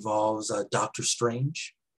that involves Doctor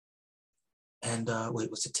Strange. And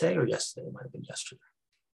was it today or yesterday? It might have been yesterday.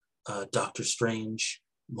 Doctor Strange,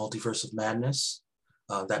 Multiverse of Madness.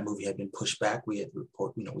 That movie had been pushed back. We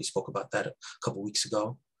spoke about that a couple weeks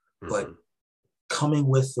ago. But coming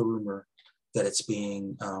with the rumor that it's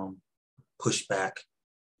being pushed back,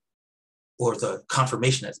 or the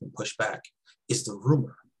confirmation that's been pushed back, is the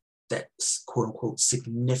rumor that quote unquote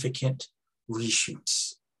significant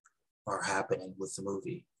reshoots are happening with the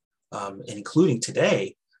movie. And including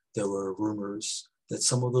today, there were rumors that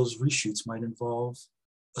some of those reshoots might involve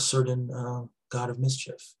a certain God of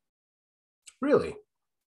Mischief. Really?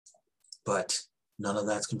 But none of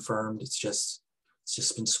that's confirmed. It's just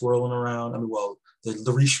been swirling around. I mean, well, the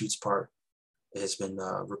reshoots part has been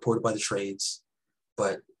reported by the trades,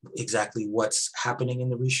 but exactly what's happening in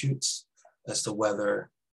the reshoots as to whether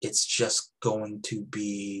it's just going to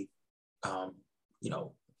be,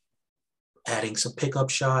 adding some pickup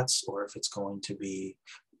shots, or if it's going to be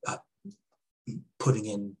putting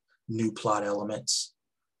in new plot elements,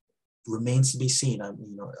 remains to be seen. I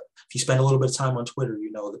mean, if you spend a little bit of time on Twitter,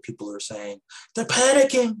 you know that people are saying they're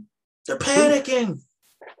panicking. They're panicking.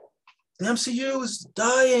 The MCU is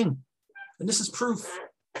dying, and this is proof.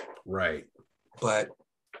 Right. But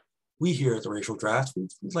we here at the Racial Draft,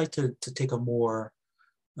 we'd like to take a more,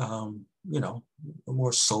 a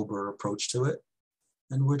more sober approach to it,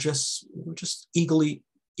 and we're just eagerly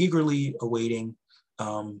awaiting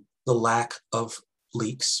the lack of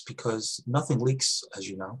leaks, because nothing leaks, as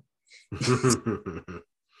you know.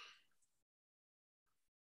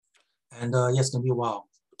 And it's gonna be a while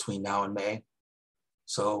between now and May.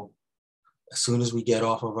 So as soon as we get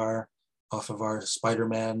off of our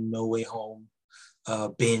Spider-Man No Way Home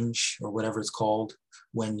binge, or whatever it's called,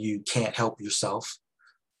 when you can't help yourself,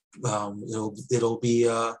 it'll be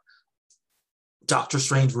Doctor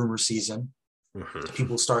Strange rumor season.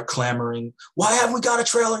 People start clamoring, why haven't we got a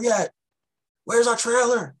trailer yet? Where's our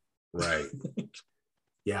trailer? Right.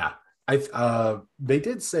 Yeah. They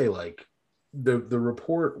did say, like, the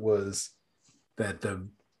report was that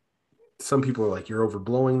some people are like, you're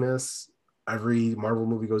overblowing this. Every Marvel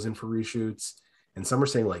movie goes in for reshoots, and some are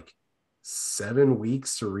saying like 7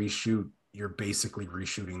 weeks to reshoot. You're basically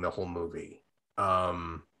reshooting the whole movie.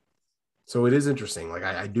 So it is interesting. Like,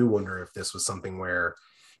 I do wonder if this was something where,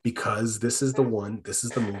 because this is the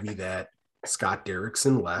movie that Scott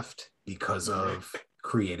Derrickson left because of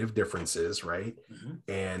creative differences, right?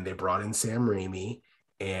 Mm-hmm. And they brought in Sam Raimi,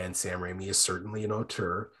 and Sam Raimi is certainly an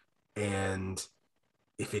auteur. And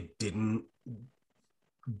if it didn't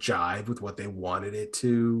jive with what they wanted it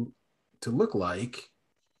to look like,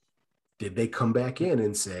 did they come back in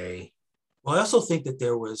and say? Well, I also think that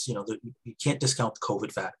there was, you can't discount the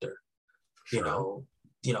COVID factor. Sure.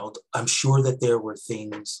 I'm sure that there were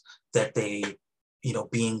things that they,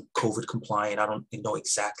 being COVID compliant, I don't know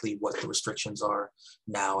exactly what the restrictions are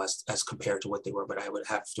now as compared to what they were, but I would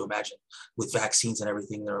have to imagine with vaccines and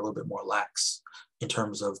everything, they're a little bit more lax in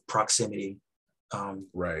terms of proximity,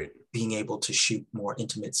 right. Being able to shoot more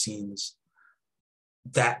intimate scenes.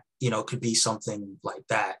 That, could be something like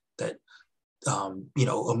that, a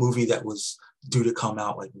movie that was due to come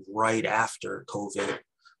out like right after COVID,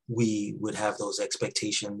 we would have those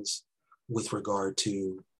expectations with regard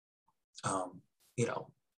to,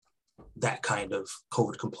 that kind of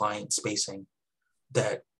COVID compliant spacing,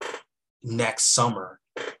 that next summer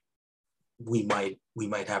we might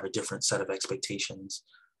have a different set of expectations.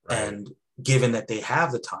 Right. And given that they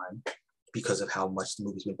have the time, because of how much the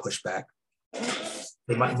movie's been pushed back,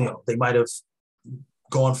 they might have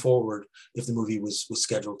gone forward if the movie was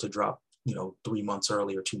scheduled to drop 3 months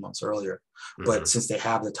earlier, 2 months earlier. Mm-hmm. But since they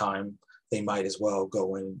have the time, they might as well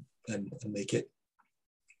go in and make it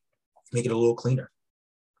a little cleaner.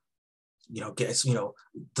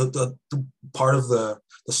 The part of the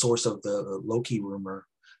source of the Loki rumor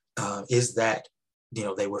is that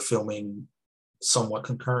they were filming somewhat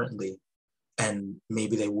concurrently, and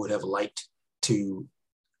maybe they would have liked to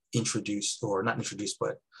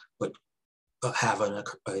have an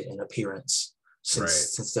appearance,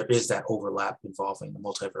 since there is that overlap involving the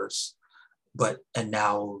multiverse. And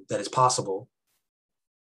now that it's possible,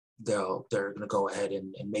 they're going to go ahead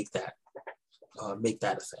and make that a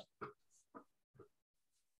thing.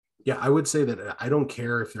 Yeah, I would say that I don't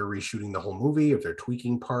care if they're reshooting the whole movie, if they're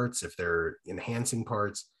tweaking parts, if they're enhancing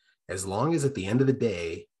parts, as long as at the end of the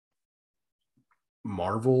day,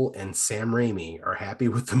 Marvel and Sam Raimi are happy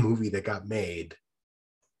with the movie that got made.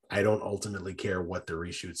 I don't ultimately care what the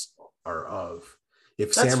reshoots are of.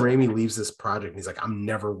 If Sam Raimi leaves this project and he's like, I'm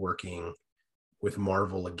never working with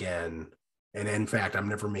Marvel again, and in fact, I'm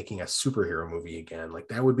never making a superhero movie again, like,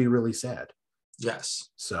 that would be really sad. Yes.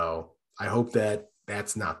 So I hope that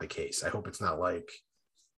that's not the case. I hope it's not like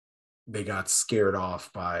they got scared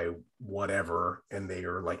off by whatever and they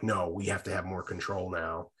are like, no, we have to have more control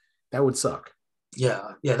now. That would suck.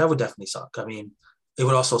 Yeah, that would definitely suck. I mean, it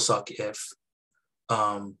would also suck if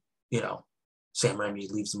Sam Raimi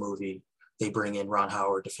leaves the movie, they bring in Ron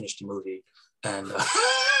Howard to finish the movie, and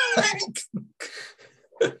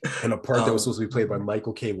and a part that was supposed to be played by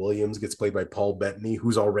Michael K. Williams gets played by Paul Bettany,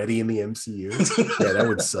 who's already in the MCU. Yeah, that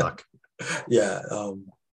would suck. Yeah,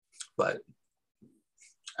 but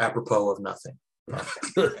apropos of nothing.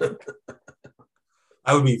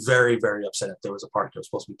 I would be very, very upset if there was a part that was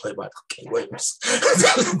supposed to be played by K. Williams.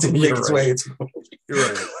 Didn't make its way into the movie.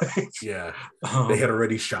 You're right. Yeah. They had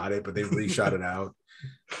already shot it, but they reshot it out.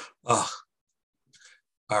 All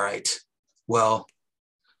right. Well,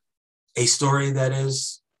 a story that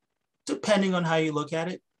is, depending on how you look at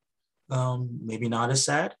it, maybe not as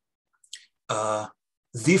sad. The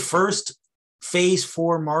first Phase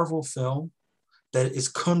 4 Marvel film that is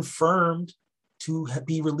confirmed to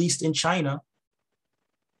be released in China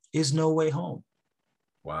is No Way Home.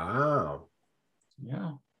 Wow.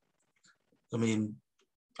 Yeah. I mean,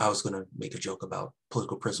 I was going to make a joke about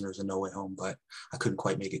political prisoners in No Way Home, but I couldn't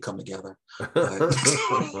quite make it come together.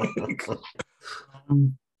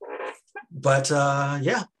 But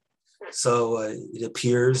yeah. So it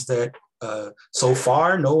appears that so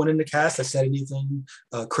far, no one in the cast has said anything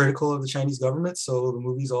critical of the Chinese government. So the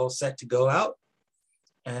movie's all set to go out.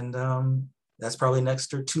 And that's probably an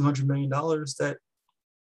extra $200 million that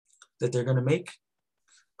they're going to make.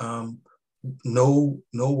 No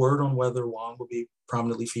word on whether Wong will be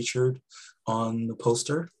prominently featured on the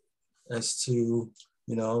poster as to,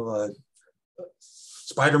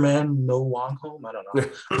 Spider-Man, no Wong Home. I don't know.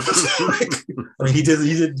 I mean, he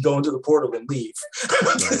did go into the portal and leave.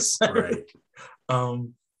 Right.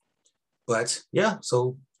 But yeah,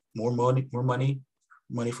 so more money for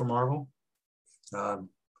Marvel.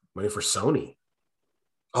 Money for Sony.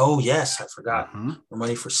 Oh yes, I forgot. Mm-hmm. More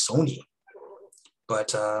money for Sony.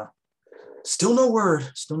 But still no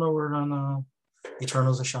word on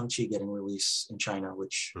Eternals and Shang-Chi getting released in China,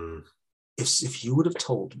 which if you would have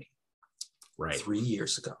told me 3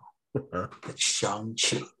 years ago that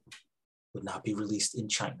Shang-Chi would not be released in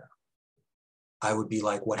China, I would be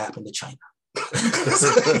like, what happened to China?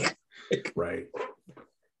 Right.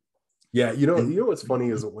 Yeah, you know what's funny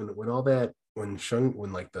is when the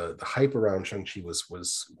hype around Shang-Chi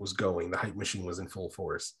was going, the hype machine was in full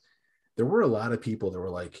force. There were a lot of people that were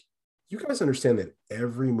like, you guys understand that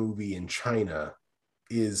every movie in China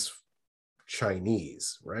is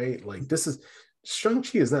Chinese, right? Like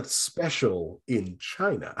Shang-Chi is not special in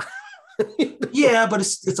China. Yeah, but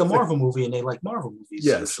it's a Marvel movie and they like Marvel movies.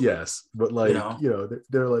 Yes. But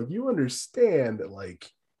they're like, you understand that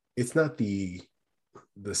like it's not the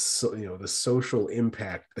social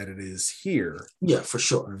impact that it is here. Yeah, for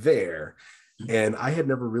sure. There. And I had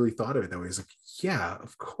never really thought of it that way. It's like, yeah,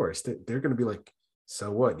 of course. They're going to be like,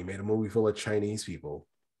 so what? You made a movie full of Chinese people.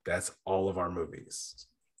 That's all of our movies.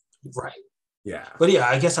 Right. Yeah. But yeah,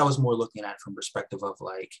 I guess I was more looking at it from perspective of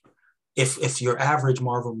like, if your average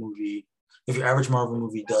Marvel movie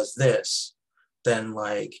does this, then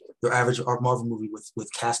like your average Marvel movie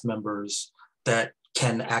with cast members that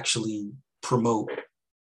can actually promote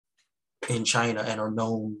in China and are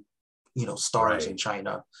known, stars in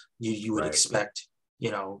China, you would expect,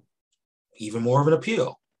 even more of an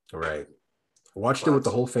appeal. Right. I watched it with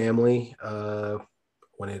the whole family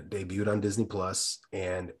when it debuted on Disney Plus,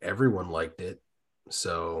 and everyone liked it.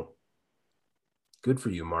 So good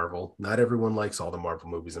for you, Marvel. Not everyone likes all the Marvel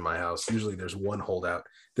movies in my house. Usually there's one holdout.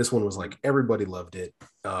 This one was like, everybody loved it.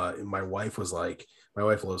 My wife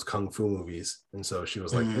loves Kung Fu movies. And so she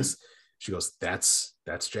was like, this, she goes, that's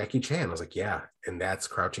Jackie Chan. I was like, yeah. And that's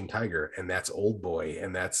Crouching Tiger. And that's Old Boy.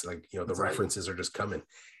 And that's like, the references are just coming.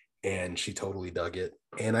 And she totally dug it.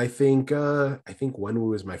 And I think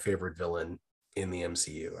Wenwu is my favorite villain in the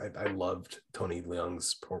MCU. I loved Tony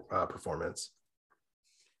Leung's performance.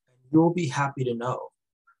 You'll be happy to know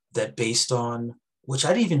that based on, which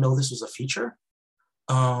I didn't even know this was a feature,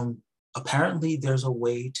 apparently there's a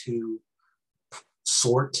way to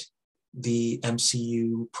sort the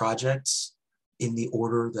MCU projects in the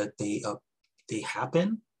order that they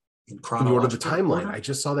happen in chronological in the order of the timeline. order. I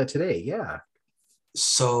just saw that today. Yeah.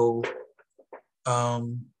 So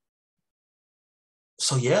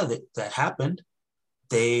yeah, that happened.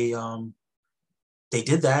 They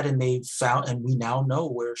did that, and they found, and we now know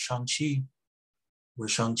where Shang-Chi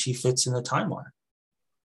fits in the timeline.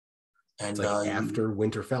 And it's like after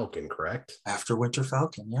Winter Falcon, correct? After Winter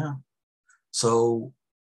Falcon, yeah. So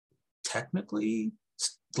technically,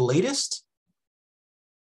 the latest.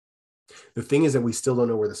 The thing is that we still don't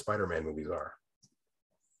know where the Spider-Man movies are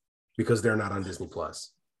because they're not on Disney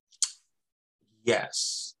Plus.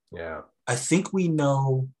 Yes. Yeah. I think we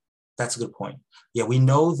know. That's a good point. Yeah, we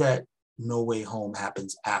know that No Way Home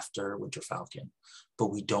happens after Winter Falcon, but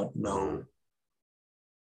we don't know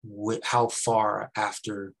how far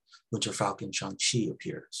after Winter Falcon Shang-Chi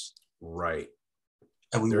appears. Right.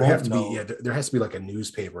 And we there won't have to know. be there has to be like a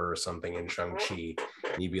newspaper or something in Shang-Chi.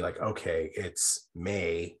 And you'd be like, okay, it's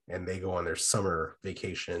May, and they go on their summer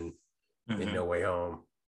vacation in No Way Home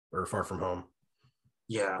or Far From Home.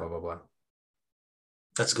 Yeah. Blah, blah, blah.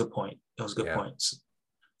 That's a good point. That was a good point.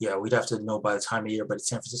 Yeah, we'd have to know by the time of year, but it's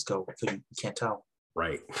San Francisco. You can't tell.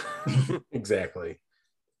 Right. Exactly.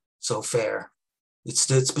 So fair.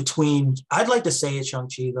 It's between, I'd like to say it's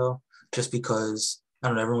Shang-Chi though, just because, I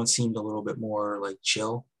don't know, everyone seemed a little bit more like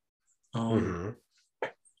chill.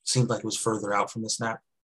 Seemed like it was further out from the snap.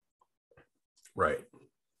 Right.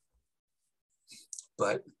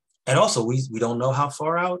 But, and also we don't know how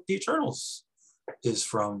far out the Eternals is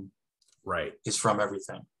from. Right. Is from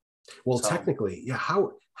everything. Well, technically, yeah.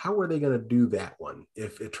 How are they going to do that one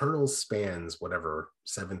if Eternals spans whatever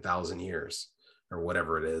 7,000 years or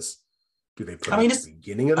whatever it is? Do they put it at the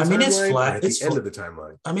beginning of the timeline or at the end of the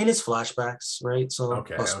timeline? I mean, it's flashbacks, right? So,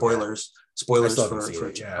 spoilers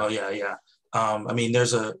for yeah. Oh yeah. I mean,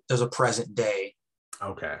 there's a present day.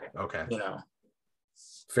 Okay. You know,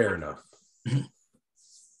 fair enough.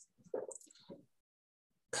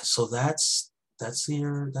 So that's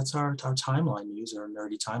our timeline news, or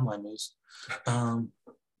nerdy timeline news.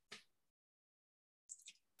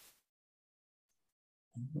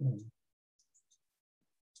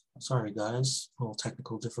 Sorry guys, little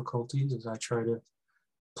technical difficulties as I try to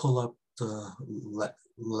pull up the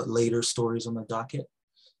later stories on the docket.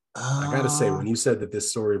 I gotta say, when you said that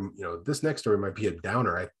this story, this next story might be a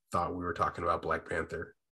downer, I thought we were talking about Black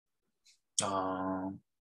Panther.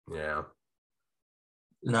 Yeah.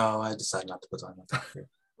 No, I decided not to put on that here.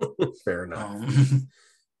 Fair enough.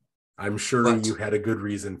 I'm sure you had a good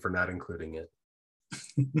reason for not including it.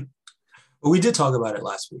 We did talk about it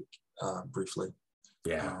last week, briefly.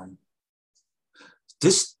 Yeah.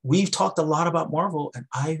 We've talked a lot about Marvel, and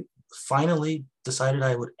I finally decided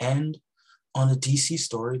I would end on a DC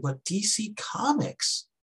story, but DC Comics.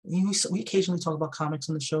 I mean, we occasionally talk about comics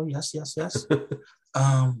on the show. Yes.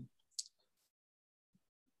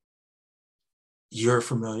 You're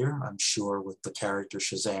familiar, I'm sure, with the character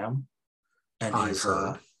Shazam and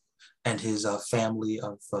his family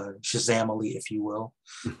of Shazamily, if you will,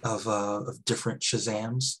 of different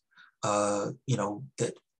Shazams.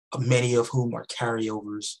 That many of whom are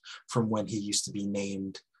carryovers from when he used to be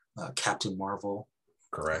named Captain Marvel.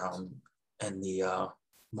 Correct. And the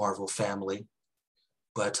Marvel family.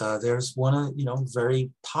 But there's one,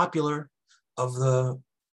 very popular of the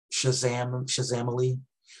Shazamily,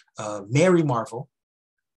 Mary Marvel.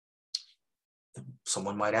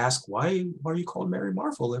 Someone might ask, why are you called Mary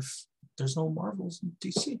Marvel if there's no Marvels in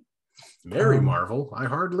DC? Mary Marvel? I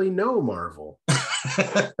hardly know Marvel.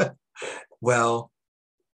 Well,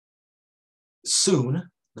 soon,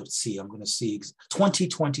 let's see, I'm going to see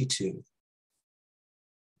 2022.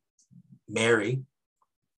 Mary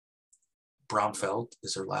Bromfeld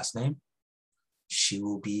is her last name. She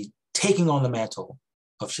will be taking on the mantle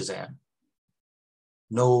of Shazam.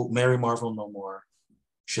 No Mary Marvel, no more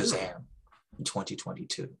Shazam in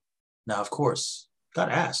 2022. Now, of course,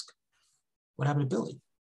 gotta ask, what happened to Billy?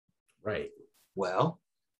 Right. Well,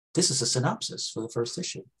 this is a synopsis for the first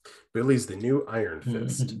issue. Billy's the new Iron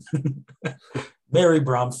Fist. Mary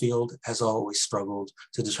Bromfield has always struggled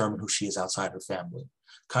to determine who she is outside her family.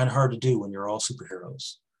 Kind of hard to do when you're all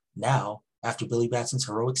superheroes. Now, after Billy Batson's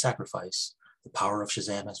heroic sacrifice, the power of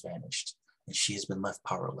Shazam has vanished, and she has been left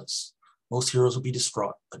powerless. Most heroes will be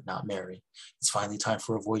distraught, but not Mary. It's finally time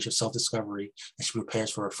for a voyage of self-discovery, and she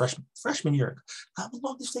prepares for a freshman year. How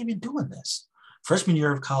long have they been doing this? Freshman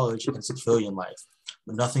year of college and civilian life.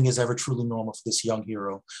 But nothing is ever truly normal for this young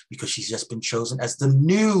hero because she's just been chosen as the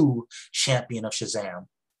new champion of Shazam,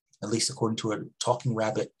 at least according to a talking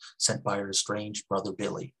rabbit sent by her estranged brother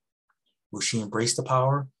Billy. Will she embrace the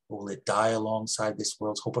power, or will it die alongside this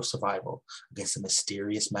world's hope of survival against the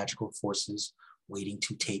mysterious magical forces waiting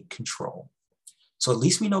to take control? So at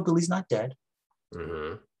least we know Billy's not dead,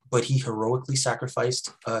 but he heroically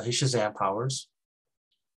sacrificed his Shazam powers.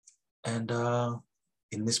 And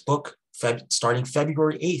in this book, starting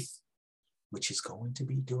February 8th, which is going to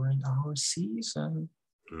be during our season,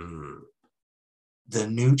 the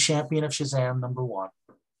new champion of Shazam, #1.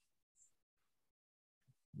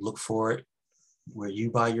 Look for it where you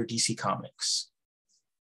buy your DC Comics.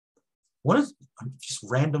 Just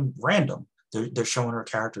random. They're showing her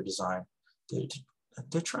character design.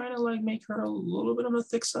 They're trying to like make her a little bit on the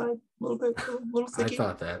thick side, a little thicky. I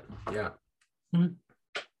thought that, yeah.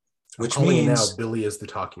 Which means now Billy is the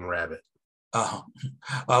talking rabbit. Uh,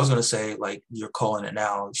 I was gonna say, like, you're calling it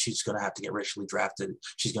now. She's gonna have to get racially drafted.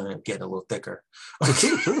 She's gonna get a little thicker.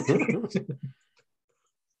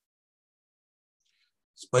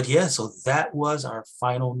 But yeah, so that was our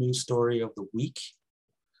final news story of the week.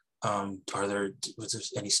 Was there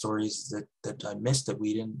any stories that I missed that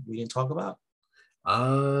we didn't talk about?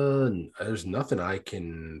 There's nothing I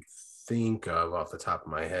can think of off the top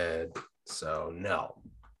of my head. So no.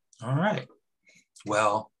 All right.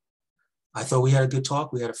 Well, I thought we had a good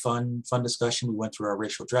talk. We had a fun discussion. We went through our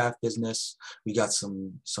racial draft business. We got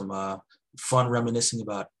some fun reminiscing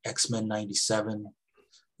about X-Men '97.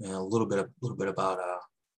 A little bit about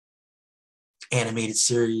animated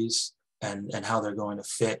series and how they're going to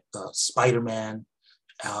fit Spider-Man.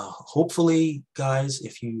 Hopefully, guys,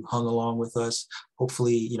 if you hung along with us,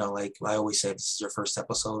 hopefully, like I always say, this is your first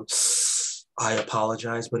episode. I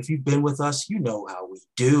apologize, but if you've been with us, you know how we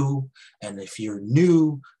do. And if you're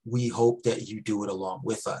new, we hope that you do it along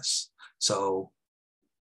with us. So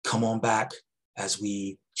come on back as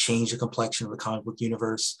we change the complexion of the comic book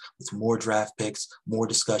universe with more draft picks, more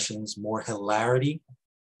discussions, more hilarity.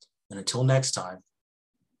 And until next time,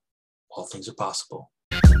 all things are possible.